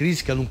muita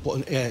crítica.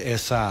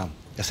 Essa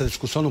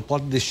discussão não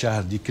pode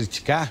deixar de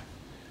criticar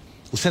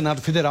o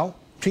Senado Federal.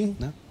 Sim.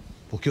 Né?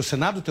 Porque o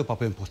Senado tem um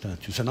papel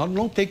importante. O Senado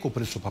não tem que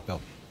cumprir o seu papel.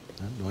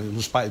 Né?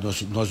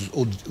 Nós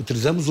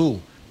utilizamos o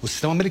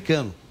sistema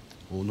americano.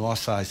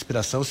 Nossa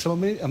inspiração é o sistema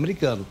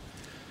americano.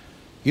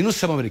 E no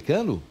sistema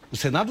americano, o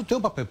Senado tem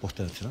um papel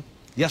importante. Né?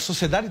 E a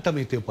sociedade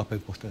também tem um papel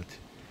importante.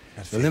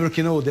 Perfeito. Eu lembro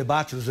que nos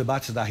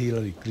debates da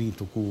Hillary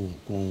Clinton com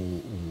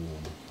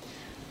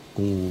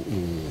o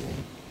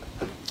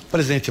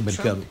presidente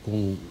americano,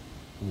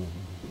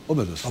 oh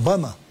meu Deus.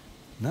 Obama?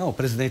 Não, o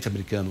presidente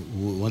americano,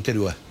 o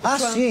anterior. Ah,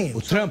 sim.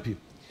 O Trump.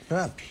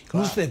 Claro.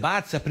 Nos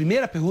debates, a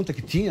primeira pergunta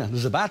que tinha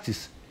nos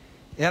debates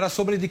era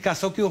sobre a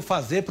indicação que iam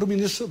fazer para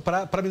ministro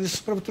do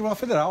Supremo Tribunal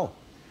Federal.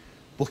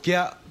 Porque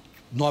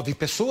 9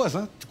 pessoas,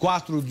 né?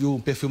 4 de um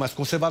perfil mais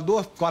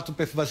conservador, 4 do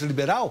perfil mais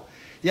liberal,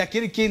 e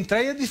aquele que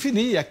entrar ia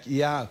definir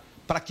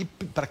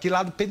para que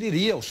lado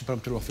penderia o Supremo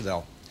Tribunal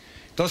Federal.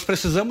 Então, nós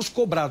precisamos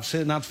cobrar do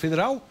Senado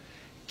Federal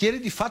que ele,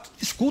 de fato,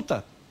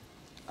 discuta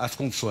as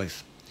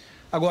condições.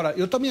 Agora,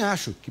 eu também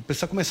acho que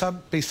precisa começar a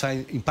pensar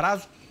em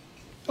prazo,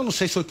 eu não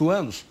sei se 8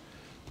 anos,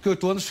 porque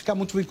 8 anos fica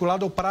muito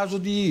vinculado ao prazo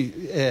de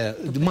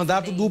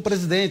mandato do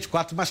presidente,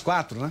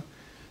 4+4, né?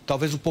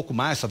 Talvez um pouco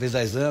mais, talvez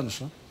 10 anos,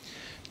 né?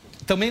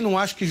 Também não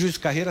acho que juiz de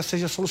carreira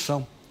seja a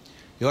solução.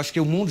 Eu acho que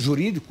o mundo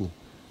jurídico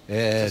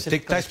tem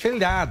que estar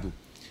espelhado.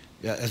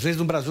 Às vezes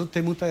no Brasil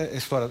tem muita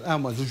história,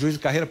 mas o juiz de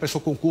carreira prestou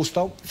concurso e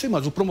tal. Sim,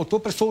 mas o promotor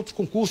prestou outro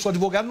concurso, o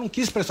advogado não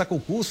quis prestar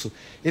concurso,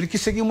 ele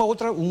quis seguir uma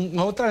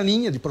outra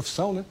linha de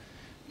profissão, né?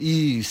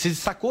 E se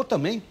destacou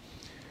também.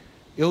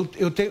 Eu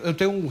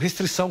tenho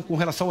restrição com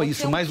relação a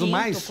isso, mas o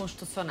mais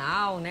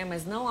constitucional, né?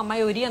 Mas não a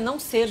maioria não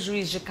ser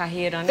juiz de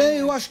carreira, né?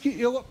 Eu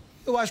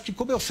acho que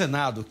como é o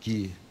Senado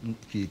que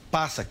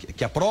passa,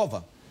 que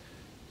aprova,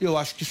 eu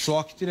acho que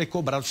só que teria que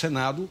cobrar do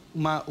Senado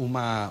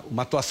uma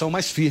atuação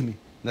mais firme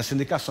nessas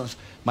indicações.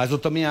 Mas eu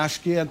também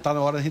acho que está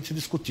na hora da gente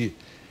discutir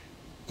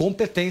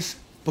competência,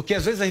 porque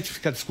às vezes a gente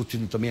fica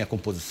discutindo também a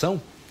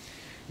composição,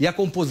 e a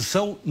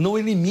composição não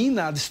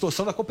elimina a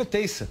distorção da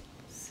competência.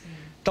 Sim.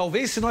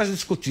 Talvez se nós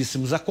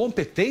discutíssemos a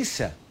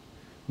competência,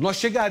 nós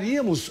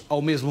chegaríamos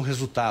ao mesmo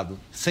resultado,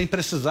 sem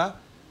precisar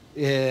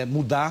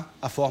mudar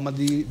a forma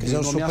de nomeação.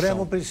 O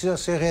Supremo precisa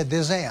ser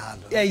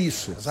redesenhado. É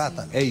isso.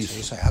 Exatamente. É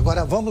isso. Aí.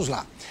 Agora, vamos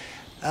lá.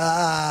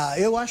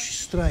 Eu acho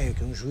estranho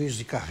que um juiz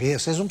de carreira,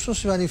 vocês não precisam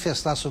se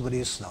manifestar sobre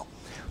isso, não.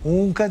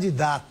 Um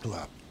candidato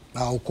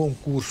ao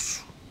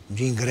concurso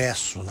de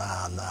ingresso,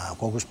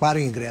 concurso para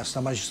o ingresso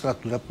na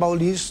magistratura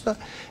paulista,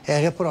 é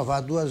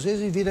reprovado 2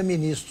 vezes e vira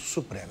ministro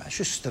supremo.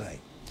 Acho estranho.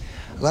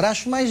 Agora,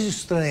 acho mais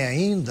estranho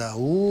ainda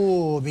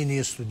o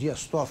ministro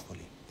Dias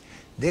Toffoli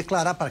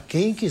declarar para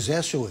quem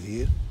quisesse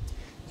ouvir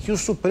que o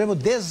Supremo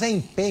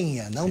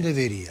desempenha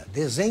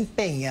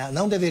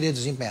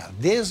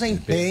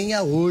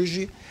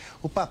hoje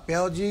o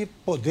papel de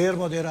poder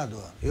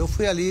moderador. Eu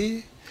fui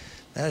ali,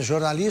 né,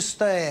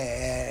 jornalista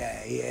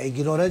é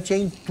ignorante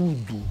em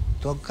tudo.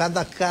 Então,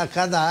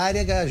 cada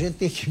área que a gente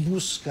tem que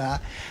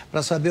buscar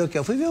para saber o que é.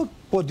 Eu fui ver o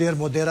poder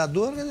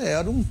moderador,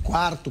 era um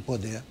 4º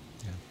poder.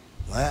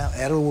 Né?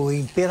 Era o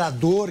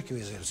imperador que o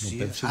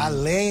exercia.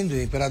 Além do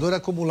imperador,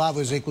 acumulava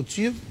o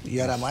executivo e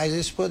era mais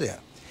esse poder.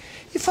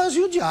 E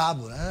fazia o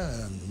diabo,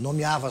 né?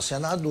 Nomeava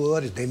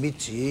senadores,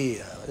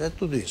 demitia,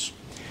 tudo isso.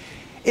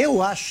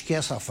 Eu acho que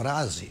essa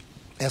frase,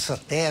 essa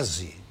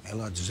tese,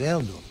 melhor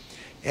dizendo,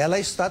 ela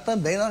está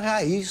também na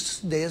raiz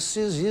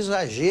desses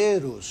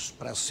exageros,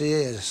 para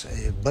ser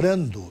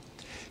brando,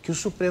 que o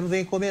Supremo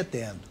vem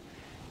cometendo.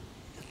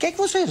 O que é que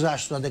vocês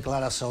acham de uma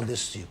declaração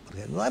desse tipo?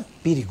 Porque não é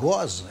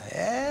perigosa,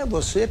 é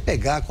você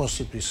pegar a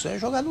Constituição e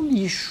jogar no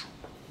lixo.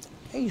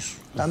 É isso,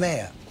 também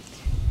é.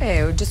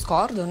 Eu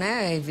discordo,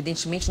 né?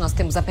 Evidentemente, nós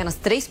temos apenas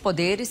 3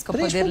 poderes, que é o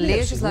poder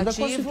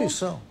legislativo,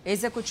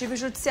 executivo e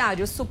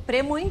judiciário. O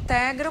Supremo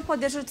integra o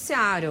poder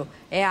judiciário.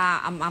 É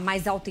a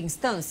mais alta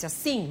instância?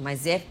 Sim,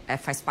 mas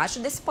faz parte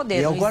desse poder.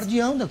 E é o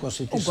guardião da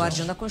Constituição. O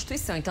guardião da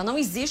Constituição. Então, não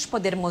existe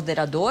poder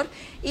moderador.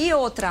 E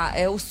outra,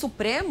 o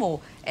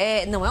Supremo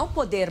não é o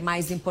poder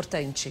mais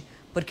importante.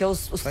 Porque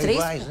os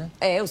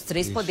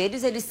três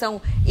poderes, eles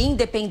são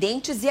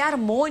independentes e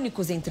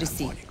harmônicos entre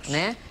si,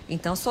 né?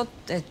 Então, sou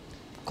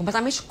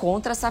completamente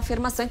contra essa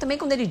afirmação. E também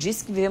quando ele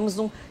disse que vivemos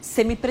num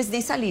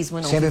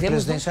semipresidencialismo. Não,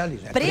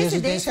 semipresidencialismo.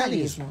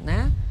 Presidencialismo,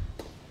 né?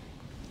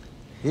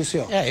 Isso,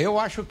 eu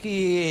acho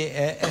que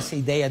essa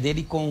ideia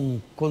dele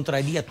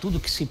contraria tudo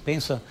que se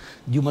pensa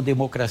de uma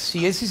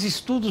democracia. Esses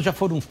estudos já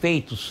foram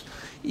feitos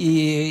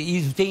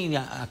e tem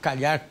a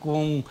calhar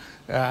com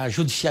a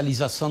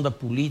judicialização da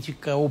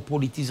política ou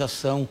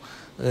politização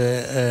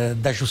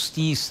da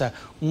justiça,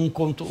 um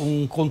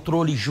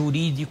controle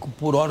jurídico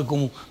por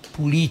órgão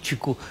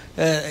político.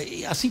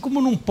 Assim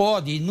como não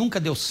pode, nunca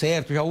deu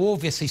certo, já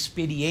houve essa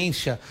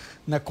experiência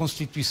na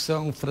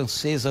Constituição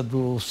francesa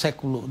do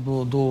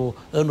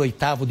ano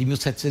 8º de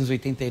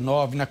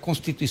 1789, na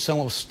Constituição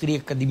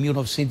austríaca de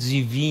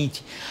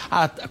 1920,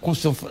 a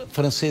Constituição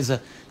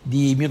francesa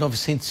de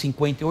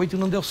 1958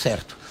 não deu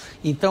certo.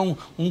 Então,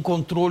 um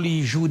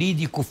controle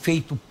jurídico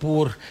feito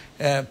por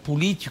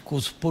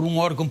políticos, por um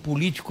órgão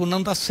político,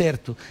 não dá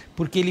certo,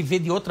 porque ele vê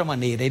de outra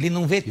maneira, ele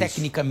não vê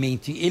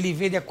tecnicamente, ele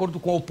vê de acordo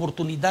com a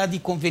oportunidade e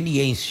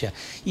conveniência,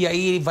 e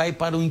aí ele vai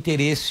para o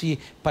interesse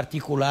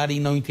particular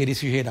e não o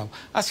interesse geral.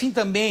 Assim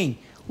também,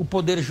 o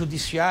Poder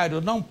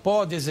Judiciário não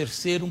pode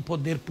exercer um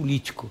poder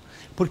político,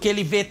 porque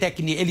ele vê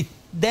ele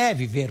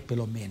deve ver,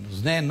 pelo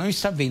menos, né? Não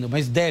está vendo,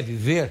 mas deve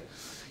ver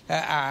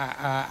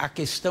a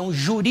questão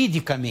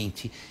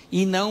juridicamente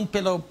e não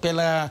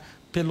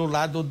pelo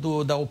lado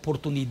da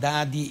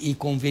oportunidade e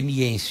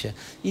conveniência.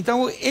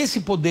 Então,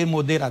 esse poder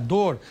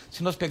moderador,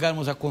 se nós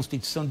pegarmos a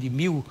Constituição de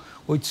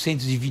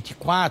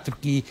 1824,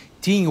 que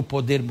tinha o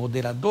poder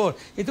moderador,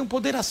 ele tem um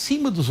poder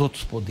acima dos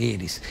outros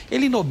poderes.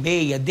 Ele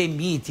nomeia,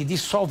 demite,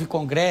 dissolve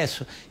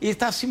Congresso, ele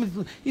está acima de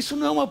tudo. Isso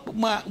não é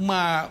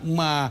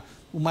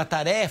uma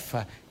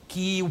tarefa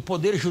que o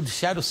Poder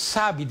Judiciário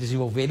sabe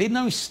desenvolver. Ele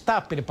não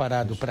está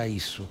preparado para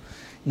isso,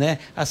 né?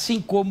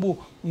 Assim como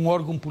um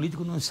órgão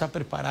político não está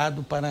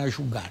preparado para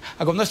julgar.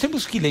 Agora, nós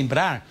temos que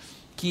lembrar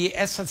que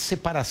essa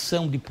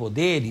separação de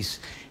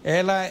poderes,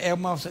 ela é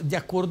de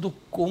acordo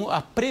com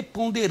a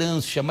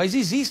preponderância, mas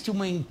existe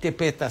uma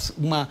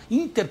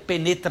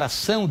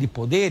interpenetração de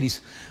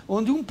poderes,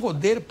 onde um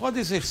poder pode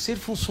exercer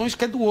funções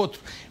que é do outro,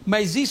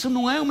 mas isso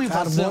não é uma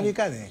invasão.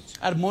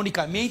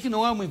 Harmonicamente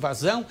não é uma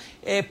invasão,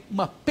 é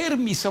uma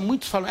permissão.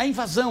 Muitos falam, é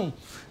invasão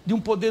de um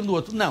poder no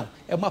outro. Não,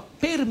 é uma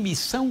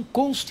permissão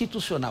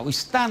constitucional,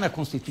 está na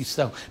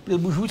Constituição.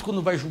 O juiz,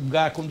 quando vai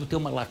julgar, quando tem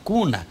uma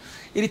lacuna,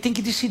 ele tem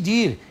que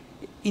decidir.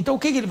 Então, o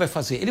que ele vai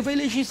fazer? Ele vai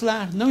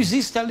legislar. Não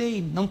existe a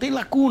lei, não tem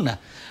lacuna.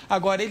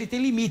 Agora, ele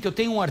tem limite. Eu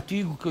tenho um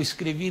artigo que eu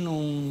escrevi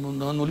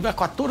no livro há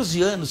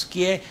 14 anos,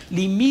 que é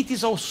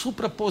Limites ao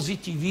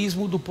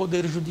Suprapositivismo do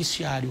Poder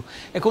Judiciário.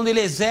 É quando ele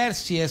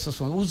exerce essas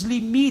funções, os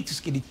limites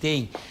que ele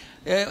tem,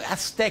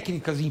 as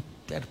técnicas de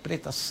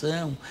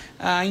interpretação,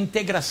 a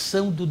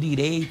integração do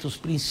direito, os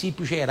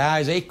princípios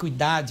gerais, a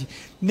equidade.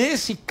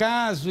 Nesse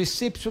caso,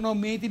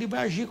 excepcionalmente, ele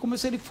vai agir como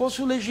se ele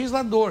fosse o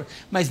legislador.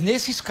 Mas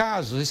nesses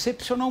casos,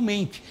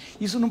 excepcionalmente,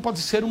 isso não pode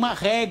ser uma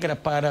regra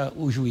para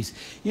o juiz.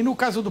 E no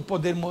caso do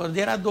poder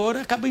moderador,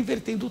 acaba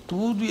invertendo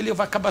tudo e ele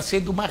vai acabar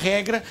sendo uma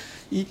regra.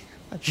 E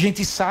a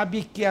gente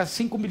sabe que,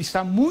 assim como ele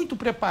está muito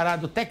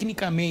preparado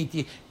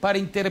tecnicamente para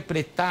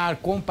interpretar,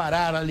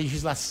 comparar a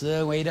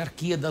legislação, a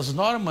hierarquia das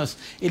normas,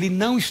 ele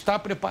não está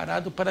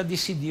preparado para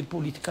decidir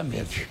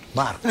politicamente.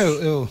 Marcos.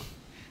 Eu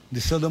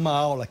dou uma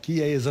aula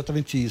aqui, é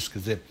exatamente isso. Quer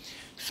dizer,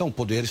 são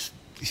poderes,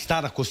 está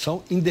na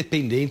Constituição,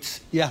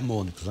 independentes e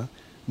harmônicos, né?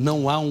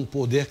 Não há um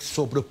poder que se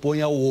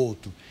sobrepõe ao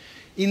outro.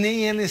 E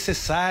nem é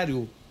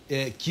necessário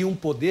que um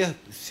poder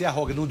se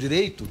arrogue no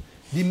direito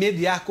de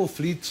mediar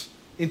conflitos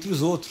entre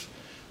os outros.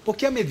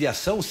 Porque a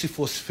mediação, se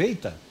fosse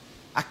feita,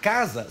 a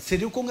casa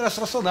seria o Congresso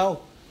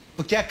Nacional,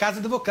 porque é a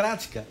casa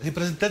democrática,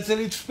 representantes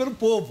eleitos pelo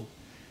povo.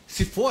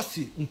 Se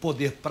fosse um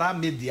poder para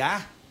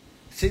mediar,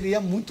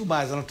 seria muito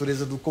mais a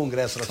natureza do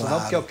Congresso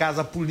Nacional, porque é a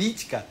casa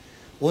política,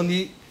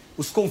 onde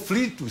os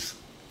conflitos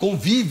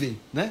convivem,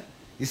 né?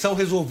 E são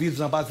resolvidos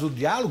na base do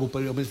diálogo,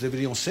 pelo menos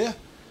deveriam ser,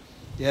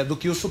 do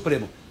que o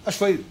Supremo. Acho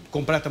que foi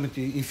completamente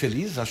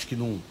infeliz, acho que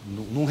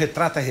não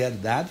retrata a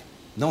realidade,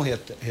 não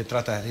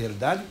retrata a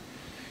realidade.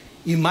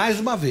 E, mais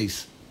uma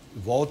vez,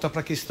 volta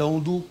para a questão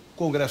do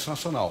Congresso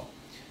Nacional.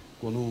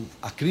 Quando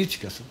a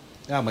crítica,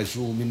 mas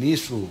o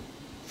ministro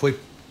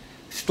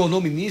se tornou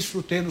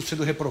ministro tendo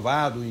sido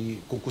reprovado em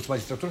concurso de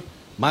magistratura,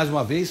 mais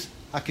uma vez,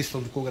 a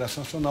questão do Congresso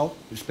Nacional,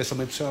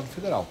 especialmente do Senado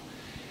Federal.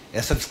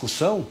 Essa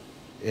discussão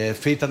é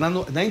feita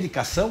na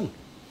indicação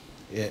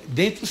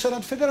dentro do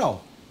Senado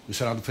Federal. O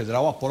Senado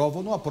Federal aprova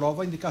ou não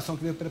aprova a indicação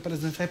que veio pela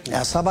Presidência da República.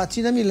 Essa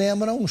batina me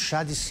lembra um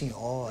chá de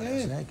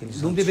senhoras, né?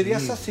 Não deveria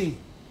ser assim.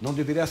 Não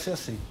deveria ser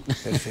assim.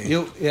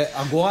 Perfeito.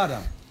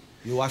 Agora,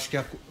 eu acho que,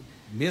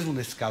 mesmo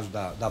nesse caso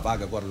da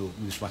vaga agora do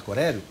ministro Marco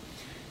Aurélio,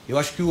 eu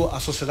acho que a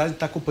sociedade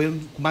está acompanhando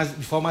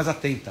de forma mais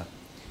atenta.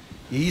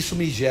 E isso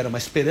me gera uma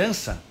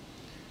esperança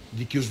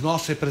de que os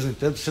nossos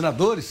representantes,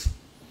 senadores,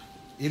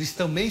 eles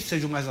também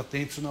sejam mais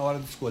atentos na hora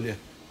de escolher.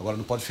 Agora,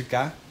 não pode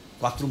ficar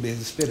 4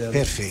 meses esperando.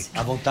 Perfeito.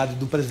 A vontade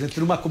do presidente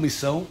ter uma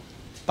comissão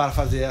para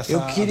fazer essa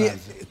análise.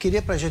 Eu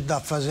queria, para a gente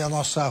fazer a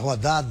nossa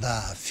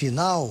rodada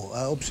final,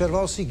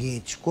 observar o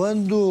seguinte: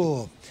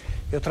 quando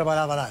eu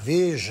trabalhava na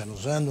Veja,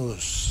 nos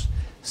anos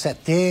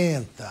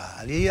 70,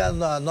 ali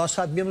nós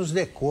sabíamos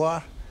de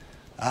cor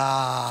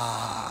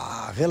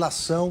a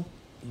relação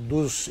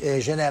dos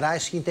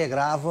generais que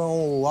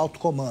integravam o alto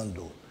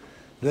comando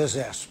do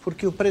Exército,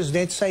 porque o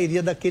presidente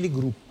sairia daquele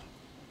grupo.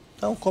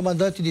 Então, o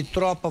comandante de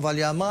tropa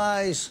valia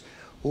mais,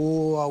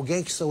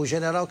 o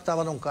general que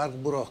estava num cargo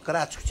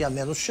burocrático tinha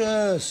menos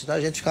chance, então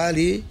a gente ficava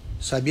ali,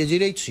 sabia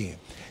direitinho.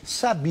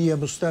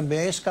 Sabíamos também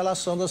a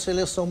escalação da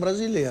seleção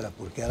brasileira,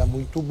 porque era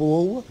muito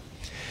boa,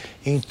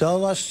 então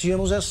nós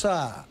tínhamos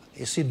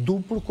esse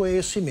duplo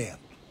conhecimento.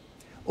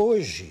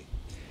 Hoje,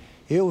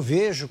 eu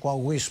vejo com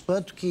algum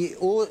espanto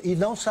e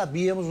não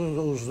sabíamos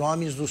os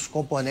nomes dos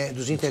componentes,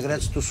 dos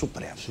integrantes do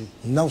Supremo. Sim.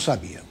 Não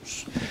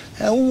sabíamos.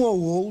 Um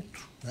ou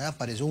outro, né?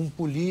 Apareceu um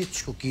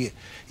político que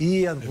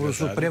ia para o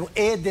Supremo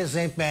e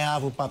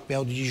desempenhava o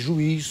papel de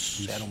juiz.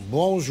 Isso. Eram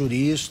bons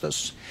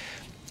juristas.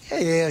 E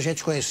aí a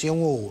gente conhecia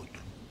um ou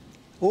outro.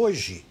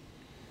 Hoje,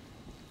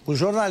 os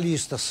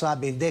jornalistas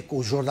sabem,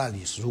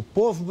 o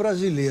povo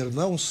brasileiro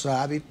não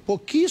sabe,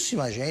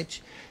 pouquíssima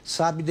gente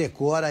sabe,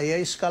 decora aí a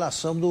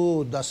escalação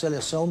da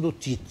seleção do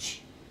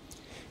Tite.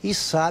 E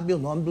sabe o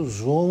nome dos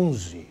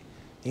 11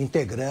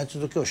 integrantes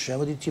do que eu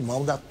chamo de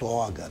timão da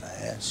toga,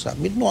 né?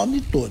 Sabe o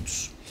nome de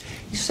todos.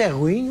 Isso é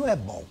ruim ou é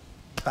bom?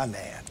 Tá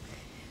merda.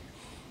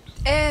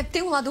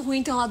 Tem um lado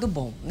ruim e tem um lado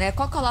bom, né?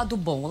 Qual que é o lado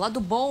bom? O lado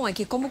bom é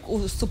que como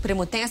o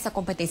Supremo tem essa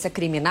competência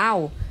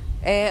criminal,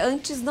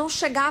 antes não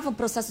chegavam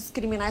processos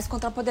criminais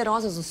contra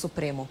poderosos do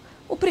Supremo.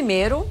 O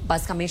primeiro,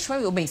 basicamente,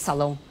 foi o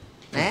mensalão,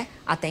 né?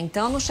 Até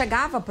então não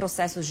chegava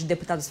processos de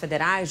deputados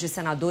federais, de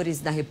senadores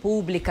da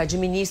República, de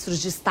ministros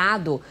de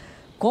Estado,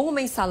 com o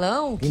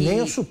mensalão que... E nem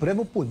o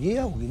Supremo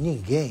punia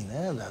ninguém,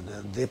 né?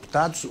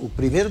 Deputados, o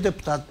primeiro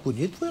deputado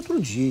punido foi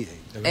outro dia.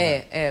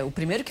 O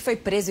primeiro que foi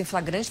preso em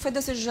flagrante foi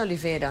Decídio de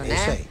Oliveira, né?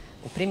 Isso aí.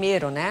 O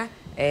primeiro, né?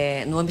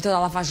 No âmbito da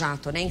Lava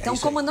Jato, né? Então,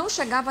 como não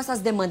chegavam essas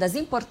demandas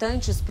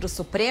importantes para o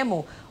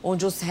Supremo,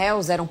 onde os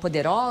réus eram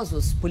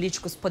poderosos,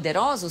 políticos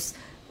poderosos,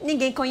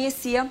 ninguém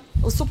conhecia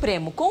o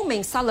Supremo. Com o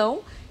mensalão,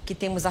 que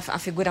temos a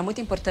figura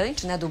muito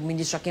importante, né, do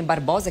ministro Joaquim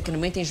Barbosa, que no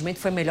meu entendimento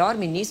foi o melhor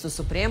ministro do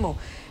Supremo,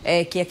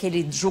 que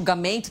aquele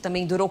julgamento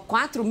também durou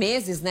 4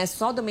 meses, né,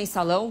 só do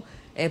mensalão,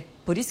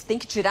 por isso que tem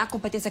que tirar a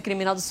competência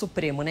criminal do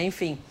Supremo, né,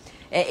 enfim.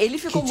 Ele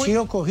ficou que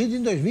tinha ocorrido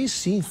em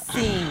 2005.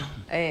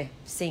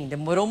 Sim,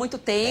 demorou muito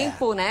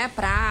tempo, né,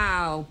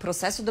 o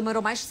processo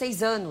demorou mais de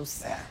 6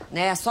 anos,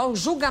 né, só o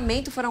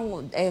julgamento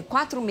foram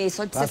 4 meses,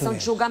 só de sessão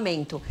de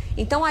julgamento.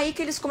 Então, aí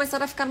que eles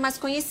começaram a ficar mais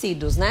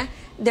conhecidos, né,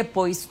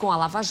 depois com a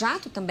Lava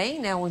Jato também,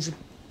 né, onde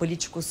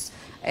políticos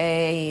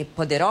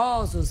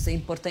poderosos,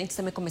 importantes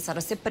também começaram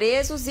a ser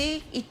presos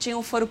e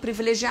tinham foro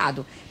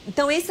privilegiado.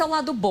 Então, esse é o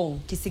lado bom,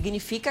 que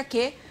significa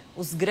que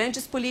os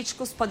grandes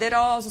políticos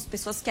poderosos,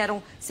 pessoas que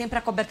eram sempre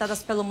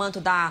acobertadas pelo manto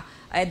da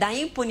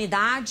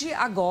impunidade,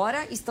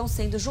 agora estão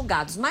sendo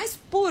julgados. Mas,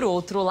 por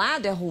outro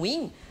lado, é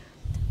ruim,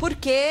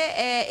 porque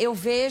eu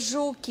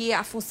vejo que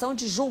a função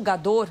de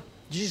julgador,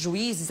 de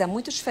juízes, é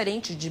muito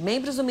diferente de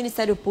membros do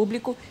Ministério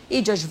Público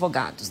e de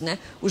advogados, né?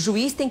 O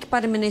juiz tem que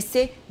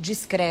permanecer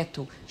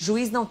discreto, o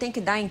juiz não tem que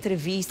dar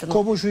entrevista.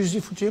 Como o juiz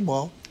de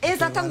futebol.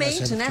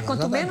 Exatamente, né?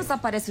 Quanto menos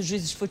aparece o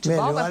juiz de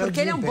futebol, é porque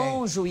ele é um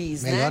bom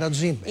juiz, né? Melhora o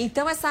desempenho.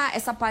 Então, essa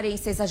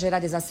aparência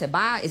exagerada,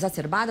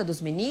 exacerbada dos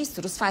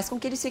ministros faz com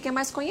que eles fiquem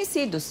mais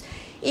conhecidos.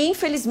 E,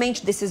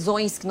 infelizmente,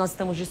 decisões que nós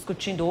estamos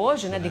discutindo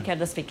hoje, né, de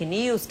queda das fake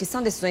news, que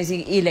são decisões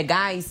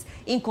ilegais,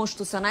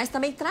 inconstitucionais,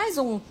 também traz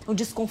um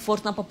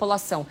desconforto na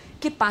população,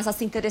 que passa a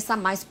se interessar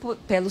mais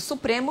pelo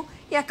Supremo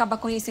e acaba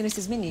conhecendo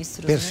esses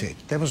ministros. Perfeito.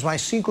 Né? Temos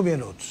mais 5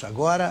 minutos.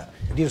 Agora,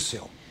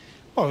 Dirceu.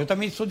 Bom, eu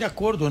também estou de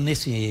acordo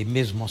nesse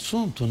mesmo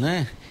assunto,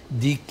 né?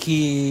 De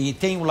que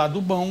tem o lado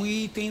bom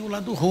e tem o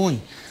lado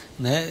ruim,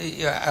 né?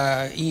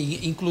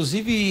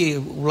 Inclusive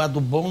o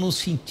lado bom no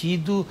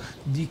sentido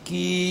de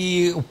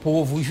que o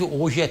povo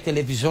hoje é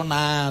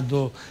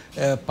televisionado,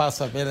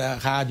 passa pela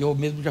rádio. Eu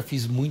mesmo já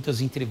fiz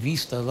muitas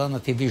entrevistas lá na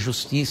TV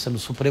Justiça, no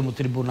Supremo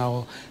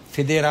Tribunal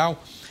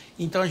Federal.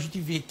 Então a gente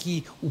vê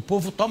que o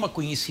povo toma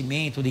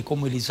conhecimento de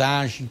como eles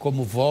agem,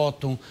 como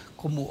votam,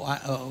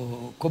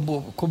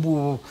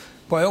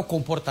 qual é o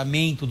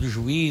comportamento do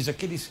juiz,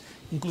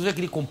 inclusive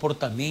aquele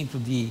comportamento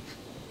de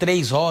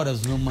 3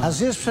 horas numa... Às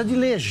vezes precisa de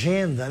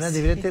legenda, né?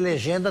 Deveria ter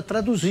legenda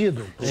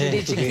traduzido.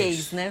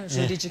 Juridiquês, né?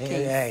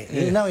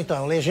 Juridiquês. Não,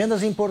 então,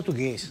 legendas em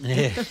português.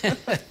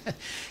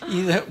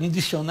 E um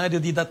dicionário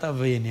de data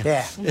vênia.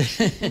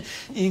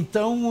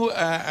 Então,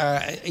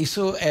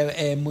 isso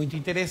é muito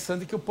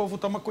interessante, que o povo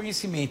toma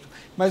conhecimento.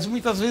 Mas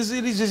muitas vezes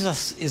eles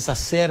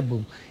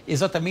exacerbam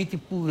exatamente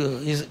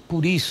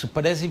por isso.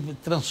 Parece que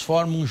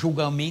transformam um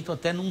julgamento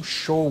até num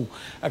show.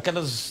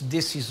 Aquelas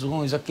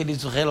decisões,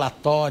 aqueles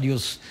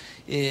relatórios...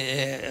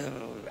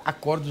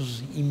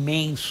 acordos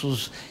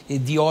imensos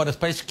de horas,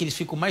 parece que eles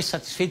ficam mais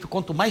satisfeitos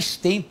quanto mais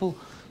tempo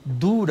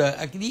dura,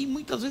 e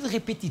muitas vezes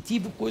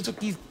repetitivo, coisa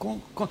que...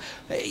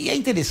 E é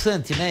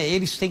interessante, né?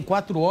 Eles têm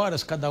 4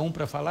 horas cada um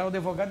para falar, o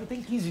advogado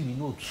tem 15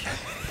 minutos.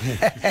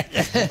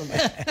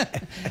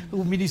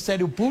 O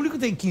Ministério Público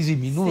tem 15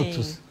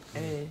 minutos. Sim.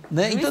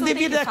 Né? Então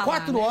deveria dar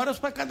 4 horas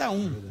para cada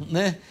um,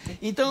 né?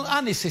 Então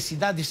a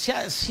necessidade,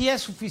 se é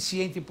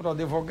suficiente para o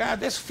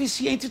advogado, é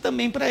suficiente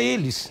também para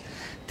eles.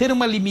 Ter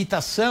uma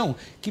limitação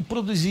que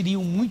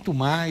produziriam muito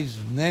mais,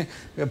 né?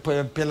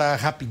 Pela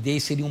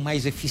rapidez, seriam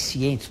mais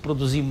eficientes,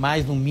 produzir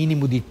mais no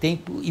mínimo de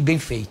tempo e bem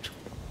feito.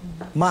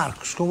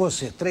 Marcos, com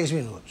você, 3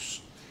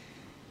 minutos.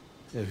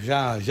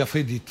 Já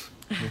foi dito.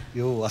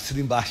 Eu assino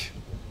embaixo,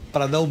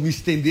 para não me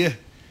estender.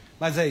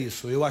 Mas é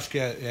isso, eu acho que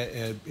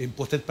é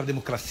importante para a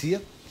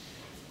democracia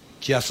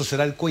que a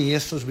sociedade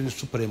conheça os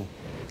ministros do Supremo.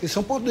 Eles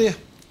são poder.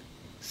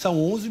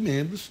 São 11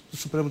 membros do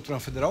Supremo Tribunal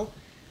Federal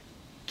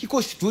que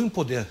constituem o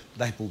poder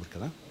da República,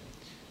 né?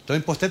 Então é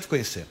importante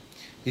conhecer.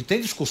 E tem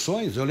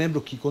discussões, eu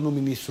lembro que quando o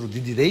ministro de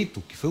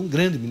Direito, que foi um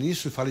grande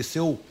ministro e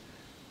faleceu,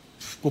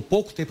 ficou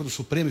pouco tempo no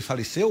Supremo e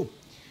faleceu,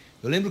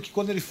 eu lembro que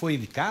quando ele foi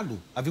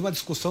indicado, havia uma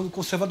discussão do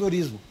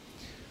conservadorismo,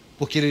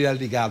 porque ele era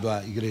ligado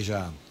à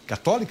Igreja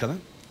Católica, né?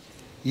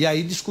 E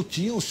aí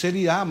discutiam se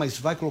ele, mas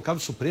vai colocar no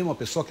Supremo uma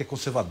pessoa que é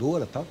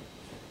conservadora e tal.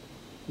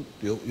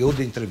 Eu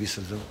dei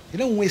entrevista dizendo,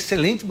 ele é um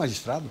excelente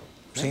magistrado.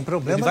 Sem né?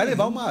 problema Ele vai nenhum.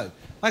 levar uma...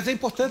 Mas é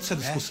importante essa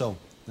discussão,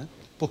 né?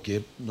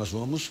 Porque nós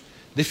vamos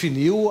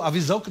definir a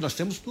visão que nós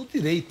temos do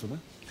direito, né?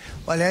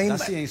 Olha, da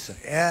ciência.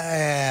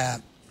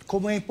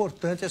 como é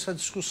importante essa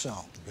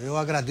discussão. Eu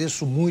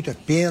agradeço muito, é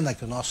pena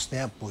que o nosso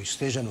tempo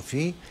esteja no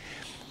fim,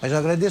 mas eu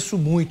agradeço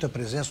muito a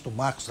presença do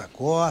Marcos da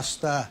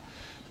Costa,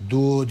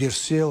 do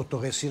Dirceu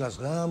Torrecilas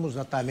Ramos,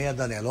 da Tameia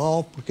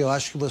Danelon, porque eu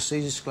acho que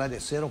vocês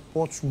esclareceram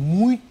pontos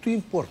muito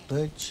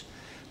importantes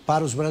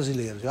para os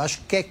brasileiros. Eu acho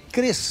que é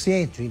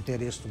crescente o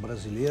interesse do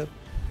brasileiro,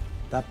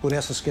 tá, por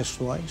essas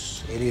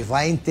questões. Ele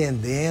vai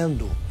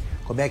entendendo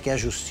como é que é a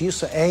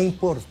justiça. É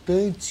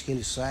importante que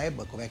ele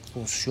saiba como é que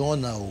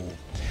funciona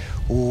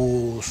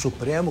o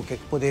Supremo, o que é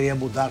que poderia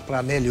mudar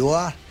para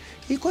melhor.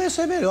 E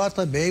conhecer melhor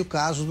também o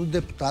caso do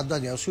deputado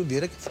Daniel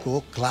Silveira, que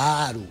ficou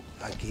claro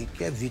aqui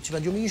que é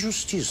vítima de uma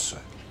injustiça.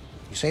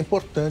 Isso é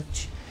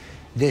importante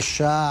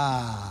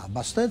deixar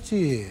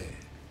bastante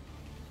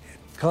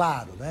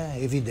claro, né?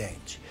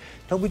 Evidente.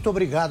 Então, muito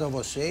obrigado a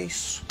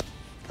vocês.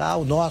 Tá?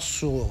 O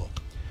nosso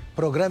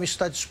programa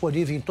está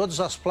disponível em todas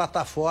as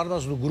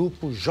plataformas do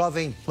Grupo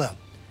Jovem Pan.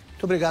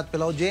 Muito obrigado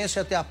pela audiência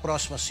e até a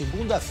próxima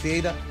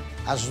segunda-feira,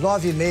 às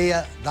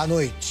 9h30 da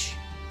noite.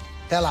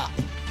 Até lá.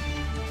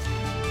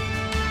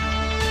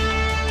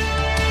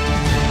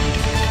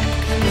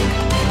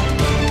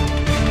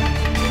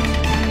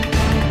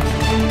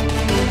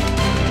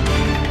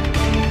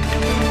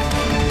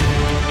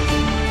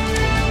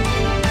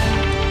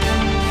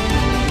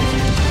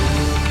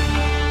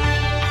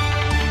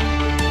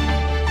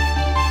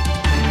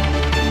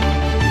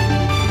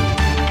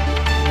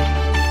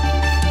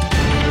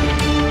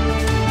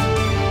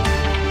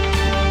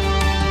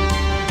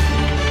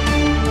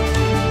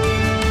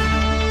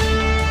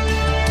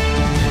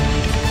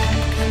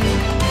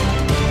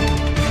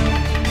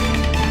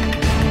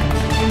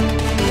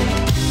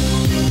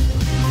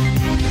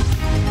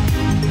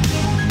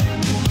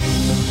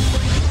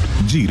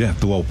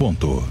 Direto ao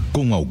ponto,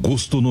 com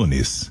Augusto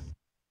Nunes.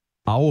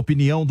 A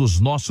opinião dos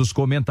nossos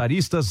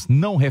comentaristas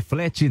não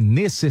reflete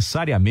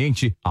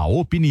necessariamente a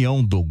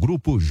opinião do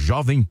Grupo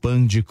Jovem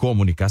Pan de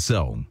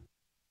Comunicação.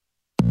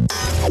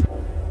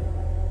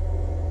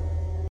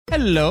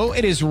 Hello,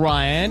 it is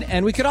Ryan,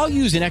 and we could all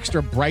use an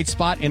extra bright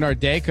spot in our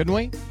day, couldn't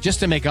we? Just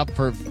to make up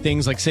for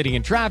things like sitting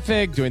in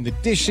traffic, doing the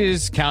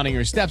dishes, counting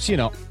your steps, you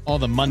know, all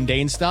the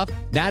mundane stuff.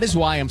 That is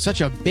why I'm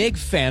such a big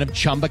fan of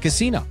Chumba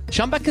Casino.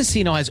 Chumba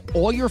Casino has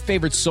all your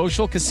favorite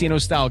social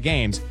casino-style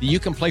games that you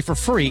can play for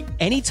free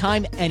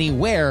anytime,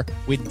 anywhere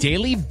with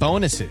daily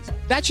bonuses.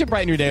 That should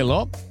brighten your day a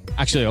little.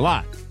 Actually, a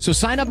lot. So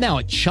sign up now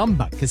at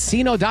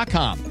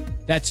ChumbaCasino.com.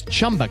 That's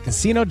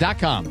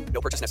ChumbaCasino.com.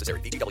 No purchase necessary.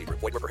 VGW Group.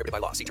 Void where prohibited by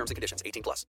law. See terms and conditions. 18+.